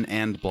saying men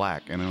and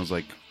black. And I was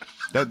like,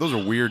 those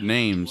are weird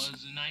names.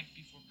 Was the night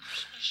before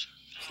Christmas.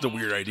 It's a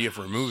weird idea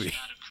for a movie. Not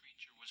a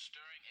creature was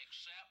stirring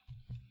except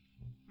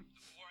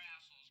the four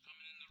assholes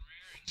coming in the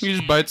rear. And He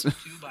just bites.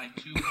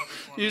 2x2 cover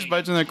He just formation.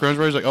 bites in that crunch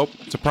bar. He's like, oh,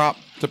 it's a prop.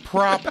 It's a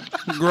prop.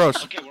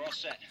 Gross. Okay, we're all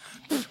set.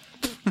 We're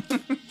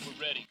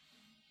ready.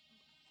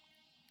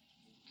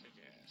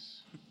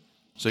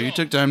 So you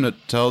took time to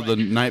tell the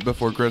night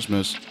before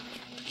Christmas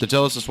to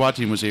tell us the SWAT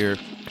team was here.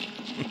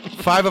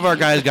 5 of our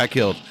guys got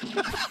killed.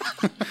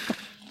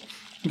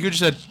 You could have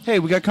said, hey,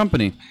 we got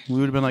company. We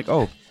would have been like,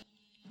 oh.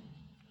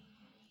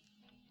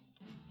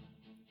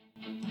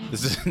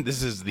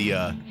 This is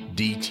the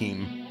D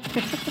team.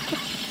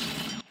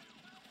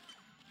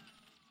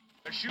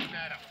 They're shooting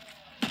at him.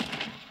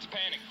 It's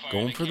panic fire.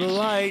 Going for the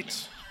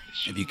light.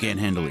 If you can't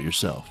handle it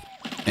yourself,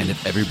 and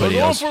if everybody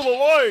else, the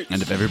light.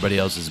 and if everybody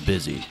else is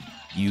busy,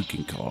 you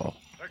can call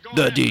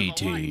the D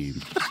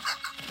team.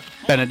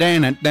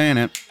 Banadana,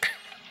 dana,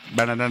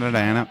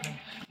 banadana.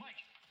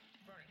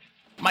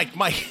 Mike.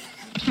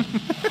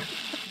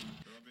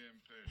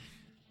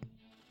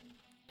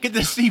 Get the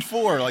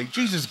C4. Like,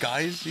 Jesus,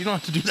 guys. You don't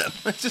have to do that.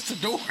 It's just a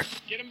door.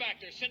 Get him back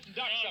there. Send the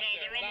ducks up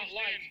there. Without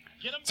light.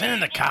 Get him Send in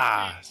the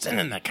car. Send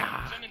in the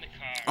car. Send in the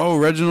car. Oh,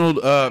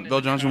 Reginald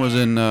Bell Johnson was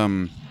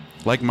in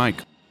Like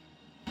Mike.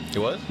 It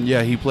was?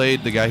 Yeah, he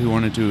played the guy who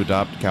wanted to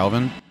adopt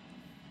Calvin.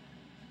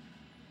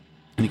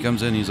 And he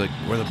comes in, he's like,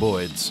 "We're the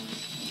Boyds."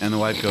 And the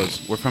wife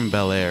goes, "We're from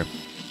Bel Air."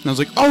 And I was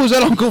like, "Oh, is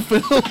that Uncle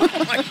Phil?"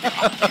 Oh my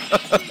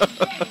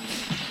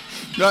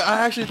God.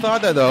 I actually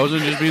thought that, though. I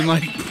wasn't just being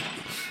like... Rivers,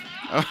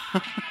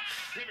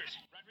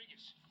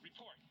 Rodriguez,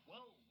 report. Whoa,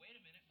 wait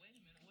a minute. What have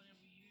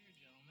we here,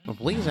 gentlemen? The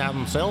police have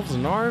themselves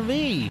an RV.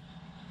 The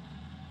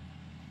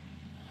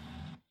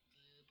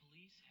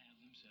police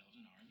have themselves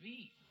an RV.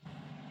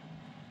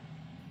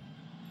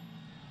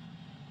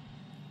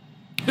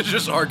 It's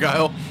just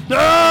Argyle.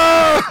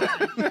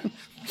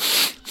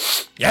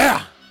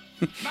 Yeah.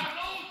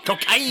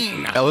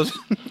 Cocaine. Ellis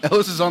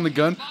is on the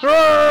gun.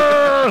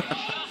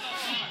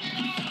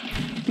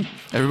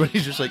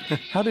 Everybody's just like,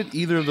 how did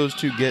either of those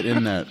two get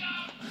in that?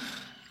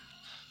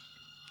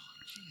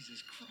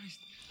 Jesus Christ.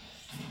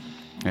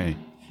 Hey.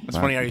 It's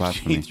funny how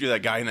blasphemy. he threw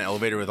that guy in the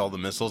elevator with all the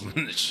missiles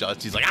and it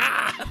shuts. He's like,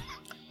 ah!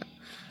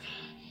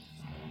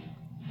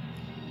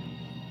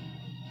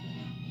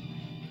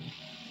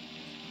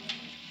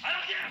 I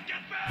don't care.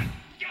 Get back.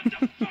 Get the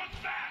fuck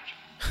back.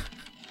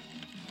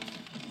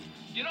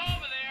 Get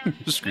over there.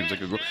 Just screams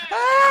like a girl.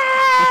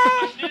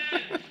 Ah,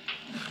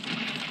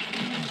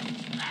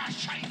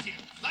 scheiße.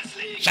 Let's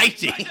leave.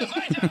 Scheiße.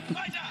 Weiter,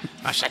 weiter.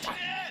 Ah, shut up.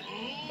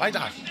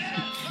 Weiter.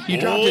 You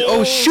dropped it.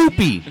 Oh,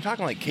 Shoopy. You're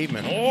talking like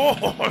cavemen. Oh.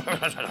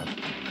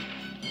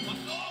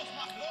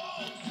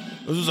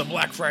 This was a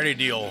Black Friday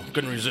deal.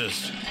 Couldn't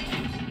resist.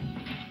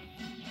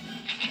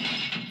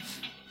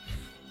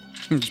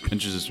 He just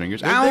pinches his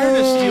fingers. They're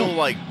there to steal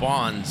like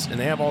bonds, and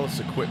they have all this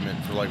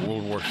equipment for like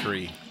World War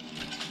III.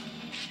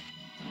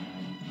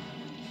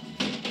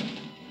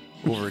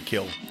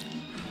 Overkill.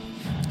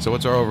 So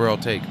what's our overall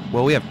take?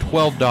 Well, we have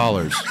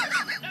 $12.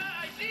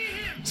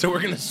 So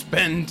we're gonna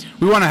spend.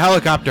 We want a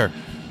helicopter.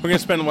 We're gonna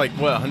spend like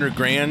what,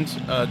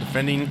 $100,000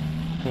 defending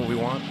what we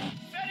want.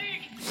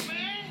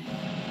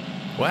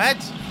 What?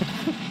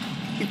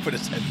 He put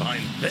his head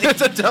behind the thing.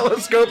 It's a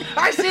telescope.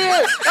 I see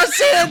it. I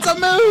see it. It's a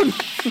moon.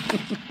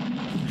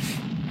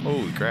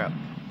 Holy crap.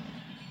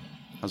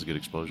 That was a good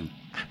explosion.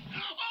 Oh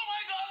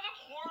my God, the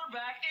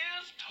quarterback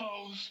is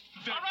toast.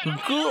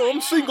 Cool,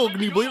 I'm single.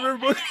 Can you believe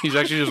everybody? He's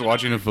actually just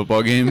watching a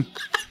football game.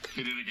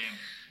 Hit it again.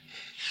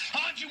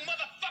 Hans, you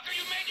motherfucker,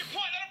 you made your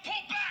point. Let him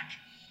pull back.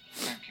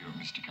 Thank you,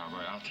 Mr.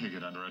 Cowboy. I'll take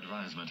it under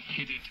advisement.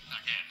 Hit it again.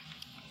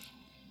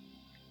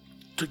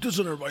 Take this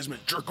under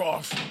advisement. Jerk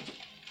off.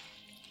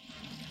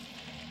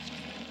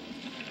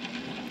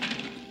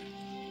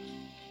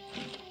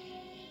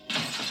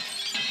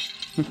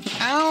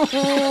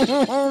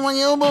 Ow! My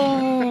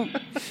elbow!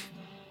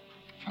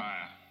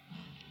 Fire.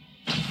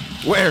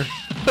 Where?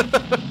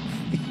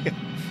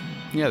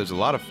 Yeah, there's a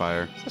lot of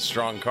fire. It's a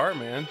strong car,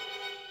 man.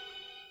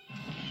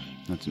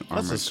 That's an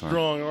armored That's a car.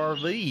 strong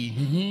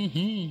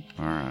RV.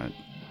 All right.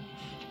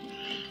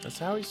 That's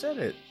how he said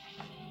it.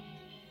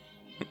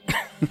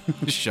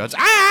 Shuts.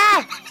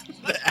 Ah!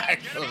 The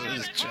axe goes in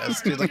his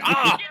chest. He's like,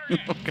 ah!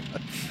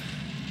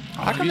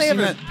 How Have come you they seen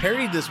haven't that-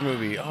 parodied this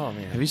movie? Oh,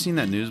 man. Have you seen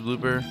that news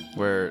blooper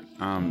where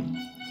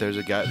there's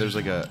a guy, there's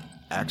like a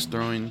axe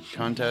throwing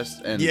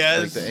contest and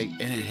Yes.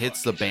 and it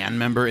hits the band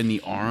member in the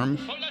arm?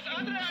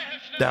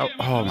 That,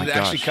 oh my Did they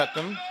actually gosh. cut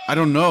them? I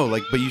don't know,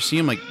 like, but you see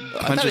him like I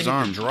clench thought his he hit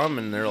arm. the drum,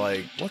 and they're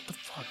like, what the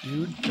fuck,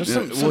 dude? There's Yeah,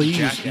 some well, he was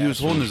jackass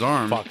holding from his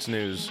arm. Fox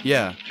News.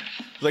 Yeah.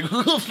 Like,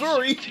 oh,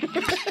 sorry.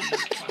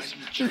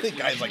 The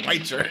guy's like, my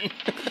turn.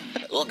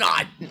 Oh,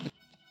 God.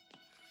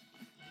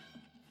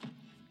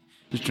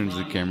 Just turns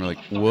to the camera like,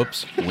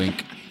 whoops,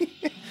 wink.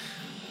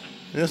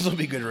 This will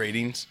be good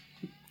ratings.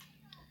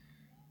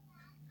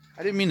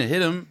 I didn't mean to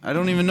hit him. I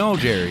don't even know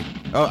Jerry.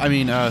 Oh, I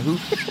mean, who?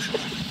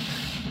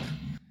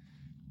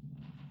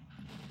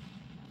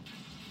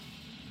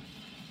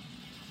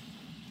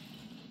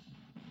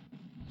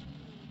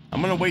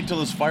 I'm going to wait till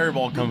this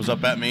fireball comes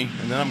up at me,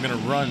 and then I'm going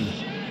to run.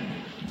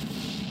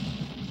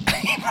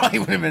 He probably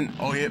would have been...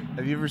 Oh, yeah.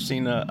 Have you ever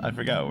seen... I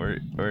forgot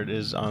where it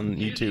is on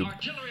YouTube.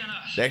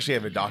 They actually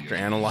have a doctor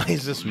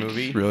analyze this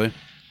movie. Really?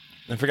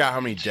 I forgot how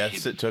many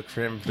deaths it took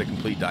for him to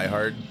complete Die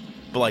Hard.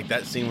 But, like,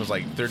 that scene was,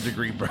 like,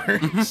 third-degree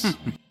burns.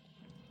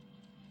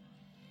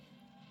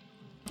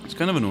 It's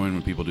kind of annoying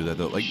when people do that,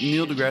 though. Like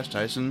Neil deGrasse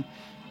Tyson.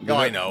 Oh,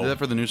 I know. Did that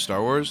for the new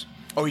Star Wars.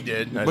 Oh, he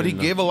did? But he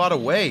gave a lot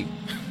away.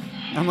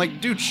 I'm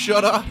like, dude,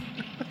 shut up.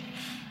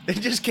 It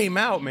just came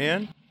out,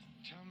 man.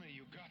 Tell me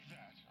you got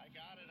that. I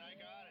got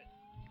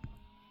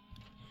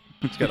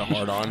it. He's got a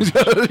hard on. He's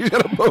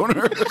got a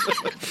boner.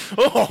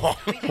 Oh.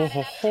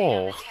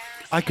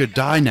 I could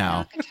die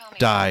now.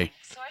 Die.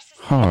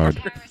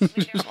 Hard.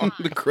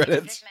 The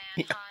credits.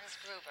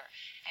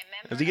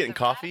 Is he getting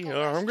coffee?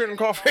 I'm getting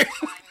coffee.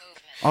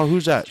 Oh,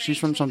 who's that? She's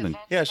from something.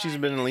 Yeah, she's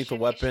been in Lethal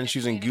Weapon.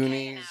 She's in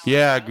Goonies.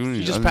 Yeah, Goonies.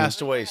 She just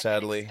passed away,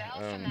 sadly.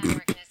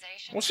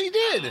 Well, she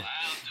did.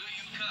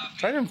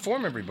 Try to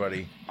inform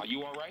everybody. Are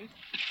you all right?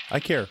 I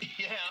care.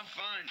 Yeah,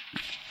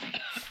 I'm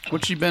fine.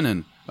 What's she been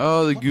in?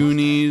 Oh, the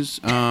Goonies.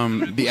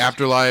 The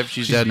Afterlife.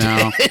 She's dead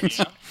now.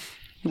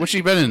 What's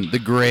she been in? The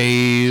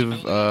Grave.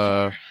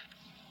 No,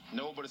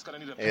 but it's gonna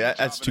need a Hey, that's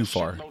paint too job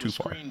far. and a Too shitload of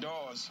far. screen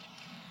doors.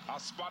 I'll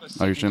spot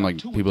a Oh, you're saying like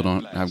second people or two don't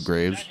with that have glass.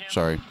 graves?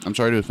 Sorry. I'm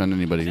sorry to offend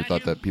anybody who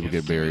thought that people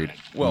get buried.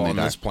 Well, when on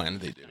they this die.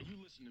 planet they do. You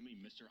listen to me,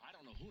 mister. I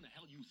don't know who the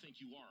hell you think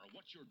you are or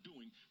what you're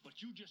doing,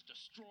 but you just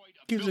destroyed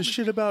a Gives a building.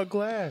 shit about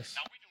glass.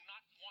 Now, we do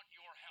not want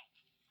your help.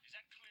 Is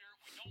that clear?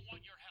 We don't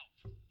want your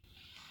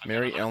help.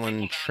 Mary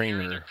Ellen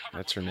Trainor.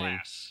 That's her name.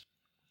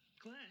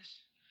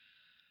 Glass?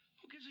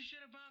 Who gives a shit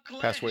about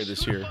glass? Passed away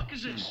this Who the year. fuck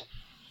is this?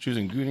 She was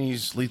in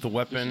Goonies, Lethal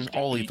Weapon,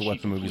 all Lethal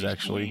Weapon movies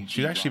actually.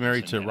 She's actually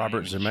married to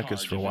Robert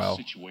Zemeckis for a while.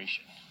 Oh, you're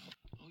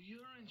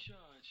in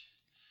charge.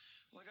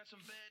 Well, I got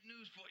some bad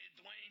news for you,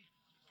 Dwayne.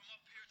 From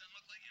up here, it doesn't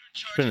look like you're in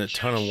charge. She's been in a of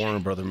ton of jack Warner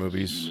shit. Brother You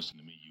movies. listen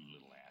to me, you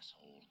little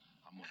asshole.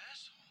 I'm a...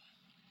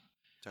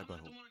 I'm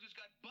not the one who just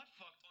got butt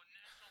fucked on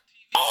national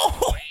TV.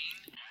 Oh!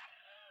 Dwayne.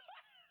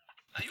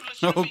 Now, you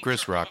listen to Oh, me,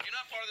 Chris Kirk. Rock. You're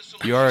not part of the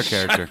solution. You are a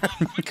character. Quit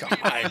being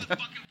the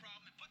fucking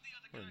problem and put the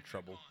other We're in guy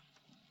trouble. back on.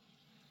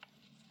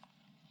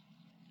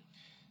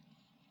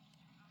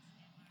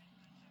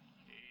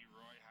 Hey,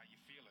 Roy, how you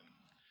feeling?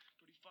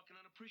 Pretty fucking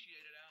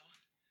unappreciated, Al.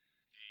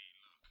 Hey,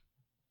 look,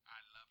 I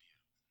love you.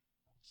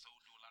 So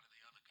do a lot of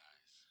the other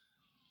guys.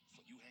 So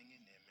you hang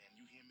in there, man.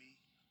 You hear me?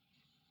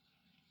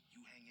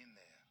 You hang in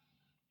there.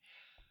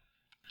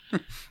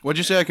 What'd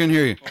you say? I couldn't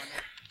hear you.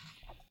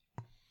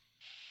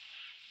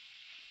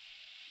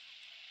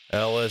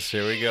 Ellis,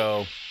 here we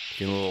go.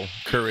 Getting a little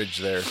courage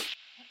there. What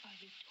are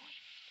you doing?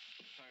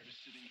 Tired of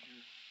sitting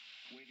here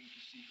waiting to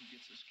see who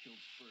gets us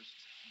killed first,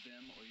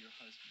 them or your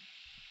husband.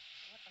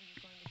 What are you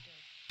going to do?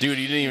 Dude,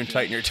 you didn't even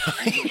tighten your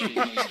tie.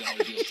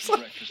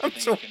 I'm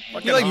so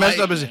fucking He like messed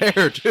up his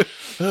hair too.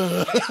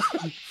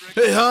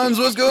 Hey Hans,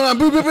 what's going on?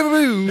 Boo boo boo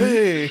boo. boo.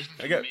 Hey,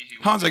 I got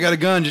Hans, I got a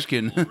gun. Just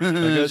kidding. I got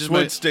Just my-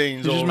 sweat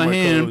stains it's all just over my my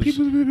hand. clothes.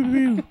 Pew, pew, pew, pew,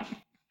 pew. Hope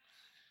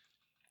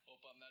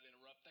I'm not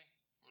interrupting.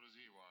 What does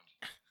he want?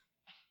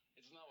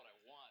 It's not what I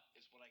want,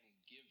 it's what I can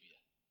give you.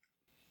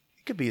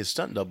 He could be a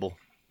stunt double.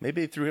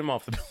 Maybe they threw him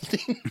off the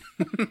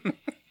building.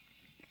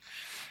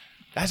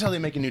 That's how they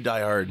make a new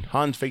Die Hard.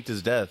 Han faked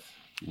his death.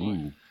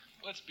 Ooh.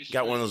 Let's be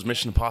Got one of straight, those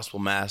Mission Impossible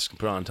masks and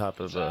put it on top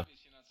It's of obvious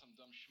you're not some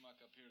dumb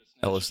schmuck up here to snatch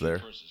Ellis your there.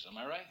 purses, am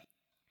I right?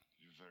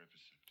 You're very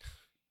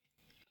perceptive.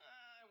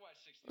 I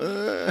watched 60 Minutes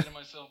and say to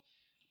myself,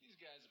 these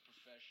guys are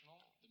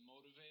professional, they're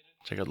motivated.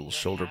 Check out the little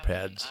they're shoulder happy,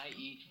 pads.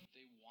 i.e.,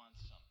 they want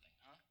something,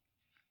 huh?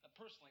 Now,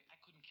 personally, I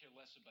couldn't care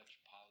less about your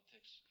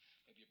politics.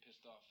 Maybe you're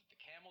pissed off at the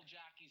camel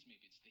jockeys,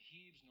 maybe it's the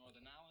Hebes,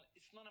 Northern Ireland.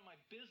 It's none of my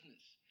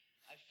business.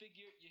 I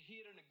figure you're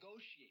here to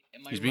negotiate.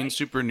 Am I He's being right?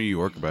 super New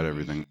York about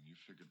everything. You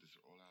figured this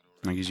all out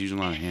already. Like he's using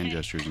a lot of hand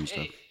gestures and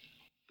stuff. Hey,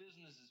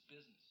 business is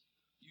business.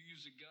 You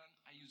use a gun,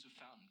 I use a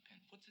fountain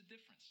pen. What's the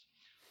difference?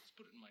 Let's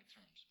put it in my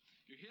terms.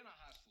 You're here in a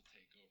hostile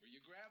takeover.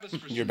 You grab us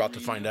for You're some about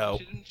to green find donuts. out.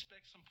 You didn't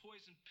expect some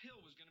poison pill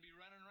was going to be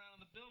running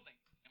around in the building.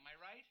 Am I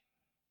right?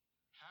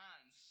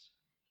 Hans,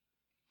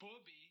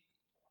 Bobby,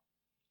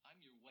 I'm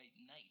your white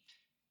knight.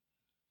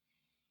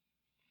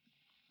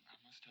 I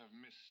must have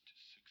missed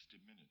 60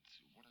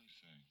 minutes. What are you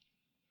saying?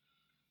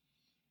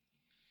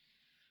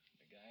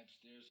 The guy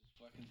upstairs is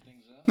fucking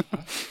things up.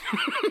 Huh?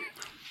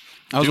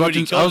 I was Dude, watching.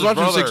 he killed I was his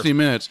watching brother. 60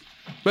 Minutes,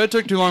 but it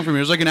took too long for me.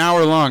 It was like an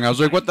hour long. I was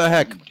like, "What the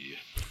heck?"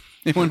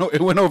 It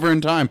went over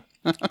in time.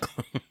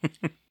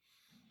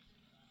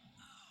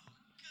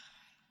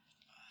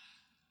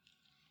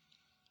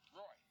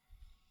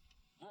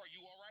 Roy,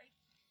 you all right?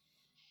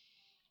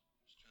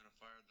 Just trying to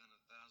fire down a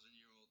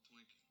 1,000-year-old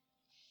Twinkie.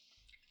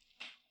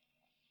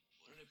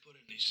 What did they put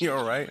in these? You're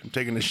all right. I'm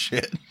taking a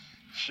shit.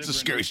 This is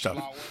scary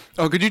stuff.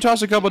 Oh, could you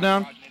toss a couple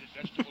down?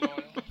 Vegetable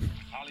oil,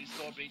 Holly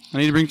sorbet, I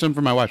need to bring some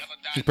for my wife.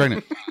 She's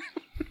pregnant. just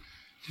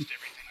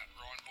everything a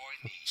growing boy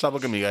needs. Stop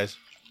looking at me, guys.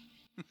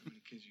 How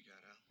many kids you got,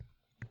 Al?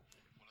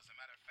 Well, as a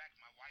matter of fact,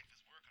 my wife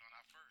is working on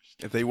our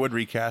first. If they would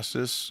recast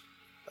this,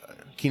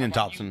 Keenan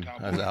Thompson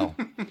as Al.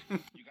 You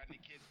got any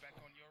kids back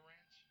on your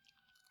ranch?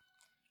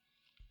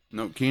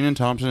 No, Keenan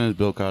Thompson is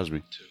Bill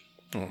Cosby.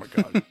 Oh my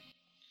god.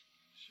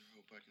 Sure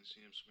hope I can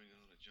see him swinging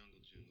on a jungle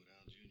gym with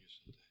Al Jr.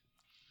 someday.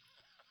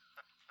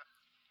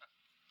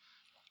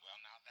 Well,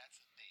 now that's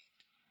a date.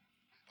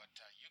 But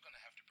you're going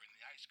to have to bring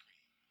the ice cream.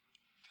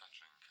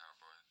 Touching,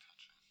 cowboy,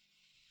 touching.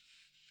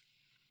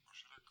 Or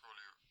should I call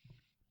you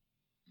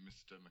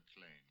Mr.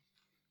 McLean?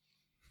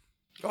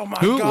 Oh my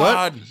Who?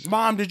 god.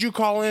 Mom, did you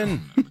call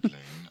in? McLean.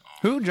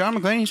 Who? John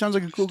McClane? He sounds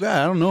like a cool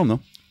guy. I don't know him though.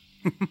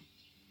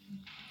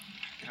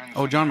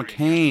 Oh, John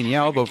McCain.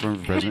 Yeah, I'll vote for him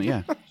for president.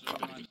 Yeah. Sister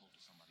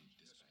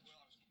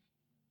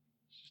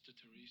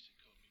Teresa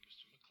called me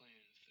Mr.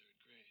 McLean in the 3rd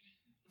grade.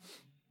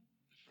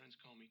 My friends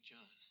call me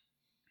John.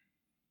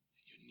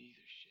 You're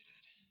neither,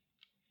 shithead.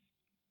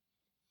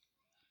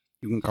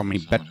 You can call me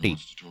Someone who Betty.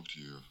 wants to talk to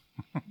you.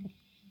 A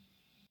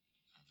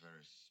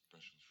very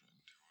special friend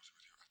who was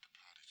with you at the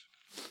party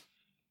tonight.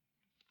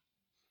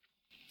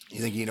 You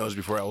think he knows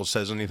before Ellis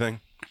says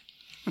anything?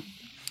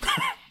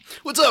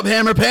 What's up,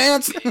 Hammer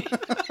Pants? John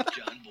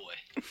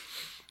boy.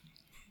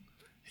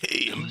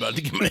 Hey, I'm about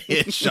to get my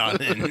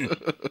headshot in. Now listen,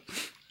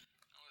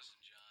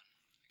 John.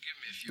 Give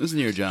me a few Listen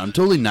here, John. I'm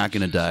totally not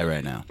going to die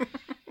right now. I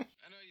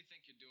know you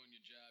think you're doing your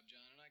job,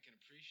 John, and I can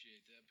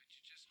appreciate that, but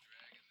you're just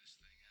dragging this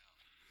thing out.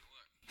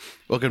 Look,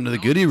 Welcome to the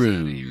goodie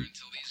room.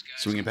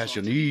 Swinging past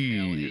your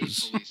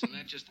knees. police, and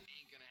that just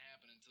ain't gonna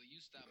happen until you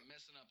stop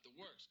messing up the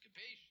works,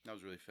 capiche? That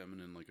was really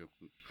feminine, like a...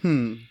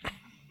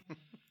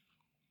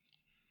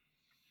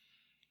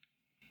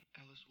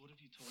 Ellis, what have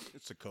you told him?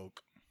 It's a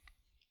Coke.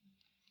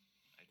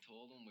 I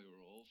told him we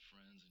were old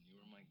friends and you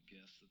were my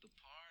guest at the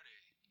party.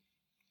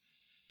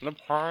 The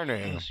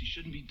party. Ellis, you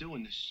shouldn't be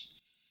doing this.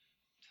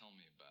 Tell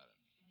me about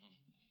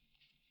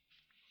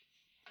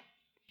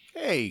it.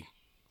 Hey,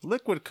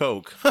 liquid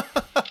Coke.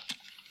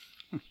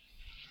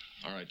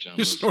 All right, John.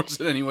 He listen. snorts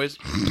it anyways.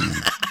 I want you to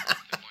tell them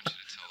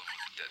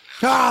what the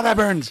dead Ah, that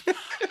burns.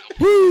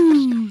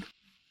 Woo!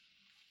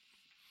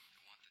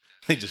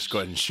 They just go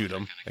ahead and shoot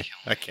him.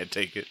 I can't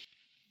take it.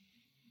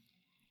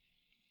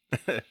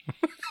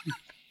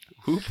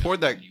 Who poured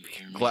that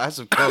glass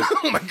of Coke?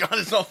 Oh my god,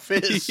 it's all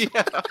fizz. Yeah.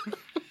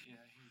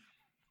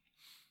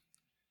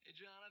 Hey,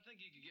 John, I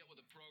think you could get with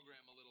the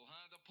program a little,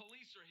 huh? The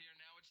police are here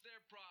now. It's their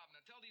problem.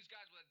 Now tell these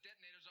guys where the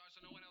detonators are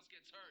so no one else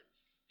gets hurt.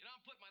 You know,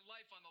 I'm putting my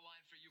life on the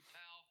line for you,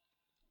 pal.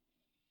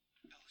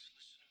 Ellis,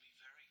 listen to me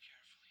very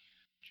carefully.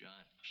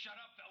 John. Shut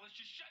up, Ellis.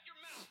 Just shut your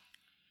mouth.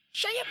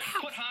 Shut your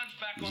mouth. Put Hans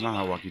back That's on not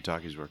the how line.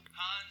 walkie-talkies work.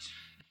 Hans,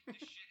 this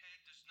shithead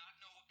does not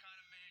know what kind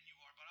of man you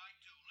are, but I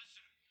do.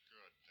 Listen.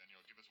 Good. Then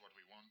you'll give us what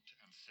we want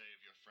and save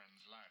your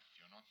friend's life.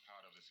 You're not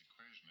part of this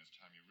equation. It's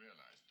time you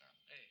realized that.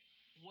 Hey,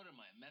 what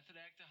am I, a method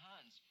actor,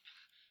 Hans?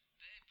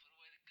 Babe, put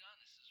away the gun.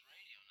 This is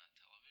radio, not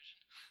television.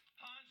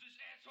 Hans, this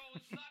asshole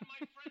is not my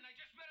friend. I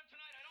just met him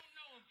tonight. I don't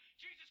know him.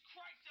 Jesus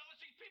Christ, Ellis,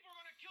 these people are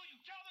going to kill you.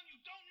 Tell them you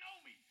don't know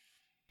me.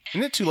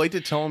 Isn't it too late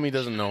to tell him he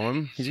doesn't know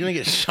him? He's gonna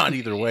get shot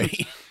either way.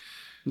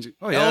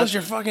 Oh Ellis,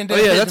 you're fucking Oh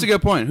dead. yeah, that's a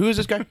good point. Who is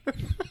this guy?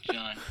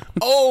 John.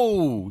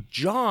 Oh,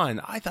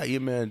 John. I thought you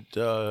meant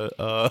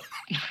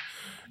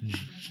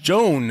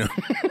Joan.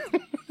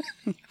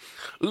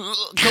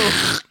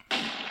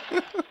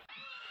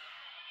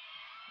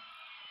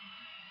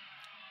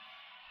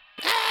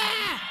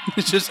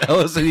 It's just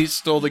Ellis and he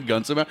stole the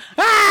gun somehow.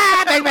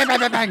 Ah! Bang, bang, bang,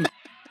 bang, bang.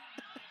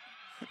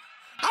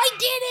 I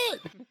did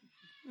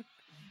it.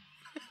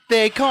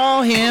 They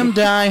call him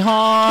Die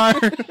Hard.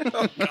 Talk to me.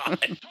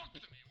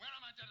 Where are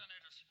my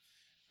detonators?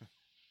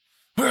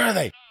 Where are they?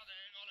 Are they?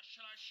 Or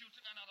shall I shoot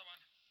another one?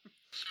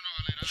 Sooner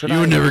or later. Should You I-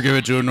 would never give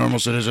it to a normal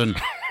citizen.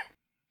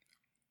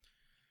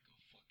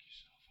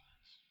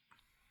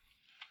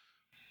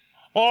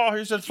 Oh,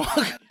 he said fuck.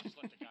 Just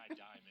let the guy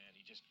die, man.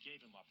 He just gave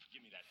him up.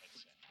 Give me that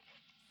headset.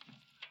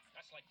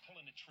 That's like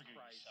pulling the trigger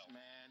yourself.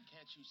 Man,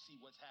 can't you see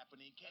what's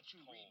happening? Can't you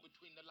read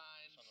between the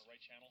lines? On the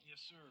right channel? Yes,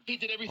 sir. He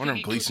did I everything wonder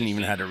he if could Gleason to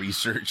even save had to you.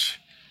 research.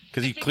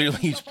 Because he clearly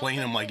he's playing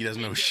him like he doesn't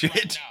know shit. No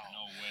way,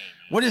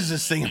 man. What is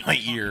this thing in my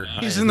ear?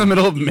 He's in the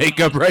middle of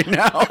makeup right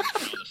now. Tell him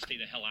to stay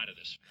the hell out of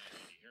this.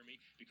 You hear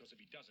me? Because if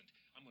he doesn't,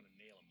 I'm gonna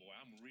nail him, boy.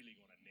 I'm really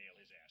gonna nail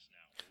his ass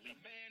now. The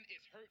man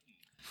is hurting.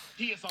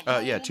 He is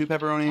alone. Yeah, 2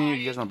 pepperoni.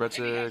 You guys want and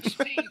he hasn't breadsticks?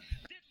 seen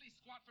diddly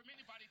squat from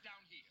anybody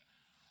down here.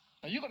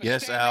 Now, you gonna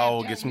Yes, stand there Al,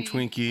 and get tell some me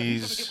that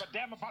he's gonna Twinkies give a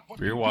damn about what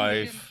for your you do to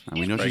wife. him? And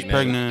we know she's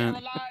Pregnant.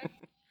 pregnant.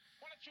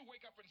 Why don't you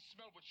wake up and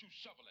smell what you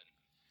shoveling?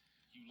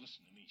 You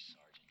listen to me,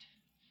 Sergeant.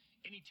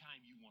 Anytime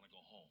you want to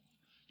go home,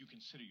 you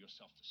consider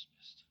yourself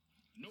dismissed.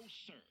 No,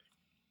 sir.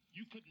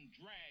 You couldn't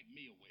drag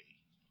me away.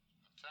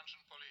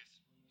 Attention,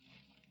 police.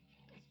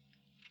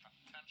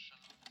 Attention,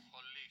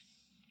 police.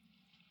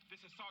 This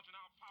is Sergeant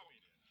Al Power.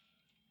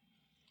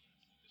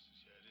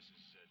 This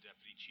is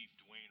Deputy Chief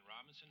Dwayne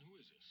Robinson. Who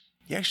is this?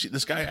 Yeah, actually,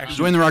 this guy He's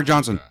actually. Dwayne The Rock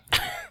Johnson. I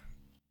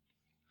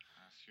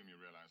assume you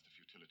realize the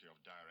futility of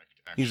direct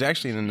action. He's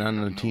actually in a None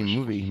of the Team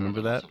movie.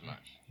 Remember that?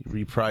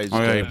 He reprised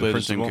Oh, yeah, he the played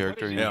the same principal.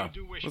 character, Yeah, You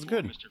do wish it was for,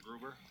 good. Mr.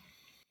 Gruber.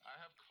 I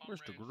have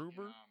Mr. comrades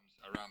Gruber? in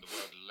arms around the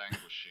world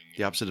languishing.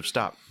 The opposite of in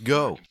stop. prison.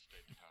 Go. American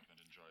State Department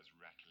enjoys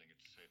rattling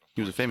its saber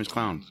He was a famous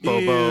clown. Ew.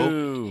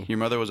 Bobo. Your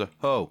mother was a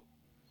hoe.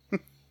 The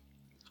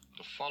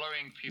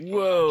following people are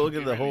Whoa, to look be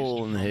at the released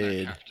hole in the from their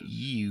head. captors.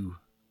 You.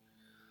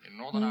 In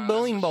Northern Ireland,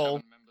 Bowling the ball.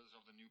 7 members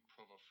of the new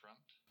Provo Front.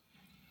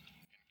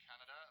 In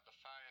Canada, the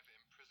 5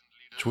 imprisoned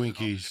leaders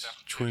Twinkies. of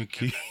the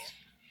Twinkies.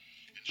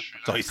 In Sri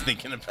That's all he's Lanka,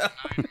 thinking about. 9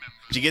 members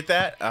Did you get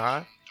that?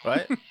 Uh-huh.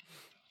 What?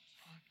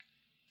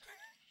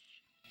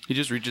 He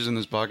just reaches in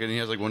his pocket and he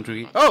has like 1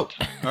 Twinkie. Oh!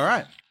 All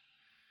right.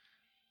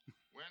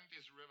 When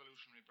these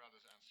revolutionary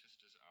brothers and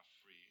sisters are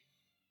free,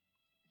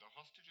 the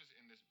hostages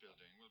in this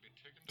building will be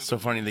taken to So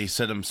the funny they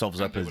set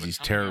themselves up as these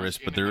terrorists,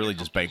 but they're really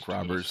just bank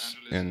robbers,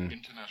 and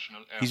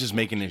he's just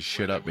making his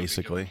shit up,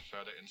 basically.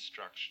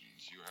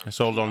 I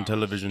saw it on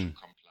television.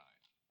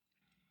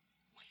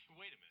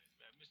 Wait a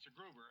minute, Mr.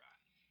 Gruber.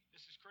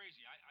 This is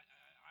crazy. I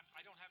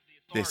don't have the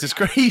authority. This is I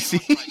can't crazy.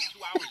 work like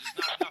 2 hours is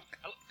not enough.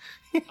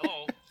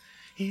 Hello?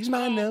 Here's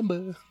my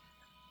number.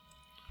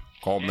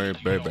 Call me,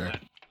 Let's baby. go. We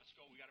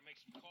gotta make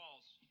some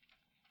calls.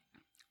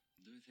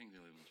 Do you think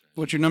they'll even try?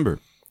 What's your number?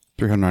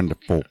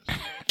 394.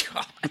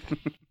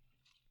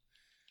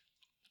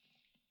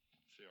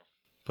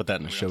 Put that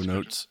in the show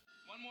notes.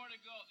 One more to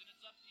go, then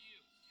it's up to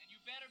you. And you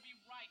better be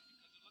right,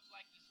 because it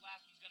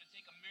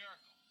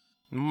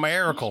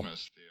Miracle.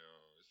 Christmas, Theo,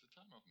 is the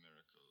time of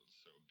miracles,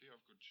 so be of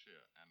good cheer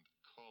and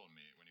call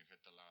me when you hit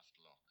the last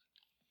lock.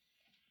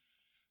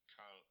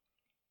 Carl,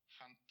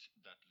 hunt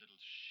that little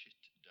shit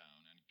down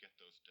and get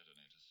those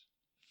detonators.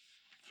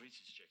 Fritz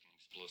is checking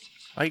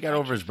explosives. Oh, he got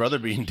over his brother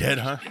being dead,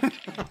 huh?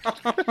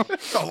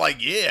 Oh,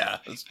 like,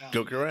 yeah. Let's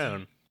joke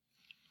around.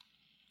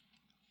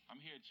 I'm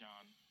here,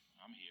 John.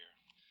 I'm here.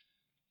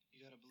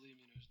 You gotta believe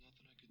me, there's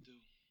nothing I could do.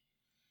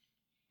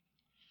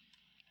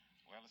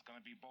 Well, it's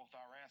gonna be both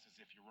our asses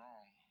if you're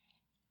wrong.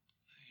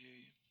 I hear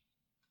you.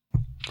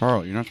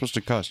 Carl, you're not supposed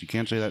to cuss. You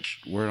can't say that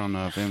word on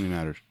Family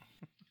Matters.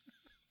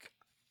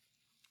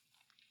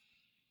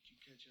 Did you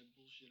catch that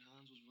bullshit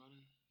Hans was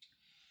running?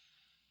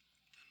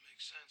 That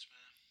makes sense,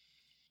 man.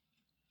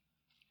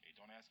 Hey,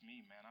 don't ask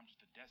me, man. I'm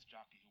just a desk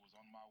jockey who was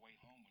on my way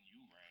home when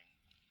you rang.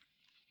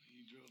 When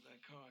you drove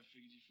that car, I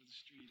figured you for the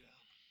street, Al.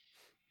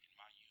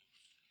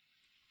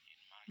 In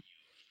my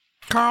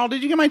youth. Carl,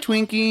 did you get my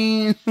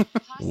Twinkie?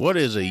 What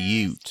is a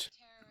ute?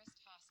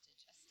 Terrorist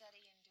hostage, a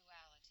study in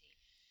duality.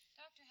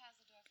 Dr.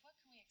 Haseldorf, what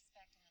can we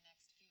expect in the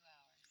next few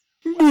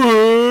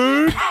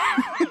hours?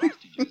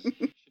 Hostages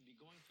should be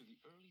going through the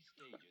early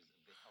stages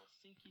of the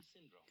Helsinki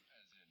syndrome.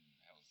 As in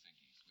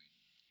Helsinki,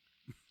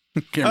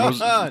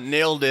 Sweden.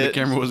 Nailed The it.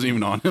 camera wasn't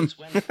even on him. It's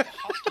when the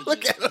hostages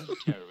Look at and the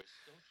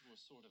terrorists go through a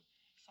sort of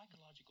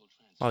psychological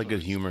transfer. A lot of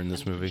good humor in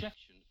this movie.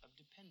 Projection of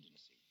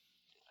dependency.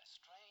 A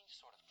strange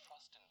sort of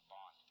trust and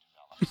bond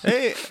develops.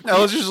 Hey,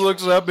 Ellis just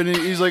looks up and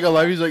he's like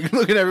alive. He's like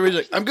looking at everybody.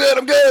 He's like, I'm good,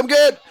 I'm good, I'm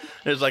good.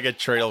 there's like a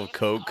trail of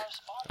coke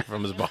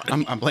from his body.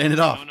 I'm playing it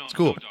off. It's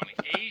cool. darling.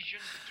 Asian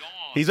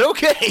Dawn. He's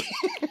okay. D-A-W-N.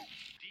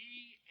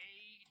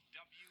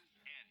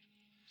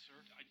 Sir,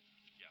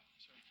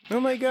 sir. Oh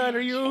my God,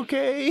 are you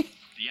okay?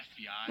 The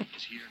FBI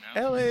is here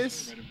now.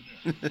 Ellis.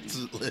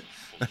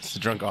 That's the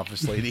drunk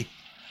office lady.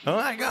 Oh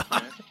my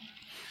God.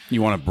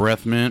 You want a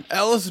breath mint?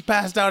 Ellis has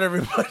passed out,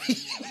 everybody.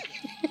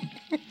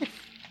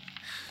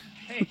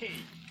 Hey,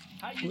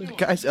 how you doing?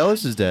 Guys,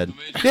 Ellis is dead.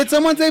 Did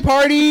someone say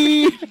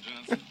party?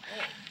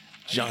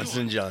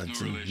 Johnson,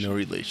 no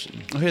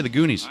relation. Oh, hey, the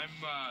Goonies.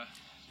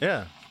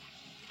 Yeah.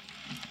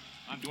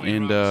 I'm Dwayne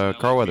And,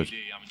 Robinson, Carl Weathers. LAPD.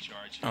 I'm in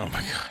charge. Oh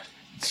my God.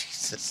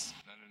 Jesus.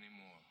 Not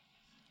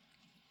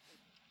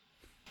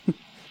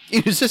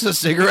anymore. Is this a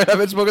cigarette I've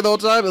been smoking the whole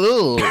time?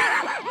 Ooh.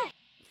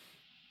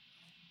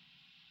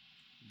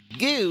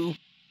 Goo.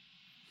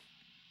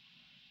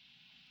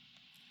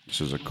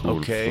 This is a cool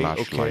Okay,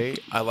 flashlight. okay.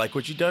 I like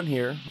what you done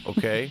here.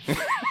 Okay.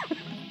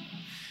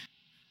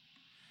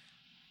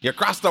 You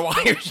crossed the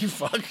wires, you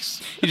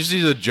fucks. You just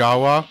see the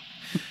Jawa.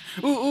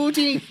 Ooh, ooh,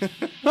 ting.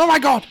 Oh my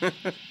God.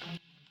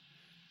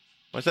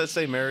 What's that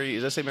say, Merry?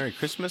 Does that say Merry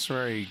Christmas or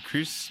Merry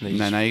Christmas?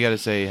 Now you gotta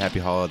say Happy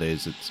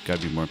Holidays. It's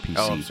gotta be more PC.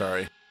 Oh, I'm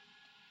sorry.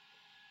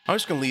 I'm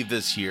just gonna leave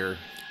this here.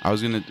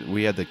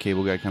 We had the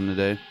cable guy come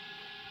today,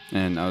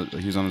 and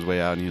he was on his way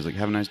out, and he was like,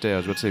 "Have a nice day." I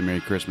was about to say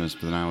Merry Christmas,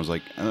 but then I was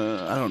like,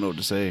 I don't know what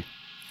to say.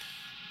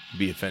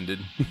 Be offended.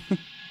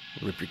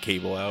 Rip your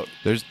cable out.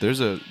 There's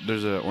a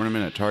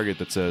ornament at Target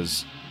that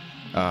says,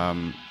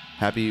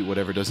 "Happy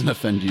whatever doesn't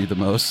offend you the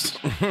most."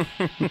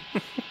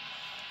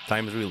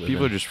 Times we live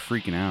People are in. just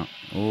freaking out.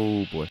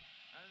 Oh boy.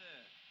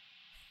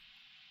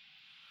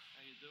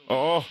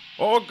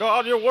 Oh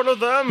God, you're one of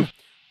them.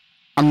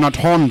 I'm not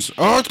Hans.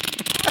 Oh.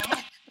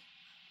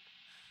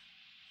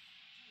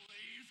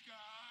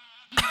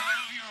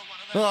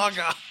 Oh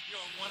God.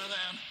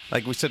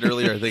 Like we said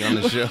earlier, I think on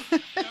the show,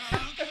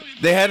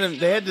 they added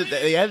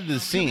the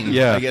scene.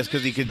 Yeah. I guess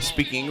because he could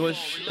speak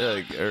English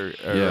or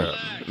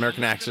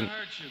American accent.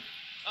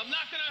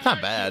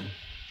 Not bad.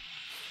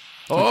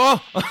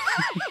 Oh,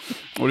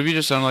 What if you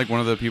just sound like one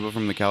of the people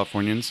from the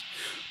Californians?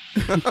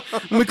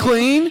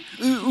 McLean,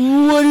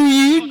 what are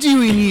you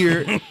doing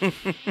here?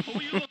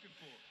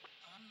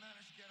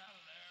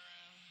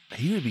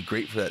 he would be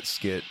great for that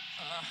skit.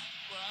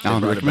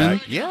 Alan Brought it Rickman?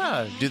 back.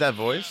 Yeah, do that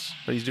voice.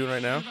 What he's doing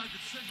right now.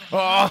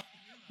 Oh,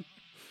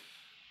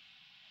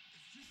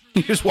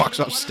 He just walks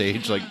off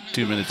stage like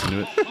 2 minutes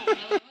into it. Forget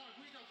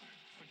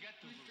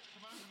the roof.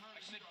 I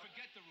said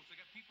forget the roof. They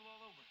got people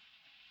all over.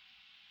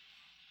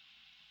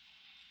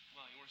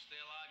 Well, you want to stay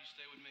alive? You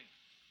stay with me.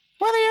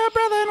 Whether you're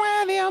brother and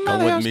whether you're come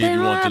with me if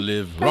you want to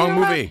live. Wrong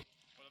movie.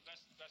 Well, the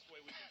best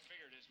way we can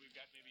figure it is we've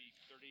got maybe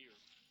 30 or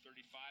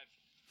 35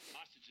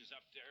 hostages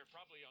up there,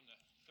 probably on the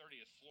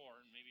 30th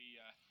floor, and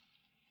maybe, I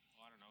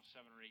don't know,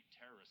 7 or 8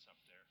 terrorists up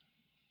there.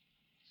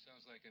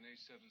 Sounds like an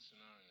A7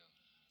 scenario.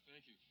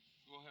 Thank you.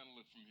 We'll handle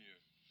it from here.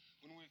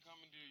 When we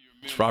commandeer your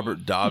men, It's Robert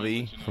we'll Davi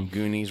let you know. from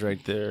Goonies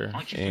right there.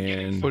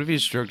 And What if he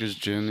stroked his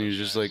chin and he's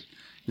just like,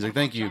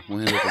 thank you. We'll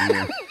handle it from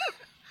here.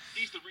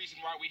 He's the reason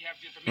why we have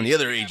the information. and the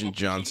other Agent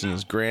Johnson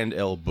is Grand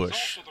L.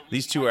 Bush.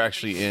 These two are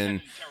actually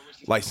in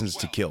License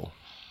to Kill,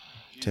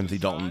 Timothy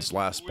Dalton's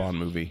last Bond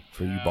movie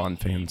for you Bond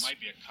fans. Might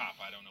be a cop.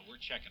 I don't know. We're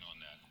checking on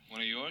that.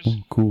 One of yours?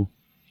 Oh, cool.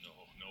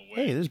 No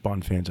way. Hey, there's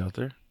Bond fans out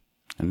there.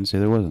 I didn't say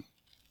there wasn't.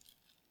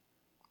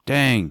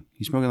 Dang,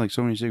 he's smoking like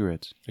so many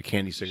cigarettes. The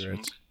candy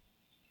cigarettes.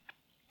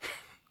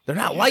 They're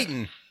not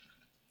lighting.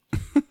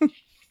 He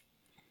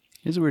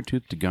has a weird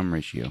tooth to gum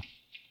ratio.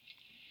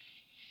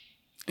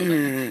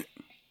 He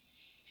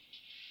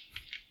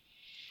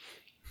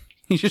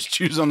just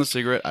chews on the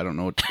cigarette. I don't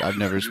know. I've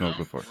never smoked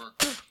before.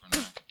 Work for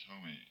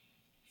Nakatomi.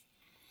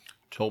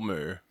 Told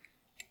me.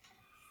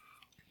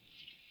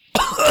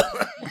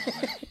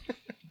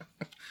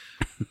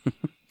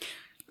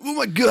 Oh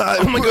my god!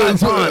 Oh my god,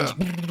 it's Hans.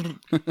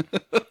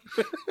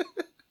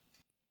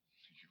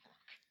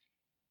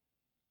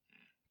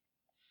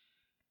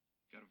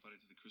 Got invited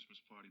to the Christmas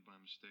party by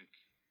mistake.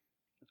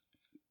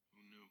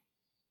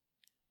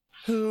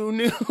 Who knew? Who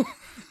knew?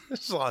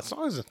 There's a lot of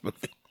songs in this movie.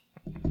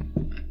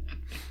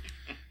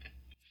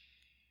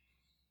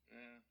 Yeah.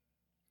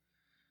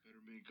 Better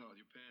be called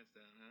your pants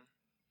down, huh?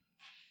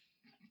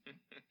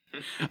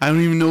 I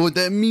don't even know what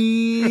that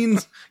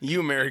means. You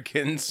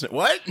Americans.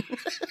 What?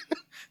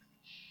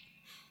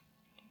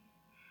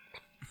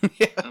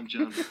 I'm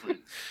John McClane.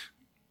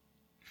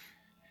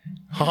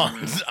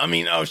 Hans. I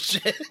mean, oh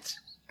shit.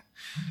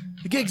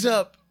 The gig's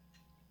up.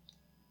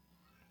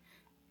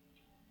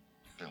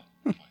 Bill,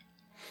 Clay.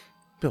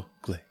 Bill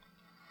Clay.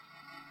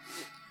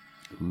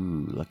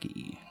 Ooh,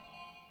 lucky.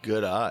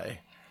 Good eye.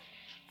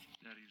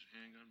 Know how to use a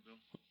handgun, Bill?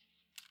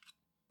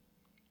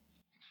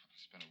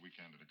 Spent a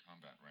weekend at a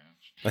combat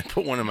ranch. I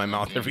put one in my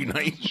mouth every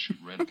night. Shoot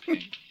red paint.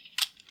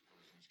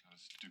 It's kind of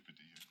stupid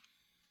to you.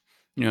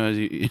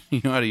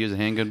 You know how to use a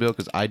handgun, Bill?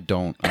 Because I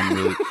don't. I'm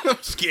really. I'm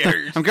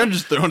scared. I'm kind of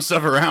just throwing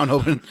stuff around,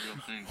 hoping.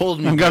 Real thing.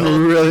 Hold me. I'm gotten Bill.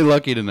 really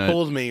lucky tonight.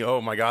 Hold me.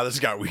 Oh my god, this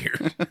got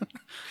weird.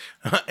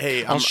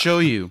 Hey, I'll show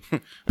you.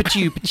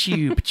 Pachoo,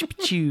 pachoo, pachoo,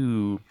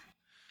 pachoo. All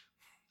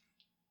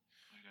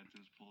you gotta do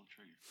is pull the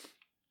trigger.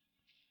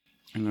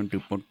 I'm gonna do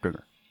pull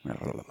trigger.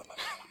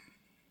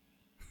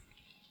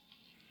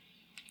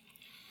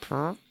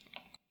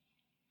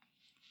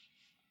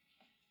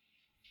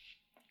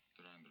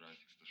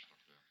 Dreiunddreißigste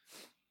Stockwerk.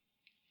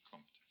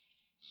 Kommt.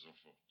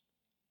 Sofort.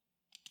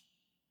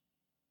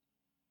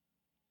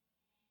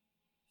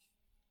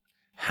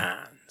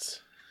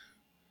 Hans.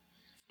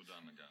 Put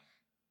down the gun.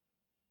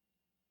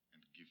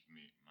 And give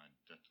me my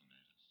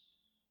detonators.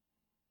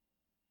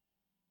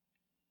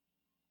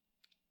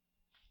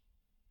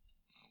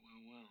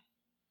 Well.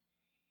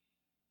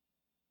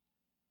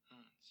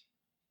 Hans.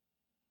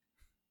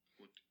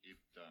 Put it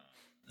down.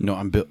 No,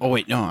 I'm Bill. Oh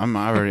wait, no, I've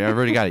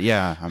already got it.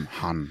 Yeah, I'm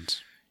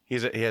Hans. He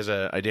has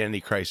a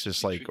identity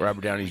crisis like Robert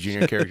Downey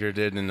Jr. character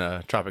did in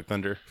Tropic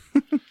Thunder.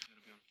 Gotta be on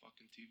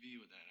fucking TV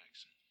with that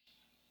accent.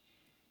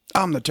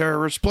 I'm the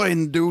terrorist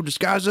playing the dude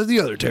disguised as the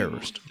other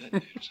terrorist.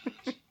 Detonators,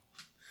 Hans.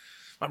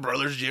 My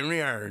brother's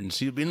Jeremy Irons.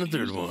 He'll be in the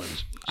third one.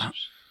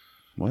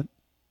 What?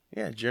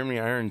 Yeah, Jeremy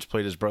Irons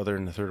played his brother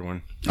in the third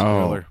one.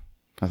 Oh, Brother.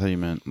 I thought you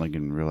meant like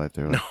in real life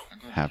they were like I'm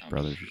going to half Thomas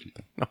brothers or Street.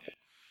 something. Like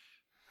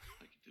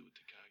you do with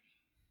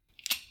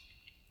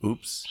Takagi.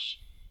 Oops.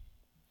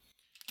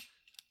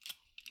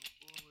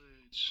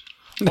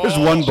 Bullets. There's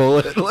one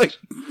bullet. Like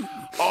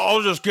Oh, I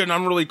was just kidding.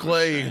 I'm really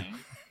Clay.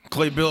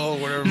 Clay Bill,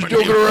 whatever. my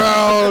joking name is.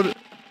 around.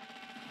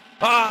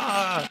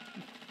 Ah!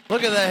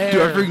 Look at that hair.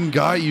 Dude, I freaking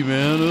got you,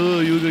 man. Oh,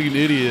 you look like an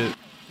idiot.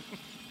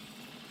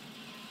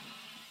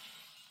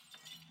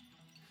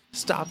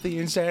 Stop the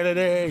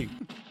insanity.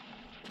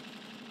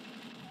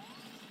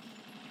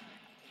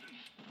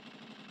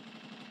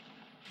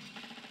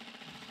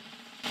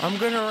 I'm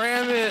gonna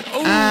ram it.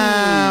 Oh!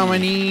 Ow, my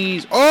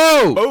knees.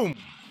 Oh! Boom!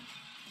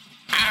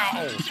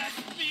 Ow!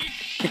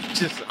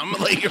 I'm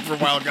gonna lay here for a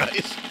while,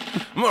 guys.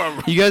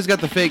 You guys got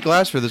the fake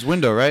glass for this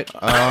window, right?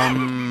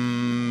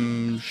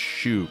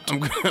 Shoot. I'm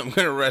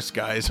gonna rest,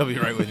 guys. I'll be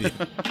right with you.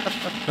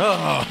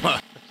 Oh,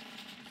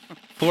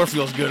 floor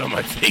feels good on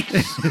my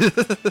face.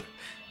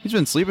 He's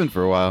been sleeping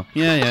for a while.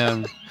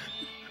 Yeah.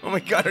 Oh my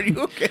god, are you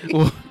okay?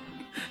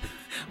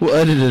 We'll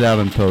edit it out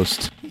in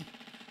post.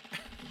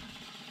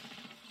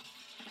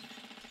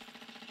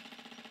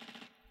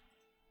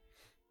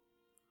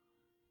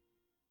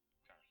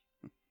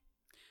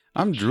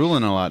 I'm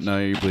drooling a lot now.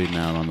 You're bleeding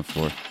out on the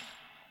floor.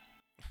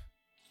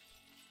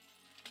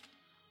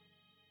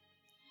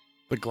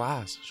 The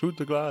glass. Shoot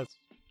the glass.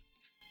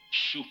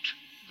 Shoot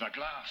the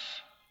glass.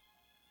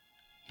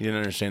 You didn't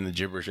understand the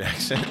gibberish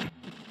accent.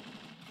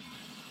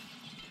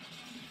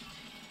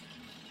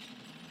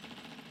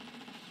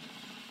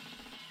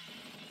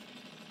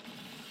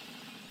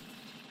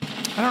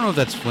 I don't know if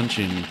that's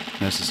flinching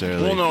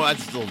necessarily. Well, no,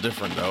 that's a little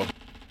different, though.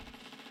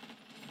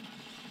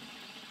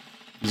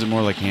 Is it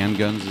more like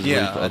handguns? Is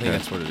Yeah, what I think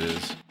that's what it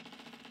is.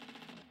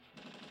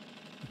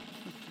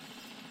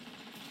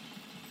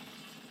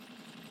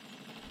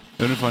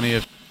 Wouldn't it funny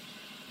if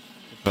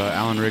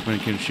Alan Rickman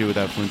couldn't shoot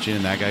without flinching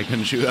and that guy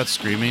couldn't shoot without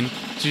screaming?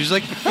 So he's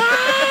like,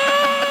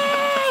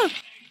 "Ah!"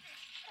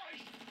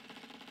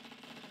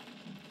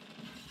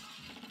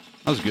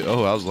 That was good.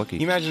 Oh, I was lucky.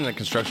 Can you imagine the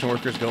construction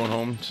workers going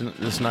home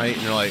this night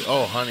and they're like,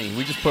 "Oh, honey,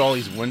 we just put all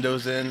these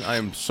windows in. I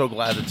am so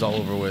glad it's all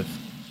over with."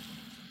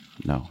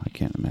 No, I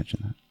can't imagine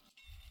that.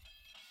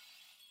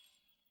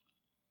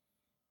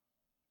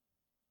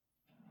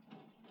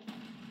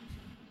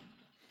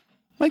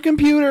 My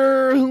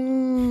computer.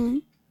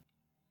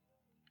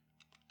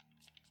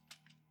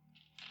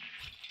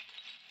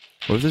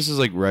 What if this is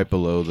like right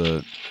below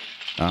the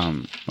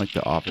like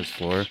the office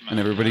floor, and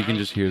everybody can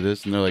just hear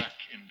this, and they're like,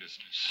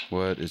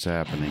 "What is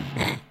happening?"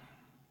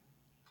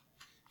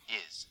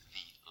 Is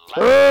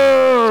the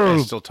Oh!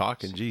 He's still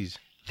talking. Jeez.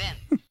 Then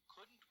couldn't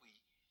we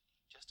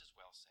just as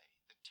well say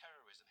that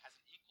terrorism has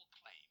an equal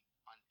claim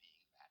on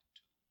being that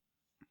too?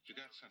 You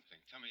got something.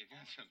 Tell me you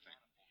got something.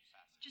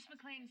 Just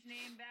McLean's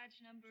name, badge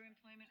number,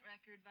 employment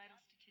record, vital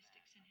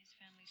statistics, and his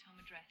family's home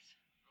address.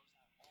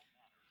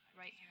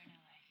 Right here in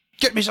LA.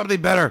 Get me something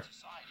better.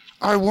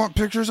 I want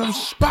pictures of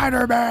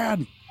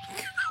Spider-Man.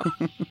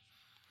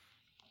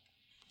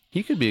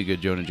 He could be a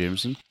good Jonah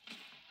Jameson.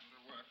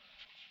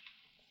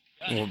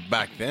 Well,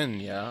 back then,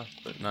 yeah,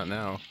 but not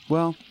now.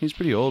 Well, he's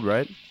pretty old,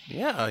 right?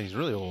 Yeah, he's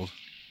really old.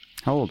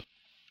 How old?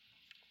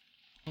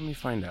 Let me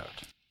find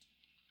out.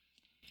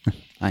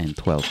 I am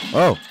 12.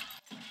 Oh!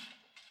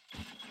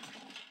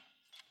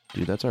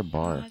 Dude, that's our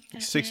bar.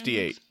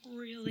 68.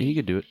 He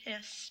could do it.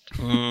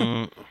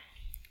 Mm,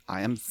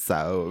 I am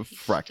so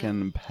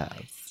frickin'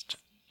 pissed.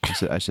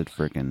 I said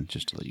frickin'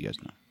 just to let you guys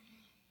know.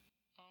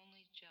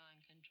 Only John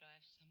can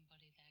drive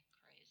somebody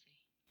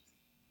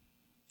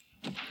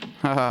that crazy.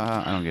 Ha ha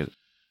ha, I don't get it.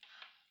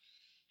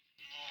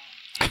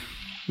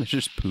 There's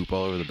just poop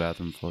all over the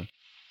bathroom floor.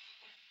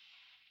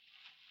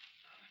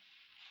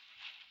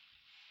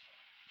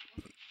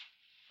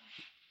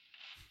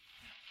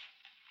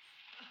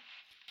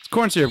 It's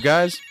corn syrup,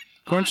 guys.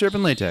 Corn syrup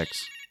and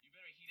latex. You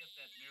better heat up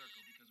that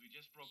miracle because we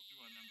just broke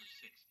through on number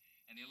 6,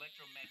 and the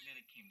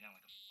electromagnetic came down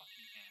like a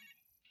fucking anvil.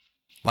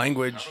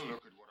 language. Have a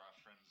look at what our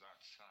friends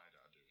outside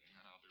are doing,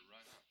 and I'll be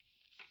right up.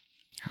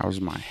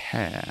 How's my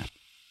hair?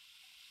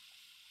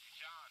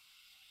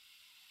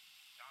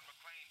 John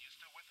McClane, you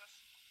still with us?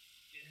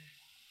 Yeah.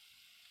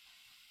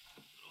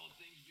 But all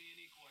things being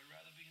equal, I'd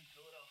rather be in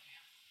Philadelphia.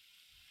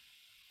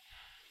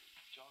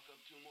 Chalk up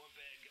 2 more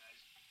bad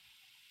guys.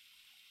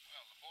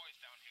 Well, the boys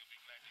down here will be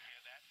glad to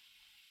hear that.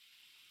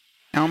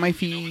 On my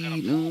feet. What kind of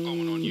odds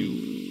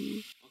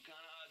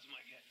am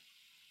I getting?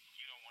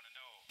 You don't want to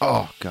know.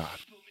 Oh, God.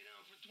 Put me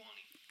down for 20.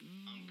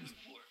 I'm good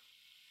for it.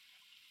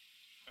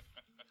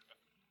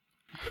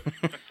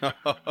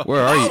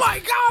 Where are you? Oh my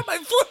god, my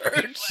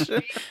flirts!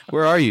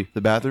 Where are you?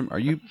 The bathroom? Are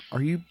you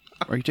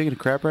taking a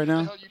crap right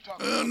now?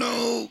 Oh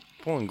no!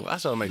 Pulling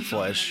glass out of my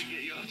flesh.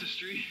 Get you off the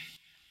street.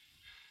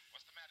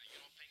 What's the matter? You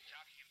don't think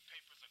jockeying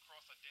papers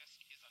across a desk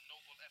is a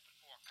noble effort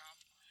for a cop?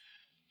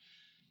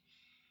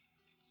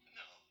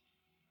 No.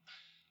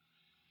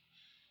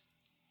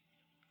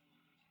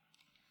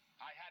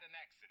 I had an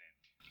accident.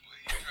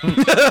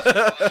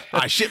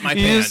 I shit my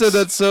You pants. just said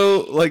that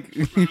so, like,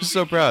 you're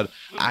so proud.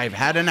 I've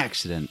had an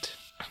accident.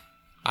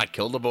 I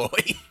killed a boy.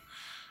 His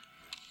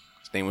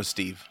name was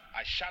Steve.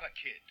 I shot a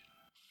kid.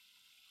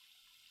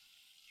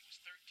 He was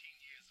 13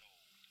 years old.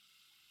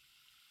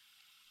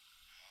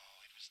 Oh,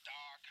 it was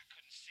dark. I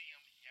couldn't see him.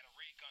 He had a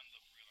ray gun,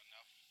 looked real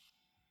enough.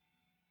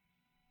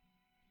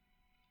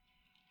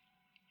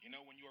 You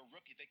know, when you're a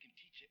rookie, they can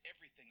teach you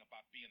everything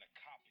about being a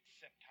cop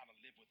except how to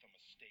live with a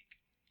mistake.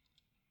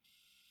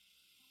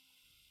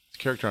 His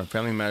character on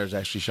Family Matters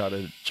actually shot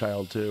a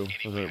child too.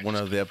 Was one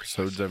of the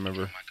episodes I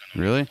remember.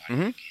 Really?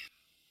 Mm-hmm.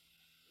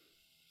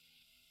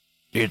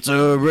 It's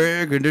a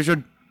rare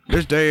condition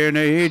this day and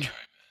age.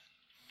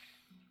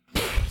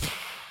 Hey,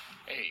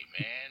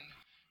 man.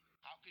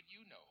 How could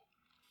you know?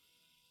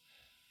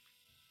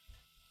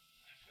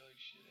 I feel like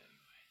shit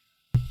anyway.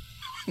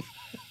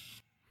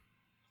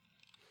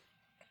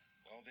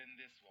 Well, then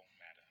this won't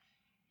matter.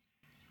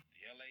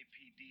 The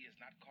LAPD is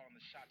not calling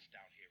the shots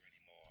down here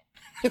anymore.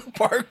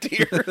 Parked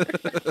here.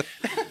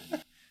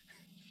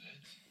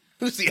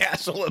 Who's the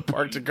asshole that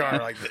parked a car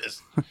like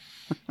this?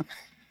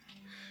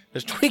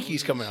 There's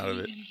Twinkies coming out of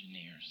it.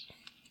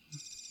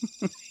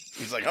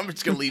 He's like, I'm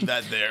just gonna leave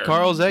that there.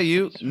 Carl, is that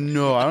you?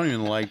 No, I don't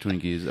even like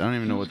Twinkies. I don't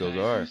even know what those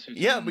are.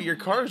 Yeah, but your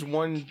car's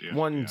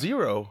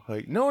 110.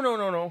 Like,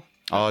 no.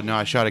 Oh, no,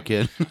 I shot a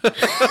kid. Regular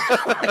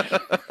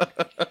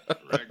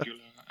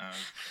as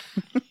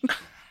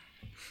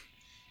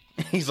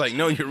He's like,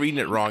 no, you're reading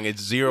it wrong.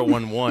 It's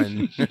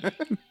 011. the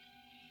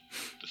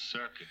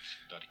circuits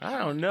that I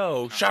don't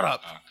know. Shut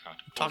up. are cut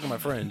Talking to my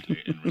friend.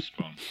 automatically in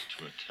response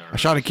to a I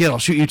shot a kid. I'll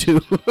shoot you too.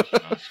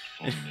 terrorist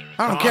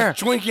I don't care.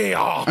 Twinkie.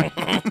 Oh.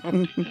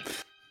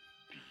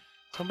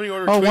 Somebody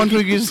ordered Oh, one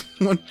Twinkie.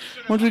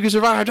 One Twinkie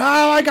survived.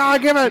 Oh my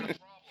God, give it.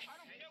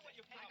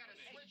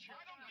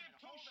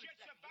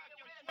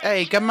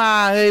 Hey, come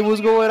on. Hey,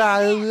 what's going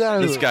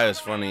on? This guy is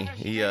funny.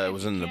 He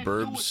was in the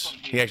Burbs.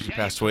 He actually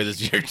passed away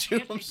this year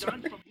too. I'm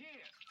sorry.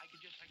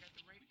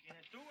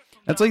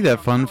 That's like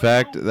that fun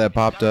fact that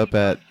popped up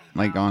at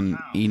like on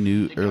E!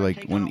 News or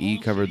like when E!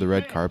 covered the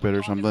red carpet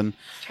or something.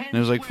 And it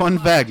was like, fun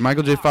fact,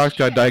 Michael J. Fox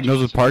got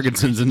diagnosed with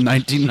Parkinson's in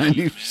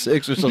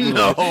 1996 or something.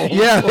 No.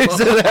 Yeah, they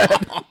said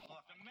that.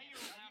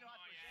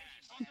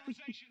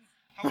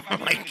 Oh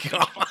my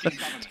god.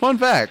 Fun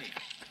fact.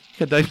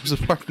 He got diagnosed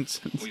with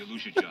Parkinson's. or you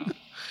lose your job.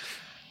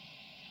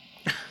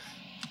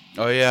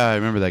 Oh yeah, I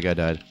remember that guy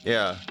died.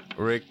 Yeah,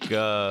 Rick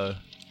Dukuman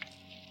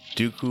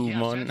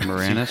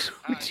Moranis.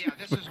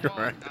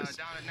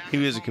 He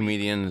was a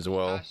comedian as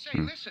well. Say,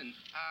 listen,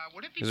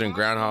 He was in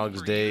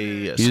Groundhog's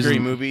Day, a He's Scary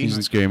in- Movie. He's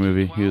in Scary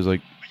Movie. He was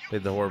like,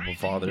 Played the horrible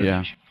father.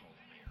 yeah. Hey,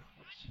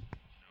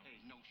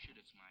 no shit,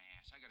 it's my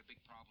ass. I got a big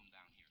problem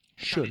down here.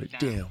 Shut it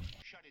down.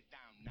 Shut it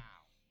down now.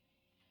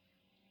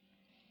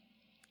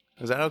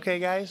 Is that okay,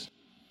 guys?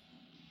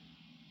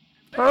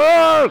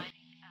 That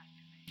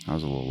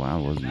was a little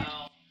loud, wasn't it?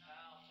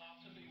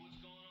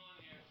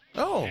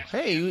 Oh,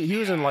 hey, he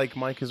was in Like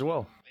Mike as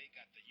well. They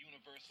got the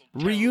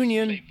universal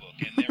Reunion.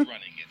 playbook, and they're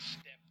running it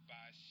step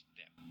by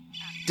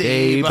step.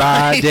 Day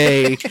by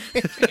day.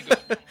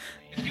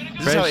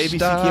 This is how ABC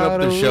came up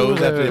with the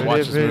shows after they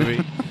watched this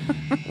movie.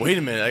 Wait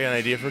a minute, I got an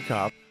idea for a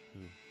cop.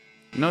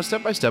 No,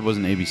 Step by Step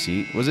wasn't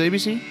ABC. Was it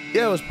ABC?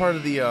 Yeah, it was part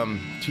of the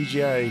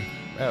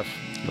TGIF.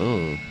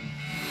 Oh.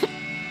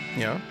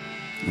 Yeah.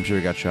 I'm sure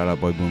it got shot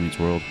out by Boy Meets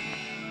World.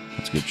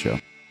 That's a good show.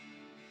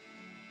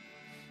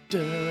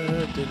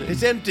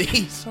 It's empty,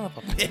 son of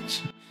a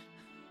bitch.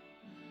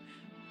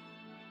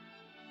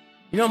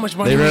 You know how much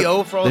money we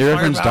owe for all They this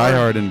referenced Die firepower?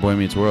 Hard in Boy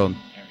Meets World.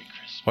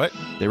 What?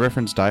 They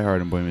referenced Die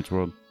Hard in Boy Meets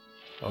World.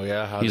 Oh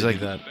yeah, how He's did like,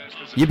 they do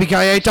that?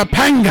 Yippee-ki-yay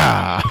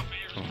Topanga!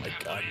 Oh my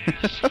god.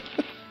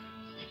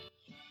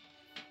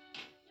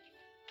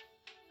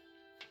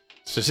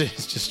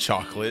 It's just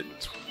chocolate.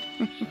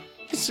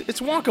 It's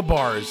Wonka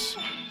bars.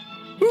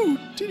 Ooh,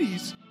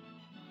 titties.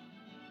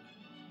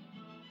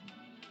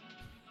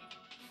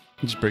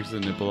 He just breaks the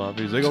nipple off.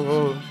 He's like,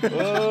 oh,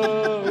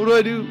 what do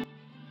I do?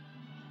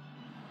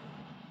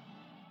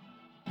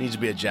 Needs to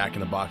be a Jack in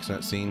the Box in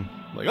that scene.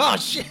 Like, oh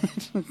shit. What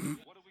are we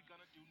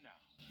gonna do now?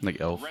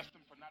 Like Elf. Arrest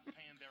them for not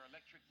paying their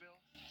electric bill?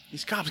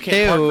 These cops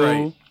can't park right.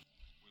 We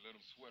let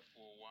them sweat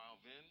for a while,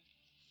 then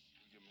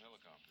we give them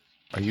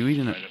helicopters. Are you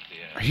eating a? Right up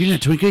the ass. Are you eating a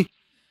Twinkie?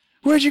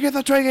 Where'd you get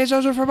the Twinkies?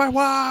 Those are for my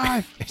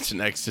wife. It's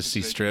an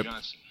ecstasy strip.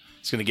 Johnson.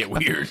 It's gonna get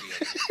weird.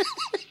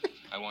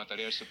 I want that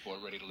air support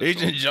ready to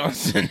lift Agent off.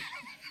 Johnson.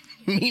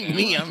 Meet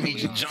me, I'm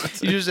Agent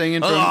Johnson. He's just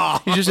hanging from. Oh.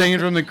 He's just hanging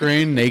from the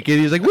crane, naked.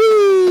 He's like,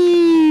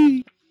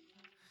 woo!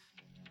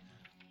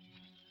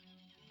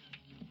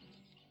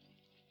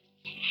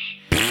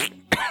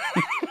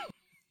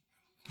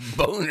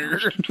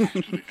 Boner. This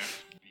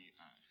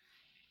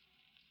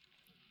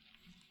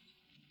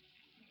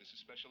is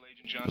Special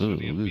Agent Johnson of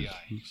the FBI.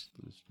 His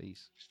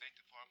face. State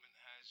Department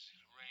has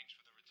arranged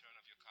for the return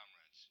of your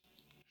comrades.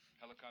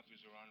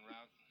 Helicopters are en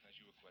route, as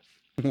you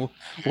requested.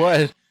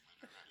 What?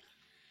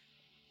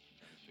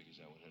 Figures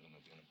I would hit them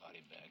in a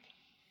body bag.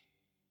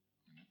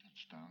 When they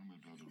touch down,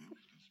 we'll blow the roof.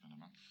 They'll spend a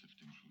month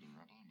sifting through the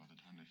rubble, and by the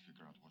time they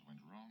figure out what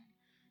went wrong,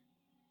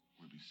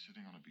 we'll be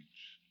sitting on a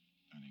beach,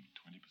 earning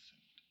 20%.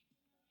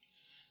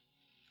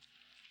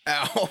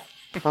 Ow.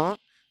 Huh?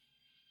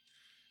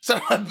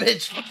 Son of a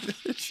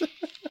bitch.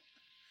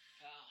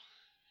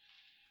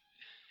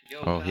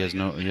 Oh, he has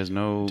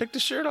no Take the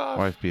shirt off.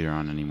 wife beater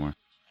on anymore.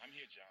 I'm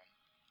here,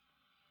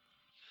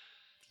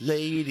 John.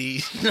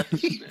 Ladies. I'm starting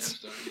to get a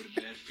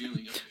bad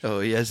feeling. Oh,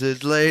 yes,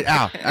 it's late.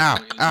 Ow, ow,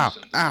 ow,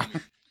 ow.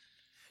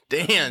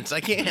 Dance, I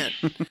can't.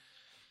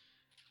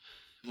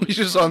 He's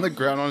just on the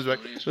ground on his back.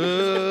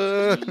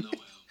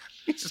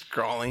 He's just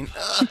crawling.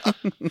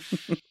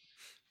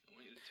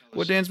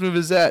 What dance move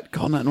is that?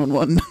 Call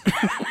 911.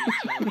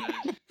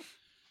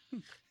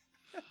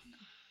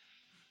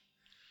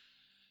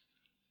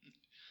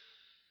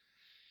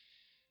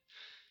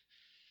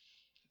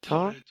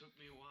 Huh? It took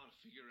me a while to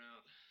figure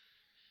out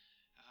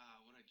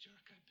what a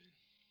jerk I've been.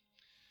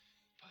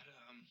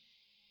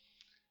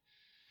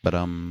 But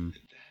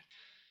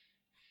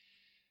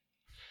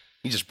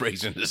He just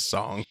breaks into this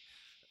song.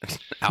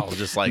 Al's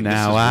just like,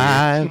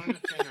 now this is weird.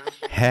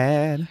 I've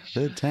had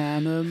the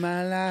time of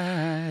my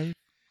life.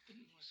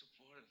 didn't want to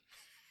support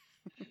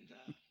it.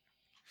 And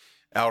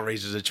Al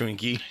raises a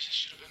Twinkie.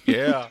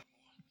 Yeah.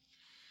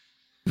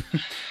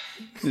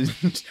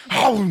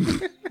 Oh,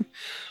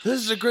 this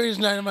is the greatest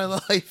night of my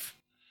life.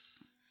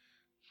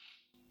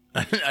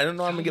 I don't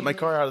know how I'm gonna get my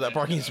car out of that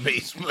parking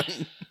space, but she's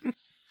the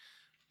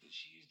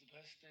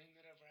best thing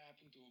that ever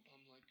happened to a bum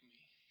like me.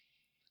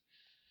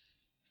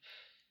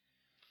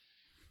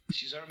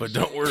 She's our but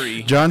don't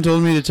worry. John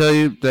told me to tell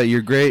you that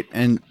you're great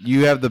and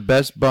you have the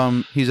best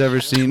bum he's ever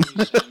seen.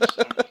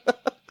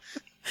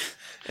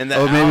 And that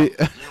Oh, maybe.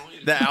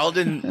 that Al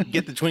didn't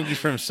get the Twinkies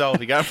for himself.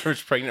 He got them for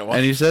his pregnant wife.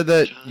 And he said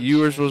that you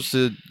were supposed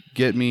to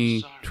get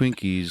me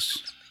Twinkies.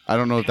 I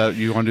don't know if that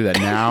you want to do that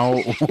now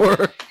or.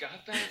 Got that,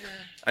 man?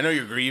 I know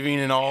you're grieving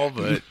and all,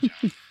 but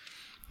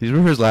These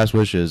were his last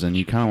wishes, and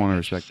you kind of want to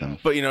respect them.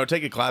 but you know,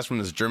 take a class from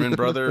this German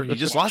brother. He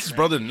just lost his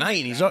brother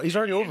tonight, and he's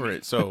already over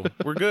it. So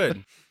we're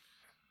good.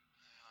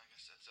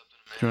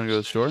 Do you want to go to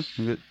the store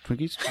and get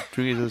Twinkies?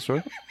 Twinkies at the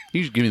store?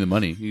 You just give me the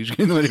money. You just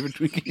give me the money for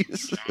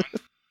Twinkies.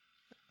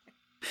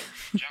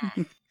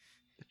 John.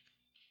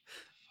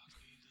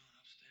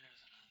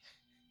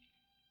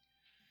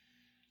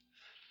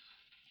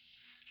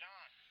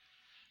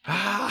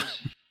 Ah.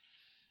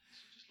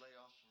 Just lay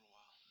off for a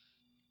while.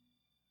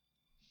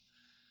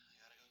 I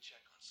gotta go check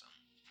on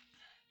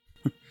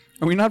something.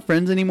 Are we not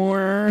friends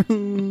anymore?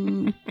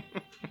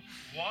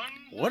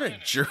 What a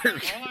jerk.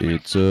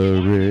 It's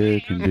a rare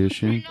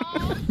condition.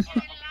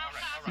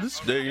 This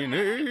day and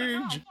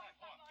age.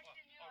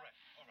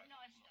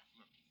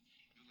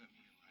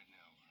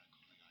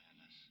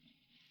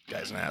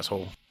 Guy's an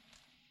asshole.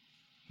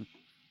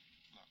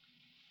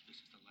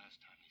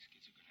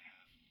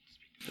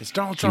 It's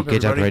Donald You Trump,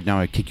 get up everybody. right now,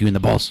 I kick you in the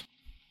balls.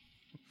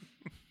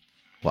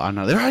 Well, I'm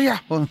not there. Oh, yeah.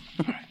 Well,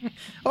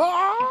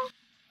 Oh!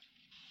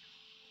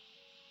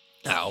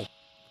 Ow.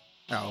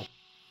 Ow.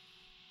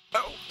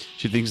 Oh.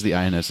 she thinks the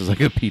INS is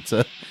like a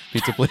pizza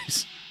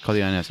place. Call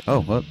the INS. Oh,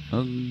 well,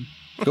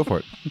 go for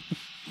it.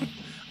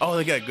 Oh,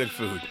 they got good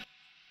food.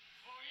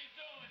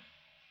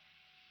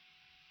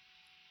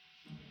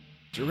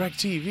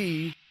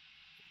 DirecTV.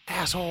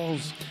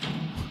 Assholes.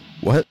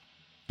 What?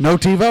 No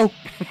TiVo?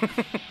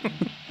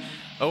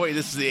 Oh, wait,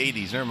 this is the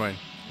 80s. Never mind.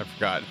 I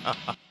forgot.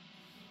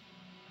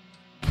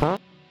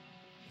 Let's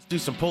do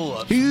some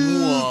pull-ups.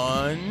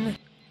 One.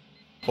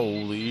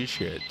 Holy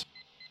shit.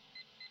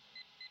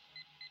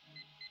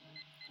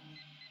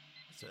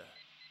 That's a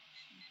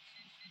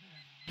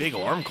big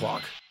alarm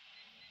clock.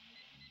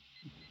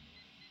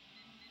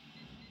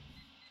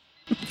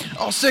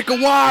 I'll sick a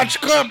watch.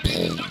 Come.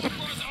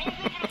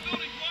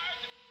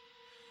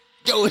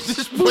 Yo, is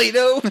this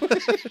Play-Doh?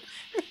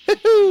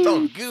 It's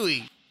all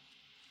gooey.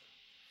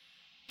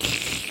 John!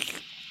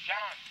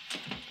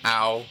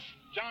 Ow.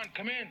 John,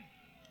 come in! Did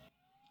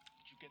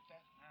you get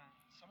that?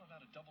 Some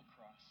about a double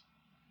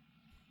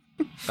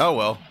cross. Oh,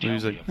 well. He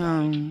was like,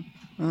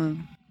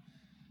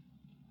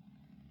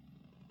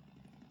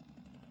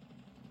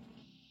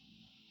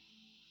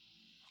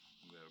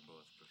 We're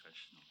both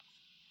professionals.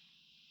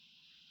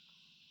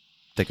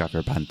 take off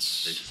your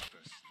pants. This is personal.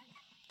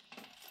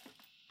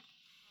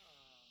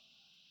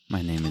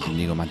 My name is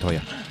Inigo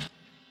Montoya.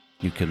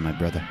 You killed my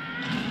brother.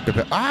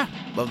 Ah!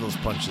 Love those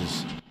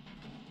punches.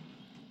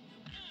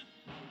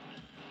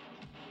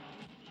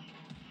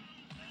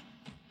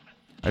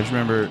 I just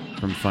remember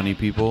from Funny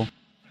People,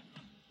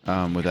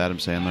 with Adam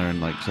Sandler and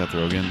like Seth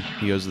Rogen,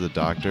 he goes to the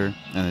doctor,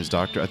 and his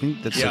doctor, I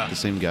think that's Yeah. like the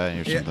same guy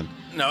or something.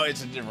 No,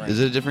 it's a different. Is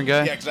it a different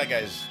guy? Yeah, because that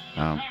guy's.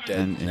 Dead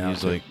and he now,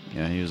 was too.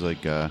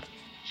 like,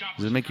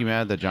 does it make you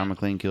mad that John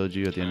McClane killed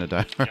you at the end of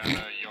Die Hard?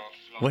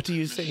 What do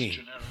you say?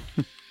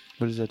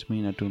 What does that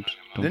mean? I don't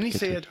Didn't he get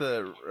say it. at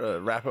the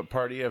wrap-up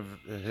party of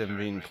him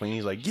being clean,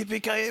 he's like,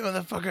 "Yippee-ki-yay,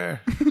 motherfucker!"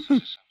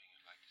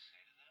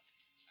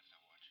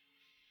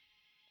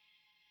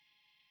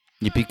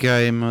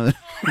 Yippee-ki-yay, mother.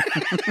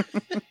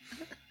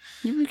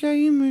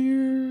 Yippee-ki-yay,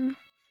 mother.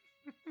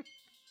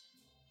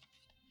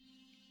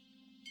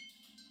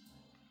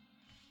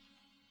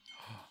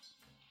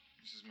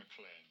 Mrs.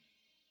 McLean.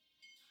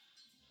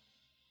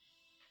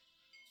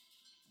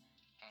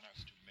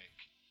 Honors to make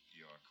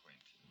your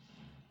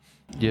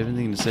acquaintance. Do you have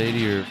anything to say to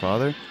your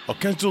father? I'll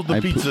cancel the I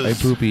pizzas.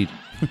 poopied.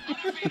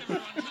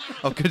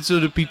 I'll cancel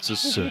the pizzas,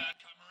 sir.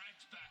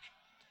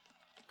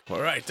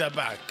 All right, I'm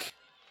back.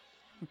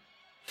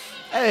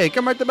 Hey,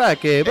 come right the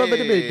back, eh?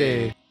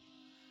 Hey.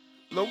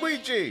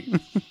 Luigi.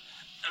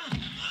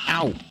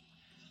 Ow.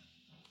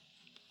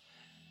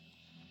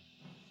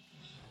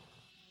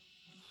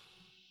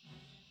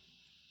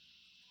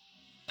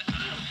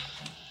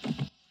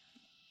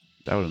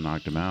 That would have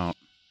knocked him out.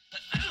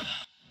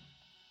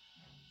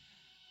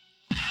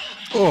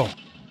 Oh.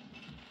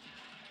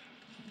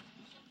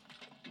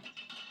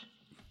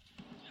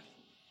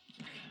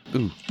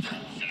 Ooh.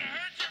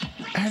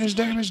 And his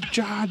name is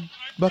John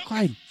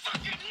McClane.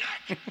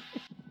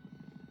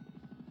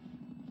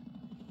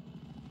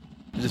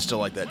 I just still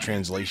like that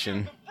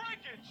translation.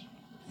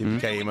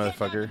 Yippee-ki-yay,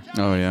 motherfucker.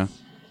 Oh, yeah.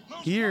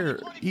 Here,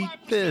 eat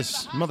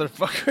this,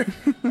 motherfucker. I can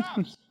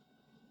live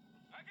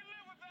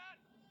with that!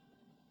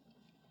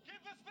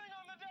 Keep this thing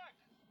on the deck!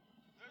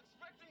 They're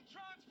expecting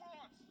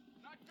transports,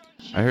 not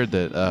gunshots! I heard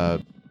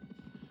that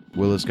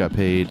Willis got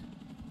paid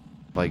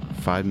like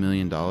 $5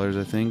 million,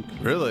 I think.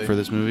 Really? For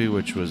this movie,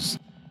 which was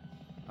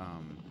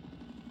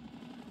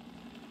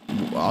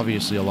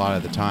obviously a lot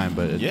at the time,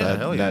 but Yeah,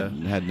 hell yeah. that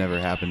had never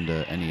happened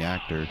to any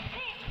actor.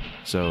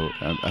 So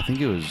I think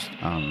it was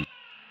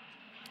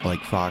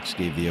like Fox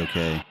gave the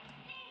okay.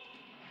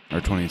 Or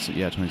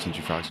 20th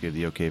Century Fox gave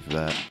the okay for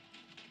that.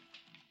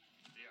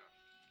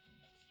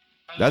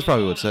 That's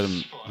probably what set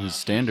his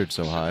standard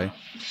so high.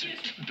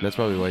 That's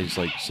probably why he's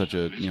like such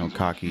a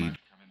cocky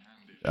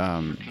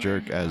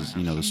jerk as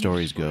the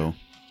stories go.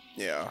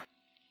 Yeah.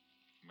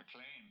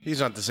 He's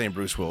not the same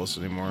Bruce Willis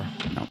anymore.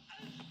 No.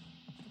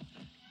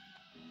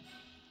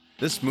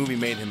 This movie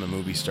made him a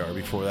movie star.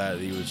 Before that,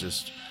 he was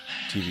just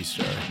TV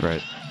star.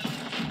 Right.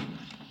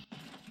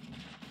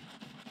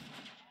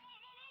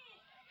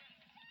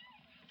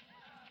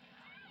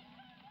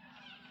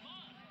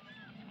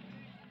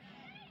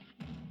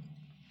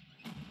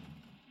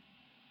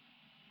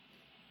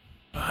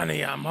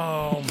 Honey, I'm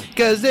home.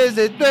 'Cause this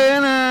is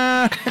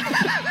Atlanta.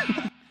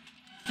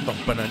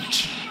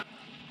 Bump-a-nunch.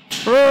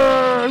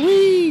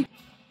 Wee.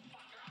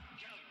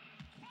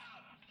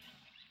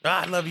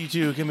 I love you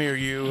too. Come here,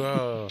 you.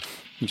 Oh.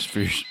 Just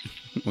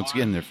once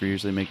again, they're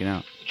furiously making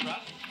out.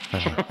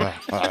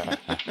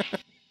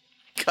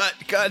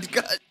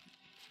 Cut.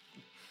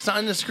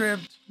 Sign the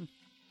script.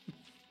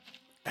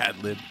 Ad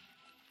lib.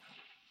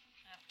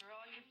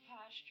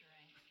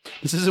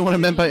 This isn't what I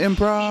meant by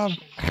improv.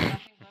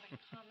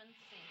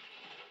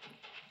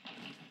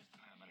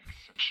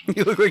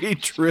 You look like he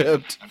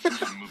tripped.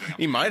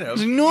 He might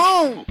have.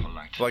 No!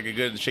 Like a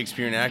good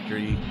Shakespearean actor,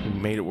 he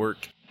made it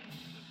work.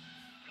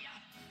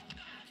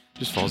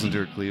 Just falls into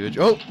her cleavage.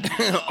 Oh!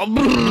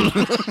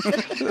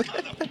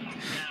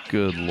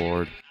 Good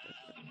lord.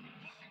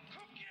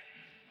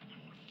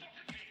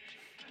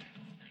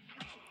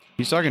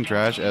 He's talking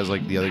trash as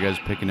like the other guy's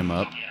picking him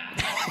up.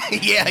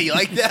 Yeah, you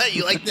like that?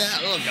 You like that?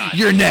 Oh, God.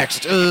 You're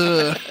next.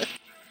 No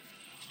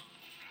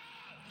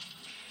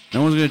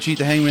one's gonna cheat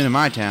the hangman in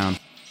my town.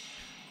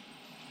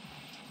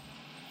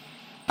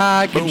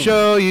 I can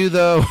show you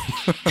the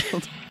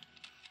world.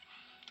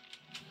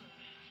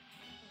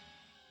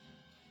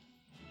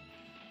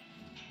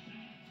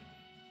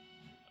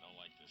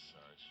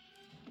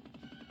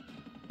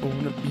 I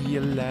wanna be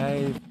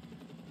alive.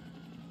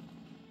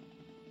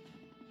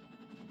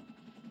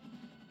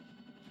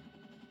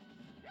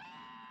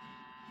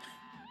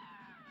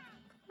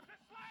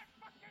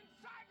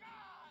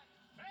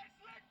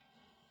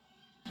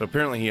 So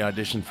apparently he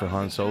auditioned for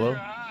Han Solo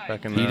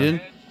back in the... He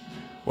did?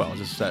 Well,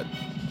 just that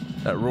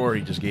roar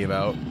he just gave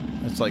out.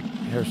 It's like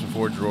Harrison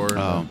Ford's roar in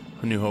A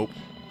New Hope.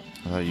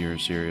 I thought you were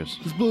serious.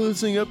 Let's blow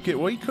this thing up, kid.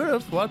 Well, he could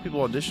have. A lot of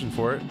people auditioned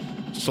for it.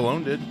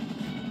 Stallone did.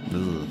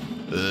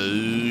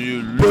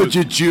 Bunch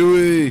of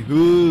Chewie.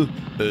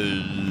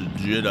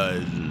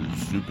 Jedi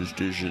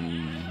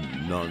superstition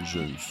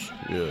nonsense.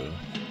 Yeah.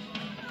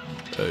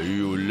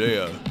 You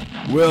Leia.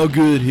 Well,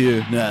 good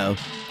here now.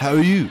 How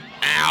are you?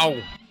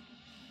 Ow!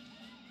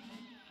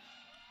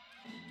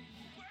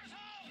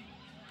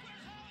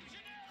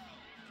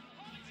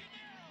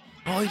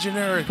 Holy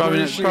generic.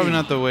 Probably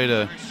not the way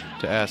to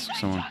ask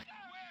someone.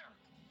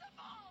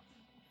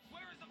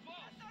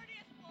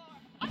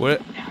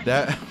 What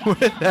that?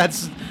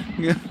 That's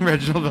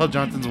Reginald Bell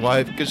Johnson's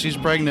wife because she's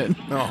pregnant.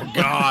 Oh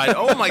God!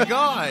 Oh my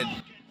God!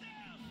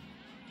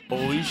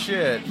 Holy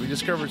shit! We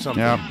discovered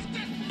something. Yeah.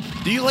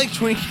 Do you like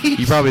Twinkies?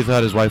 He probably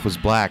thought his wife was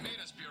black.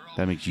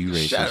 That makes you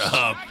racist. Shut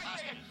up,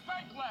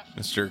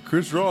 Mr.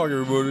 Chris Rock,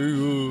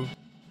 everybody.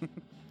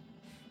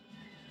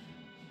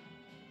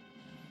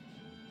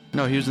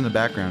 No, he was in the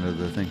background of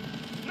the thing.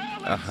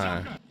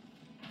 Uh-huh.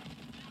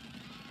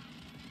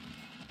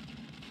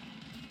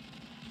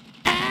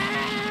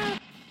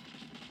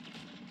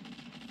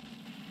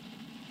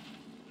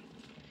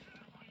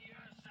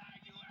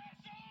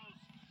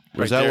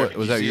 Was that what?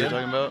 Was that you were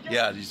talking about?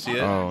 Yeah. Did you see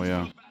it? Oh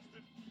yeah.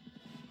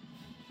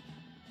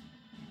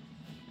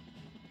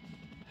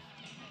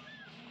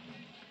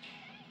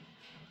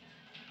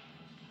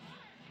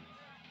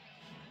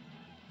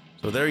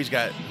 So there he's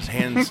got his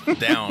hands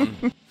down.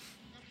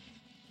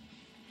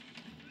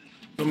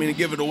 Don't mean to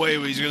give it away,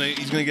 but he's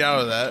gonna get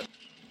out of that.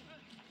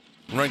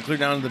 Run clear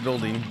down to the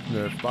building,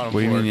 the bottom floor. What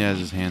do you mean he has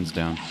his hands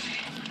down?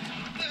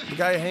 The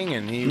guy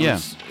hanging.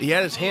 He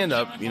had his hand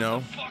up,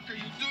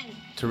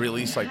 to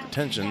release like the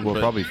tension. Well,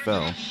 probably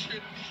fell.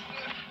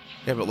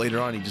 Yeah, but later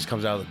on he just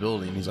comes out of the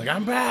building. He's like,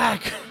 "I'm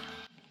back."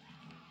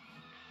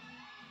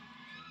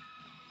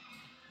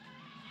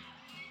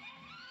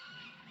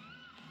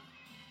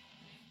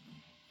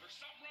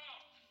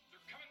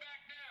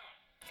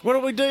 What do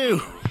we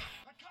do?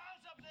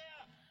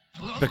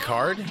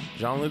 Picard?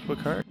 Jean-Luc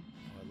Picard? Oh,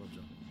 I love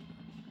Jean.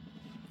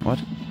 What?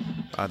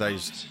 I thought he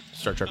was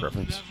Star Trek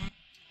reference.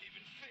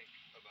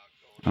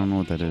 I don't know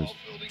what that is.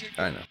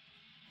 I know.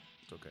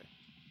 It's okay.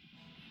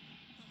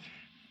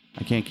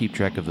 I can't keep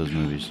track of those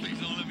movies.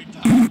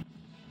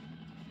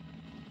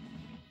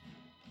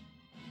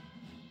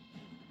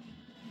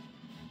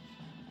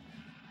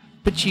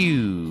 But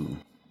you.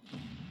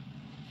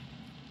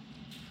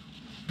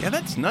 Yeah,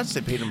 that's nuts.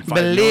 They paid him $5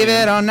 Believe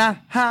million. it or not,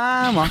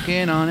 I'm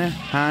walking on it.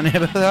 I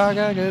never thought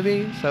I could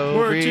be so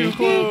We're free. too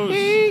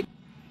close.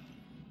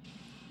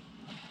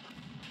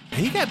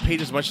 He got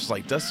paid as much as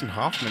like Dustin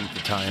Hoffman at the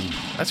time.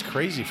 That's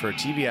crazy for a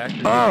TV actor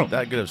to get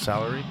that good of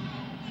salary.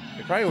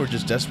 They probably were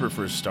just desperate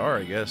for a star,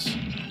 I guess.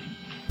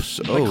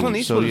 Like Clint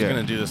Eastwood was going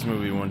to do this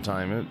movie one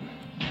time. It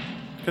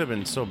could have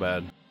been so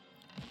bad.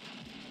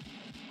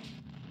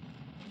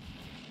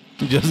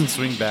 He doesn't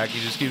swing back. He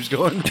just keeps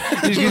going.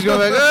 He just keeps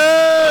going back.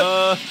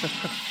 Ah!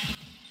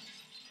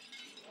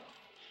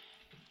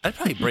 I'd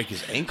probably break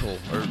his ankle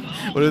or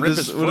What if rip this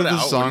his foot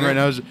out, song right wouldn't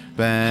now is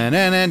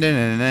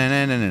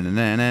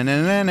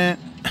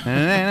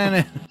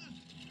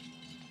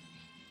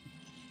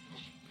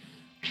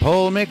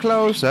Pull me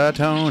closer,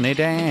 Tony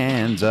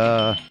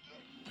Danza.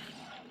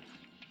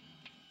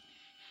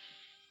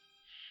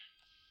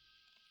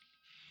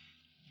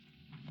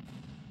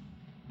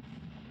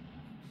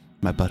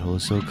 My butthole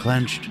is so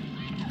clenched.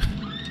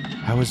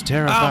 I was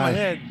terrified. Oh, my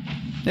head.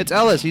 It's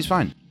Ellis. He's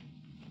fine.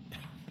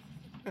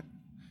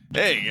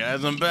 Hey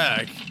guys, I'm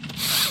back.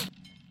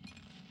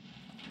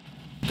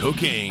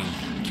 Cocaine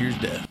cures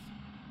death.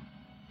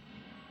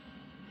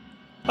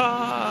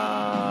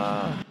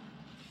 Ah.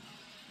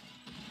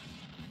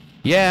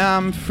 Yeah,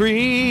 I'm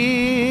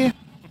free.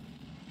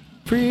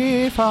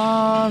 Free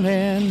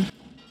falling.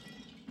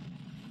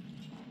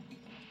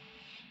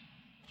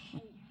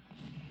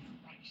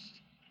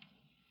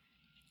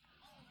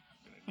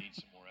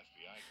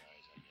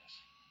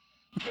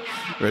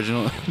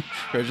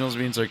 Reginald's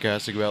being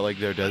sarcastic about like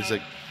their deaths.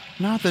 Like,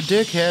 not the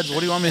dickheads.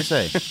 What do you want me to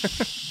say?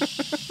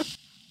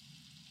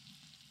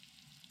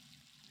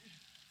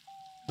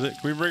 Can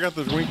we bring out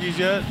the Twinkies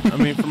yet? I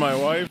mean, for my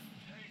wife.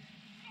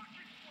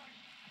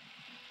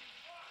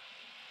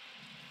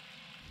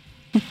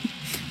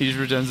 He just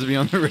pretends to be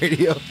on the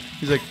radio.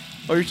 He's like,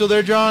 "Oh, you're still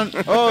there, John?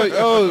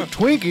 Oh,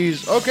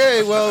 Twinkies.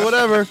 Okay, well,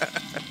 whatever."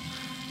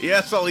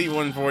 Yes, I'll eat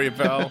one for you,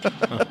 pal.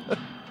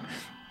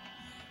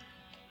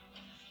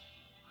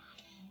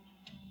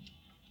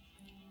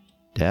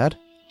 Dad?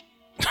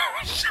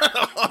 Shut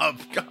up,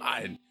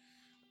 God.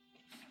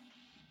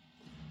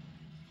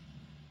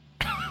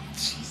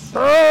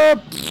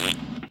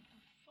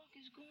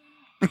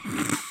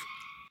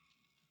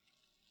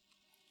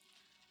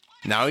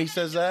 Now he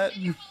says that?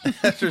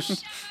 That's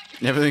just...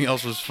 Everything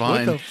else was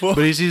fine. What the fuck?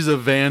 But he sees a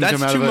van That's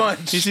come out too of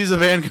much. He sees a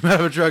van come out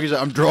of a truck. He's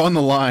like, "I'm drawing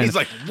the line." He's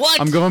like,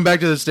 what? "I'm going back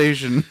to the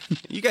station."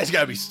 You guys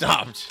gotta be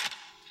stopped.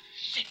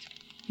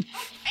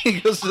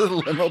 He goes to the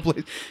limo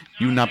place.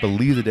 You would not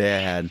believe the day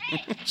I had.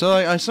 So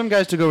like, some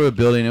guys took over the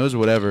building. It was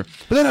whatever.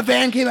 But then a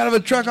van came out of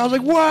a truck. I was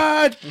like,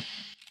 "What?"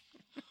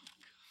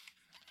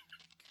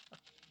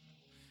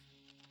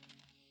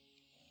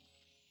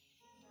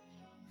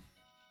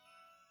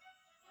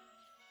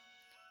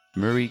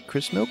 Murray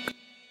Chris Milk?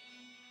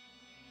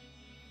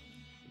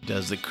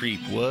 Does the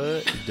creep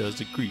what? Does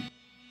the creep?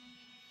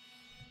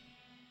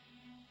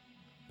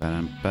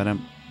 Ba-dum,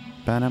 ba-dum,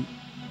 ba-dum,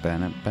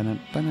 ba-dum, ba-dum,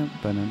 ba-dum,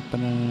 ba-dum,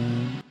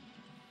 ba-dum.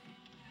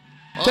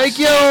 Take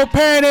your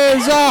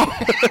panties off!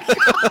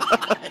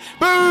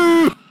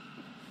 Boo!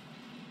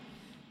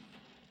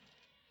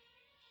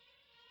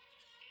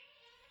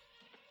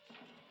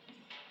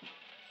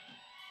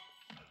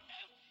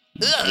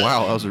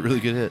 Wow, that was a really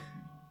good hit.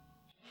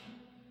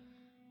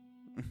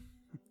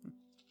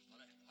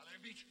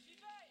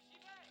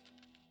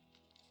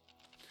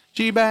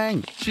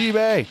 She-bang!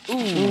 She-bang!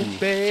 Ooh,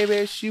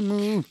 baby, she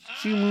move.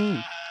 She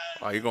move.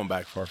 Oh, you're going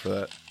back far for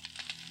that.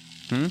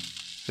 Hmm?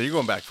 So you're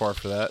going back far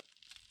for that.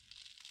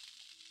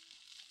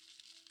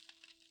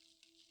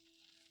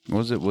 What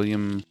was it?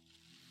 William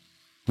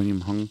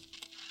Hung?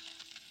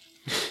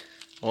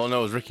 Well,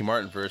 no, it was Ricky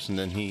Martin first, and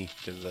then he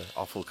did the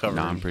awful cover.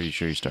 No, I'm pretty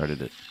sure he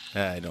started it.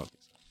 I don't.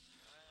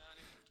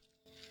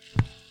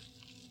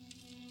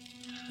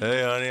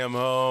 Hey, honey, I'm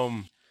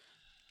home.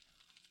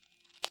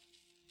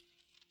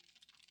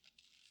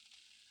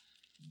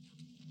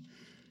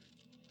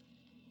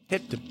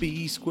 Hit the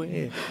B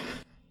square.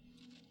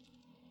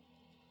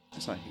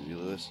 That's not Huey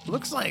Lewis.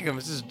 Looks like him.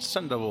 It's his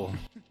stunt double.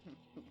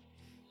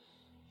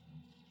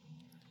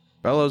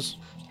 Fellas,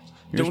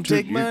 Don't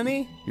take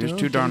money. Yours Don't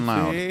too darn take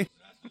loud. fee.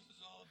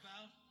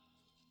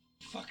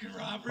 Fucking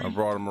robbery. I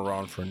brought him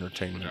around for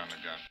entertainment. Down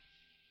again.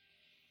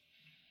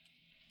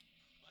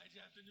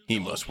 He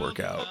must work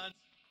out. Well,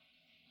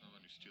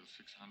 when you steal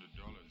 $600,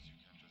 you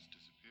can't just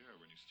disappear.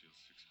 When you steal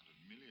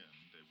 600 million,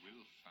 they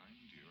will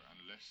find you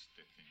unless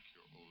they think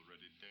you're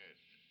already dead.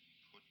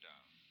 Put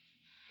down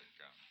the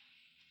gun.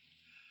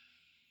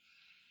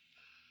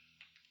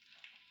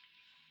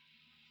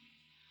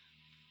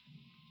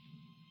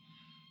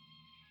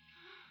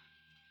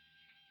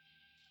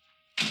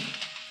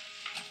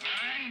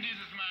 Mine, this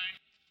is mine.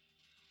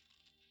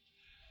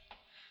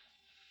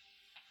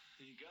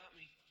 You got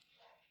me.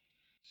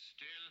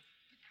 Still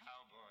the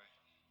cowboy.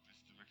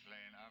 Mr.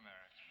 McLean,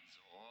 Americans,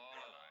 all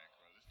alike.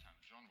 Well, this time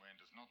John Wayne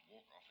does not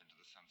walk off into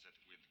the sunset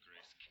with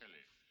Grace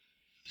Kelly.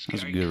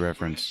 That's a good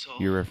reference.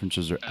 Your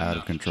references are out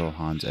of control,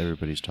 Hans.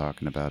 Everybody's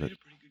talking about it. You're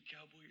a pretty good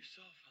cowboy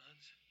yourself,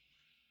 Hans.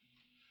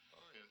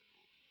 Oh, yes.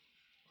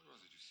 What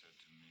was it you said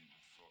to me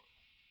before?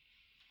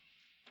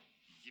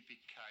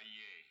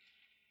 Yippee-ki-yay,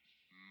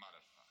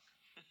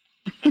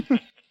 motherfucker.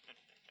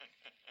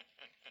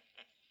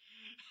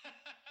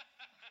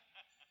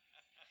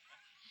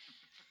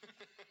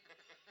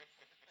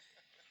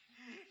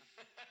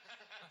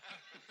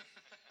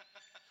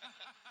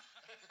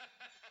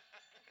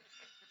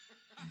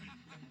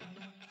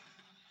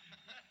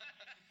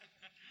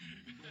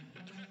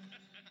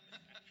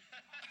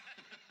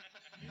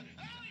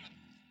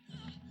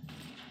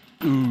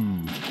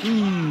 Ooh.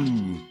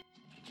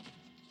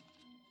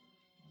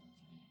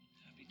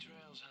 Happy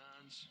trails,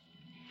 Hans.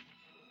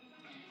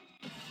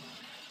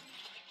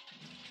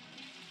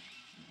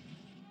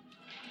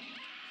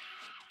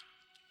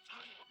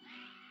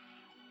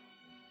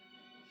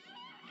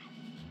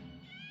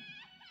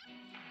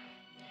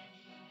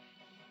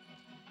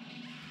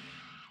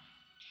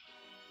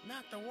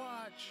 Not the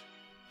watch.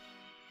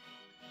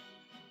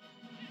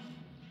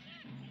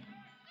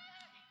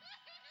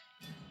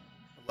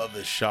 I love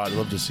this shot. I'd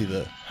love to see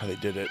how they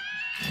did it.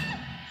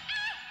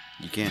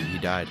 You can't. He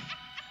died.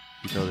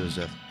 He fell to his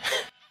death.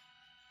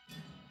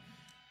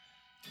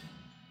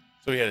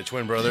 So he had a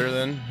twin brother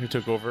then who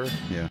took over.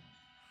 Yeah.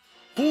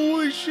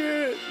 Holy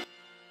shit!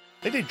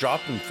 I think they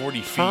dropped him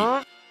 40 feet.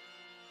 Huh?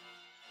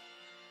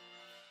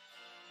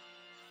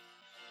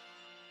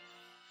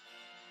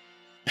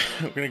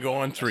 We're gonna go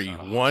on 3.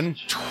 1.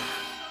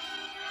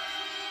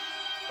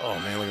 Oh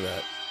man, look at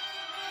that.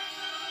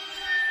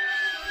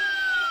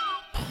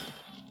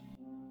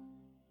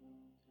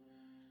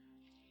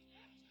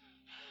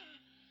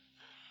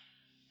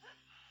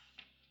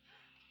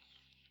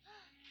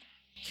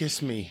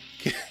 Kiss me.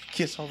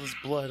 Kiss all this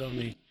blood on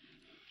me.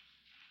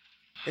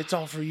 It's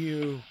all for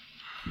you.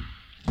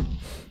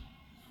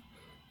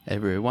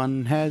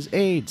 Everyone has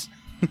AIDS.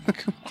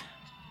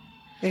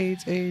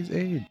 AIDS, AIDS,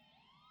 AIDS.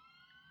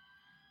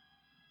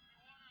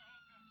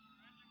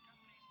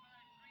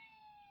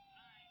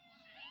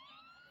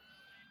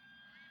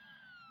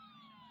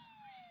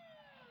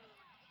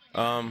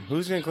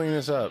 Who's gonna clean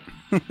this up?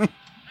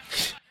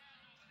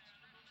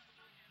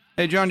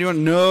 Hey, John, do you want?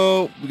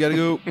 No, we gotta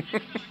go.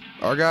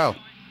 Argyle.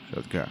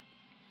 Shut the car.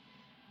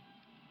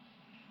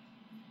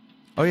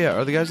 Oh yeah,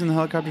 are the guys in the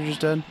helicopter just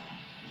dead?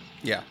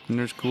 Yeah. And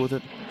they're just cool with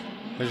it?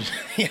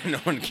 Yeah, no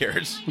one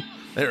cares.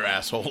 They're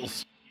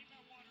assholes.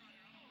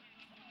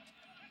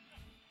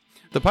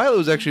 The pilot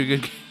was actually a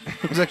good.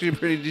 Was actually a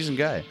pretty decent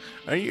guy.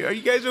 Are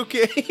you guys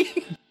okay?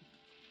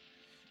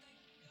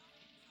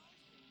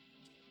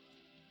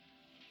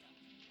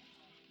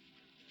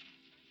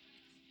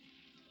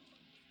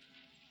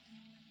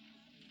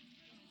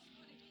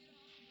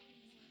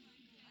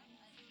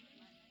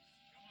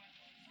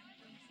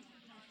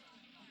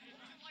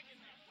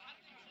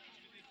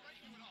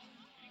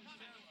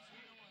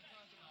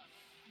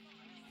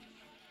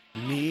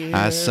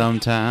 I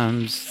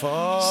sometimes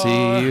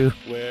see you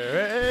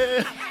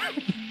where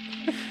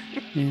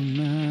in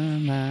my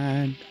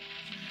mind,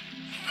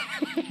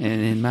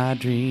 and in my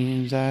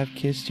dreams I've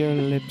kissed your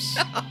lips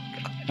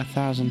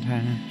 1,000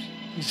 times.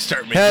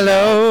 Start making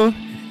Hello,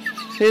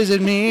 is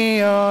it me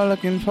you're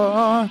looking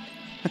for?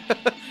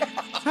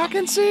 I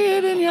can see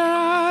it in your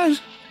eyes.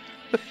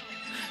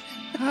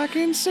 I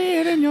can see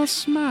it in your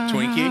smile.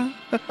 Twinkie.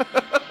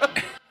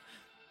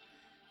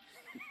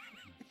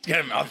 He's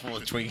got a mouthful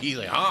of Twinkie. He's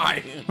like,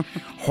 hi.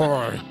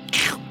 Hi.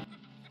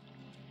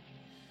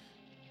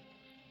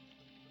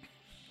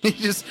 He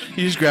just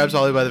grabs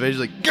Holly by the face.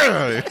 He's like, get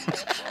out of here.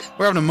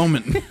 We're having a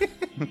moment.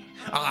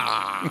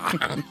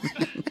 Ah.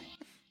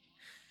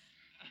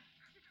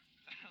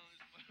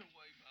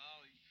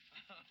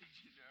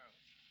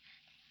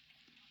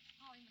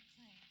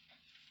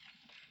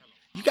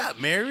 You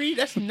got married?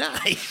 That's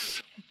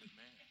nice.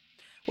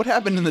 What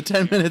happened in the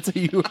 10 minutes that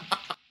you...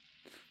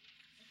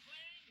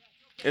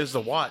 It was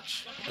the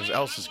watch. It was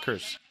Elsa's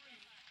curse.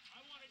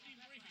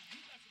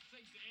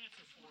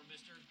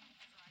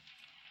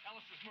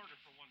 Ellis was murdered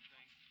for one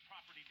thing.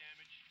 Property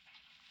damage.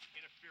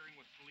 Interfering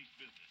with police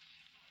business.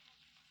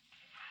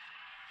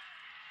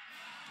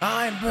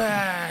 I'm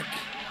back.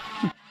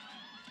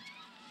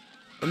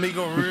 Let me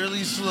go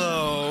really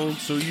slow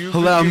so you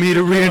Allow can me get to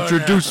your gun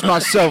reintroduce out.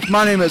 myself.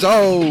 My name is...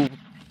 Oh!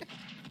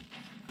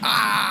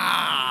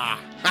 Ah!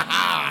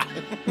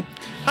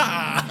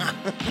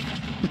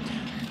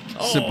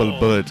 Simple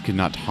bullets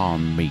cannot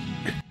harm me.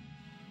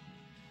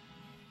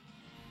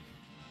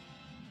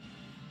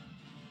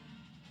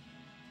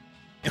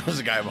 It was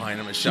a guy behind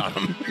him and shot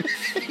him.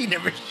 He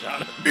never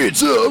shot him.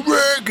 It's a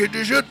rare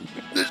condition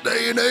this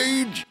day and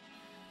age.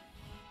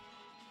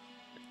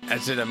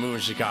 That's it. I moved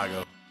in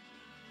Chicago.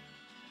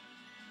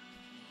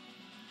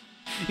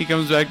 He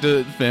comes back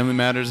to Family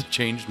Matters, a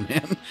changed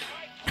man.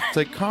 It's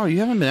like, Carl, you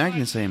haven't been acting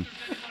the same.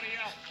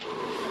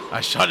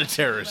 I shot a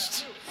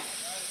terrorist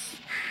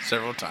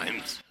several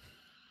times.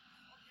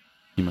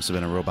 You must have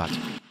been a robot.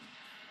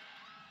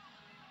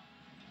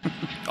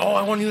 Oh,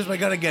 I want to use my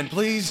gun again,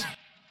 please.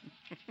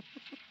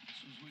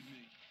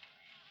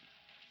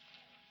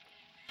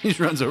 He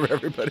just runs over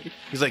everybody.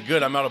 He's like,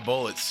 good, I'm out of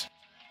bullets.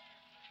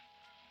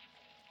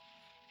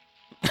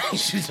 He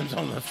shoots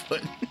himself in the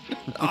foot.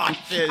 Oh,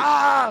 shit.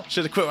 Ah!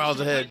 Should have quit while I was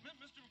ahead. Mr.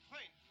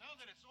 McClane, now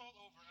that it's all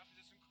over after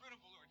this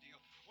incredible ordeal,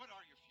 what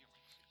are your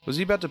feelings? Was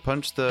he about to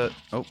punch the...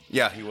 Oh,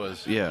 Yeah, he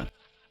was. yeah.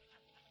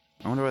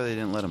 I wonder why they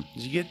didn't let him.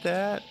 Did you get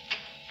that?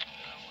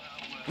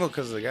 Well,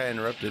 because the guy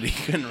interrupted. He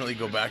couldn't really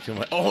go back to him.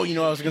 Like, oh, you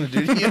know what I was going to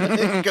do to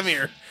you? Come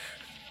here.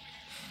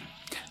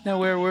 Now,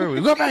 where were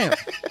we? Go bam!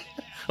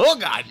 Oh,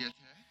 God. This is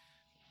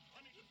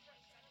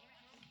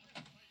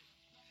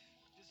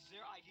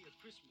their idea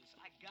of Christmas.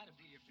 I gotta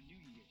be here for New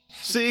Year's.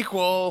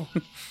 Sequel.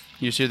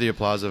 You just hear the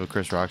applause of a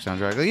Chris Rock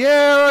soundtrack. Like,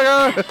 yeah,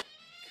 oh my God.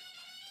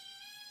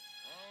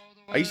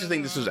 I used to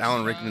think this was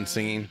Alan Rickman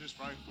singing.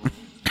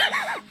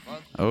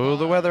 Oh,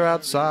 the weather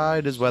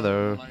outside is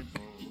weather.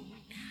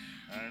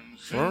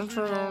 Why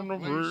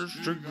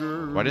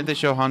didn't they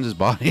show Hans's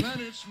body?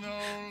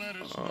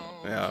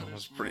 Yeah,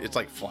 it's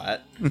like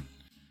flat.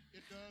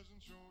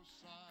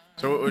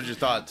 So what was your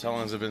thoughts? How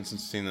long has it been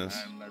since you've seen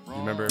this? You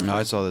remember? No,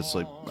 I saw this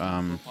like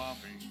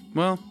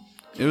well,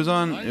 it was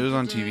on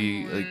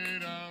TV like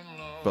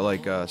but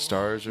like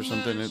Stars or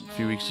something a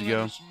few weeks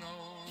ago.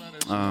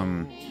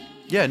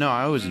 Yeah, no,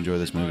 I always enjoy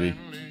this movie.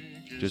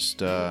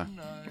 Just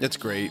It's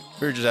great.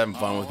 We were just having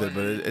fun with it,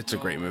 but it's a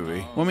great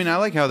movie. well, I mean, I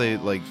like how they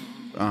like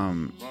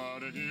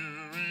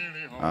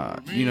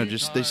you know,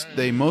 just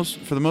they most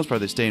for the most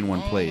part they stay in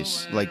one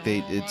place. Like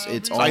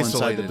it's all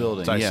inside the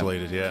building. It's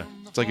isolated, yeah.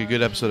 It's like a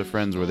good episode of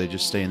Friends where they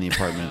just stay in the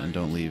apartment and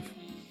don't leave.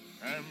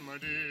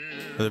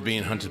 They're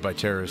being hunted by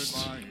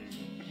terrorists.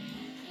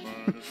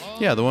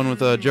 Yeah, the one with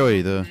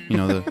Joey, the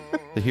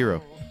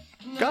hero.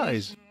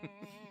 Guys.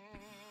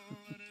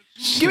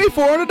 Give me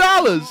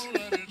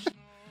 $400.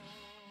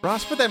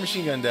 Ross, put that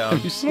machine gun down.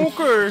 Have you seen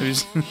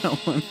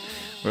that one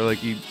where like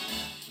he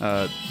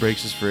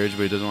breaks his fridge,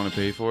 but he doesn't want to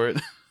pay for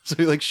it? So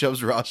he like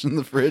shoves Ross in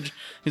the fridge.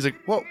 He's like,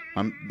 "Whoa,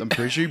 I'm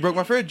pretty sure you broke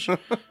my fridge."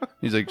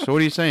 He's like, "So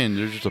what are you saying?"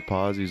 There's just a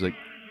pause. He's like,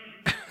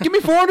 "Give me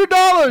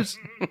 $400."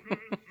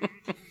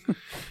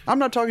 I'm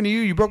not talking to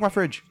you. You broke my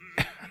fridge.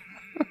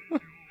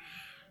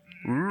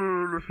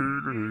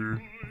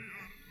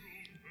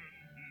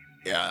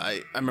 Yeah,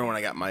 I remember when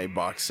I got my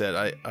box set,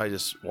 I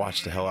just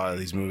watched the hell out of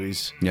these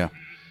movies. Yeah.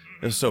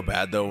 It was so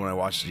bad, though, when I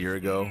watched it a year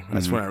ago.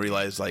 That's when I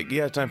realized, like,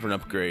 yeah, time for an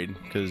upgrade,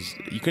 because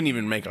you couldn't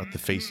even make out the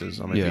faces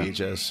on my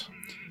VHS.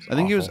 I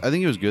think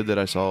it was good that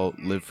I saw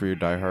Live Free or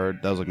Die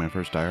Hard. That was like my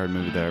first Die Hard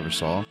movie that I ever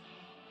saw.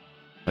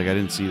 Like, I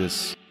didn't see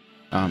this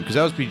because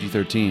that was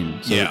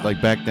PG-13. So Yeah.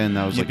 like back then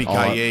that was like all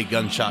Yippee-ki-yay,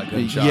 gunshot.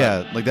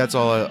 Yeah, like that's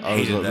all I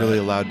was Hated that. really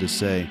allowed to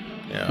say.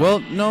 Yeah. Well,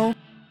 no,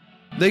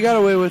 they got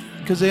away with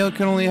because they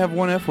can only have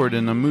one F word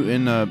in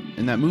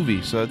that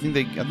movie. So I think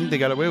they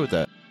got away with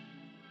that.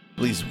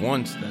 At least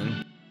once,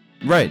 then.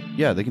 Right?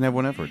 Yeah, they can have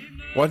one F word.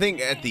 Well, I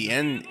think at the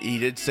end he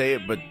did say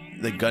it, but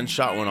the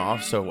gunshot went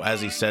off. So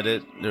as he said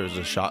it, there was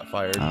a shot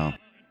fired. Oh,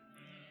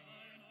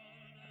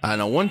 I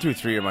know 1 through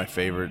 3 are my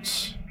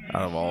favorites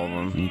out of all of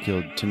them. and he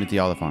killed Timothy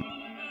Oliphant.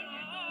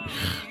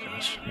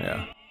 Gosh,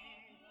 yeah.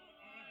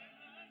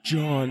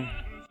 John.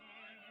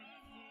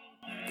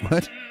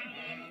 What?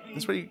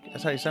 That's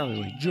how he sounds.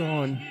 He's like,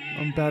 John,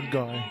 I'm a bad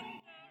guy.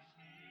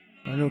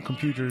 I know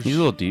computers. He's a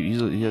little deep. He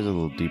has a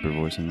little deeper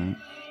voice in that.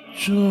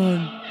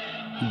 John.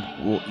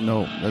 Well,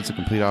 no, that's a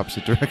complete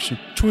opposite direction.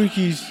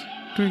 Twinkies,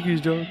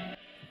 John.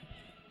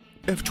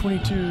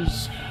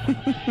 F-22s.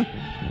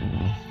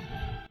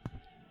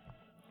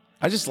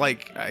 I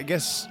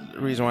guess the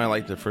reason why I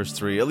like the first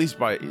 3, at least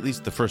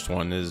the first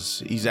one,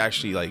 is he's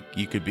actually like,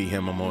 you could be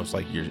him almost,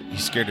 like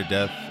he's scared to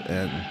death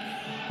and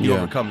he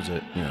overcomes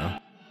it, you know.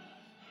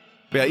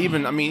 But yeah,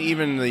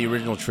 even the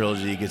original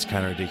trilogy gets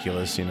kind of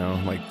ridiculous, you know.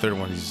 Like third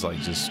one, he's like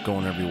just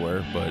going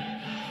everywhere, but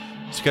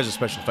it's because the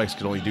special effects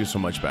could only do so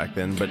much back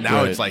then. But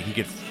now it's like he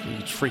could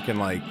freaking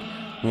like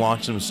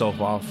launch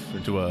himself off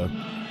into a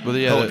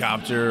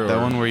helicopter.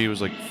 That one where he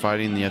was like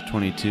fighting the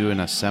F-22 in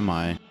a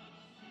semi.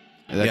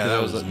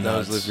 That was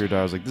Live Free or Die.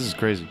 I was like, this is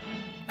crazy,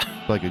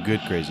 like a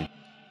good crazy.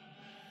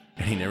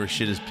 And he never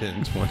shit his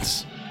pins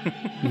once.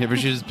 He never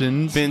shit his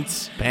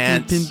pins.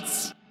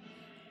 Pants.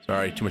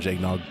 Sorry, too much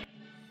eggnog.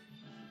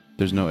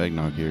 There's no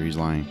eggnog here. He's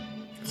lying.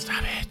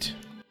 Stop it.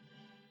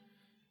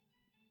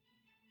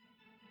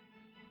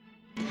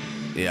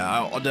 Yeah,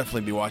 I'll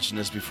definitely be watching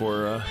this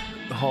before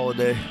the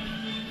holiday.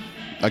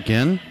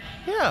 Again?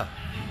 Yeah.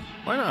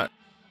 Why not?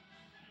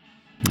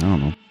 I don't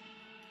know.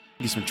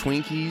 Get some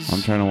Twinkies.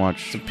 I'm trying to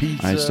watch some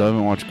pizza. I still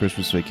haven't watched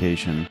Christmas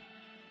Vacation.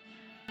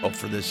 Oh,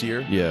 for this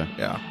year? Yeah.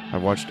 Yeah.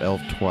 I've watched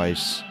Elf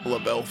twice. I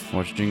love Elf.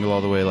 Watched Jingle All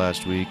the Way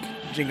last week.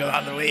 Jingle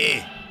All the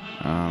Way.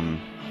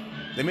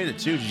 They made it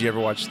too. Did you ever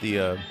watch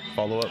the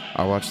follow-up?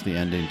 I watched the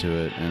ending to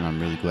it, and I'm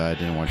really glad I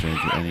didn't watch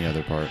any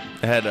other part.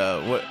 It had,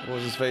 what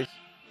was his face?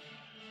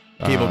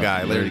 Cable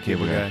Guy. Larry the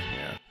Cable Guy.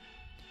 Yeah.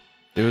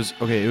 It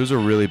was a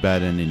really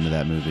bad ending to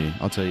that movie.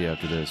 I'll tell you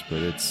after this,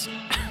 but it's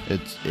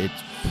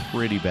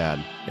pretty bad.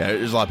 Yeah,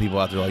 there's a lot of people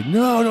out there like,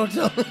 no, don't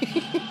tell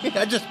me.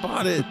 I just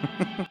bought it.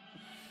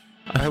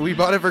 We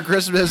bought it for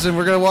Christmas, and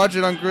we're going to watch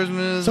it on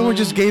Christmas. Someone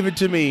just gave it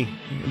to me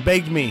and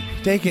begged me.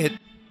 Take it.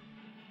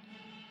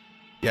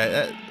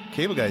 Yeah,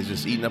 Cable Guy's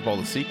just eating up all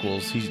the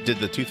sequels. He did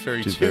the Tooth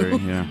Fairy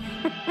 2. Yeah.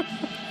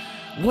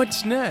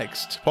 What's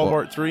next? Paul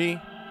Blart 3?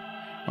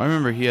 I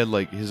remember he had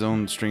like his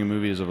own string of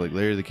movies of like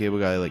Larry the Cable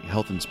Guy, like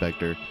Health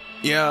Inspector.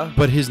 Yeah.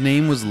 But his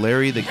name was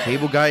Larry the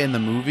Cable Guy in the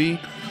movie.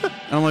 And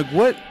I'm like,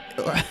 what?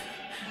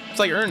 It's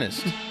like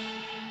Ernest.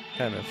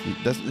 Kind of.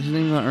 His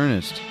name's not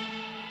Ernest.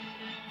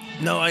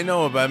 No, I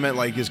know, but I meant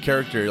like his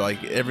character.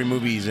 Like every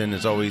movie he's in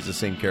is always the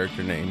same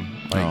character name.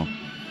 Like,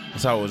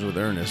 that's how it was with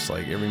Ernest.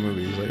 Like every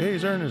movie he's like, hey,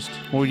 it's Ernest.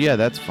 Well, yeah,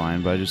 that's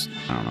fine, but I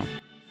don't know.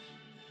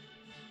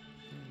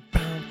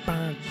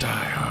 Die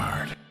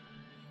Hard.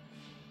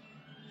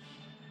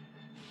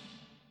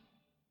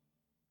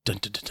 Dun,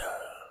 dun, dun, dun.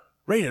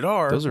 Rated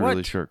R. Those are what?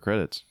 really short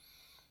credits.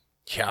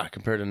 Yeah,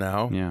 compared to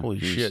now. Yeah, Holy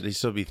shit. They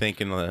still be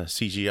thinking the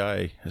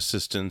CGI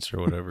assistants or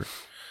whatever.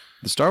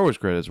 The Star Wars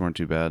credits weren't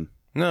too bad.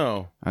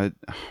 No. Oh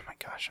my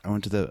gosh. We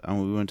went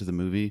to the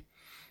movie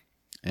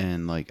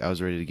and like I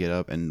was ready to get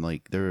up and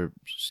like there were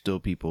still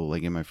people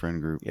like in my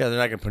friend group. Yeah, they're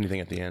not gonna put anything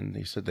at the end.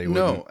 They said they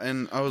wouldn't. No,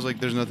 and I was like,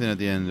 "There's nothing at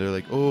the end." They're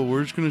like, "Oh,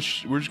 we're just gonna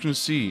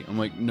see." I'm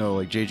like, "No."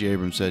 Like J.J.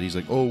 Abrams said, he's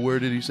like, "Oh, where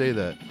did he say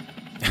that?"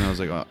 And I was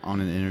like,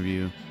 on an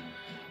interview,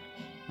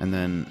 and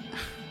then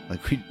like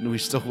we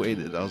still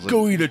waited. I was like,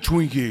 "Go eat a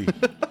Twinkie."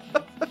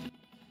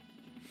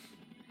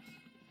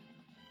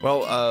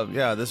 Well,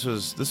 yeah, this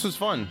was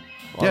fun.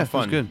 A lot of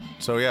fun. It was good.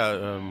 So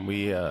yeah,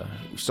 we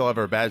still have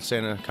our Bad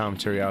Santa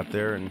commentary out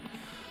there, and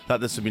thought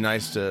this would be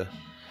nice to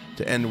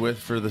end with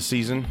for the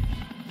season.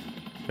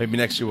 Maybe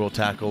next year we'll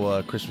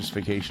tackle Christmas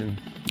Vacation.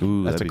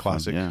 Ooh, that's that'd a be fun.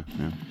 classic. Yeah.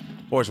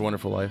 Or It's a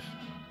Wonderful Life.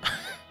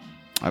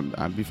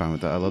 I'd be fine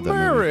with that. I love that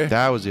Mary. movie.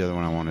 That was the other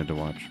one I wanted to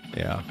watch.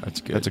 Yeah,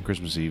 that's good. That's a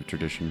Christmas Eve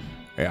tradition.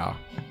 Yeah.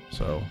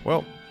 So,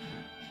 well,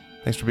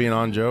 thanks for being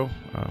on, Joe.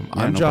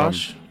 I'm no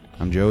Josh.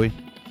 problem. I'm Joey.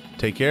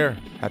 Take care.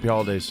 Happy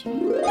holidays.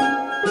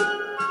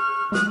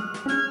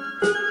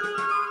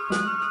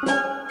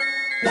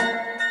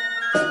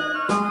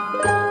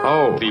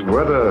 Oh, the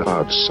weather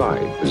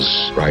outside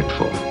is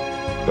frightful,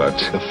 but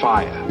the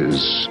fire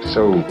is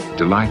so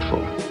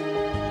delightful.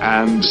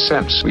 And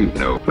since we've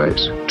no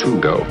place to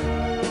go,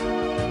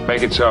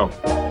 make it so,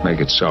 make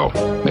it so,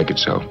 make it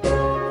so.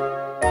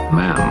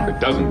 Man, it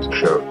doesn't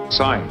show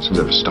signs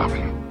of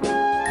stopping.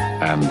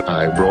 And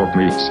I brought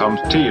me some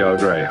tea Earl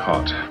Grey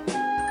hot.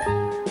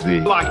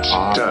 The lights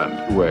are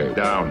turned way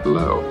down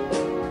low.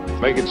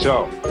 Make it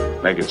so,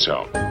 make it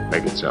so,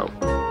 make it so.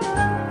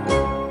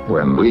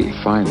 When we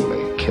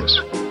finally kiss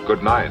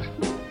goodnight.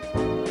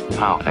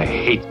 How I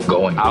hate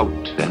going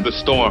out in the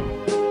storm.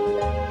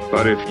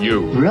 But if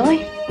you...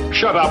 Really?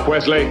 Shut up,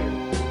 Wesley.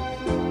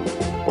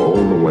 All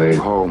the way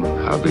home,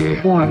 I'll be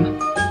warm.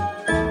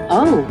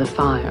 Oh, the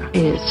fire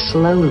is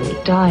slowly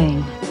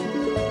dying.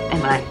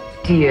 And my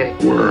dear...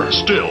 We're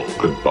still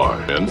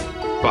goodbye, then.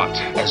 But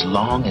as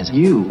long as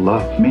you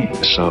love me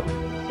so,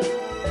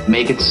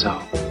 make it so.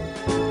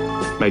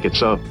 make it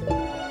so.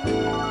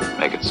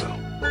 Make it so.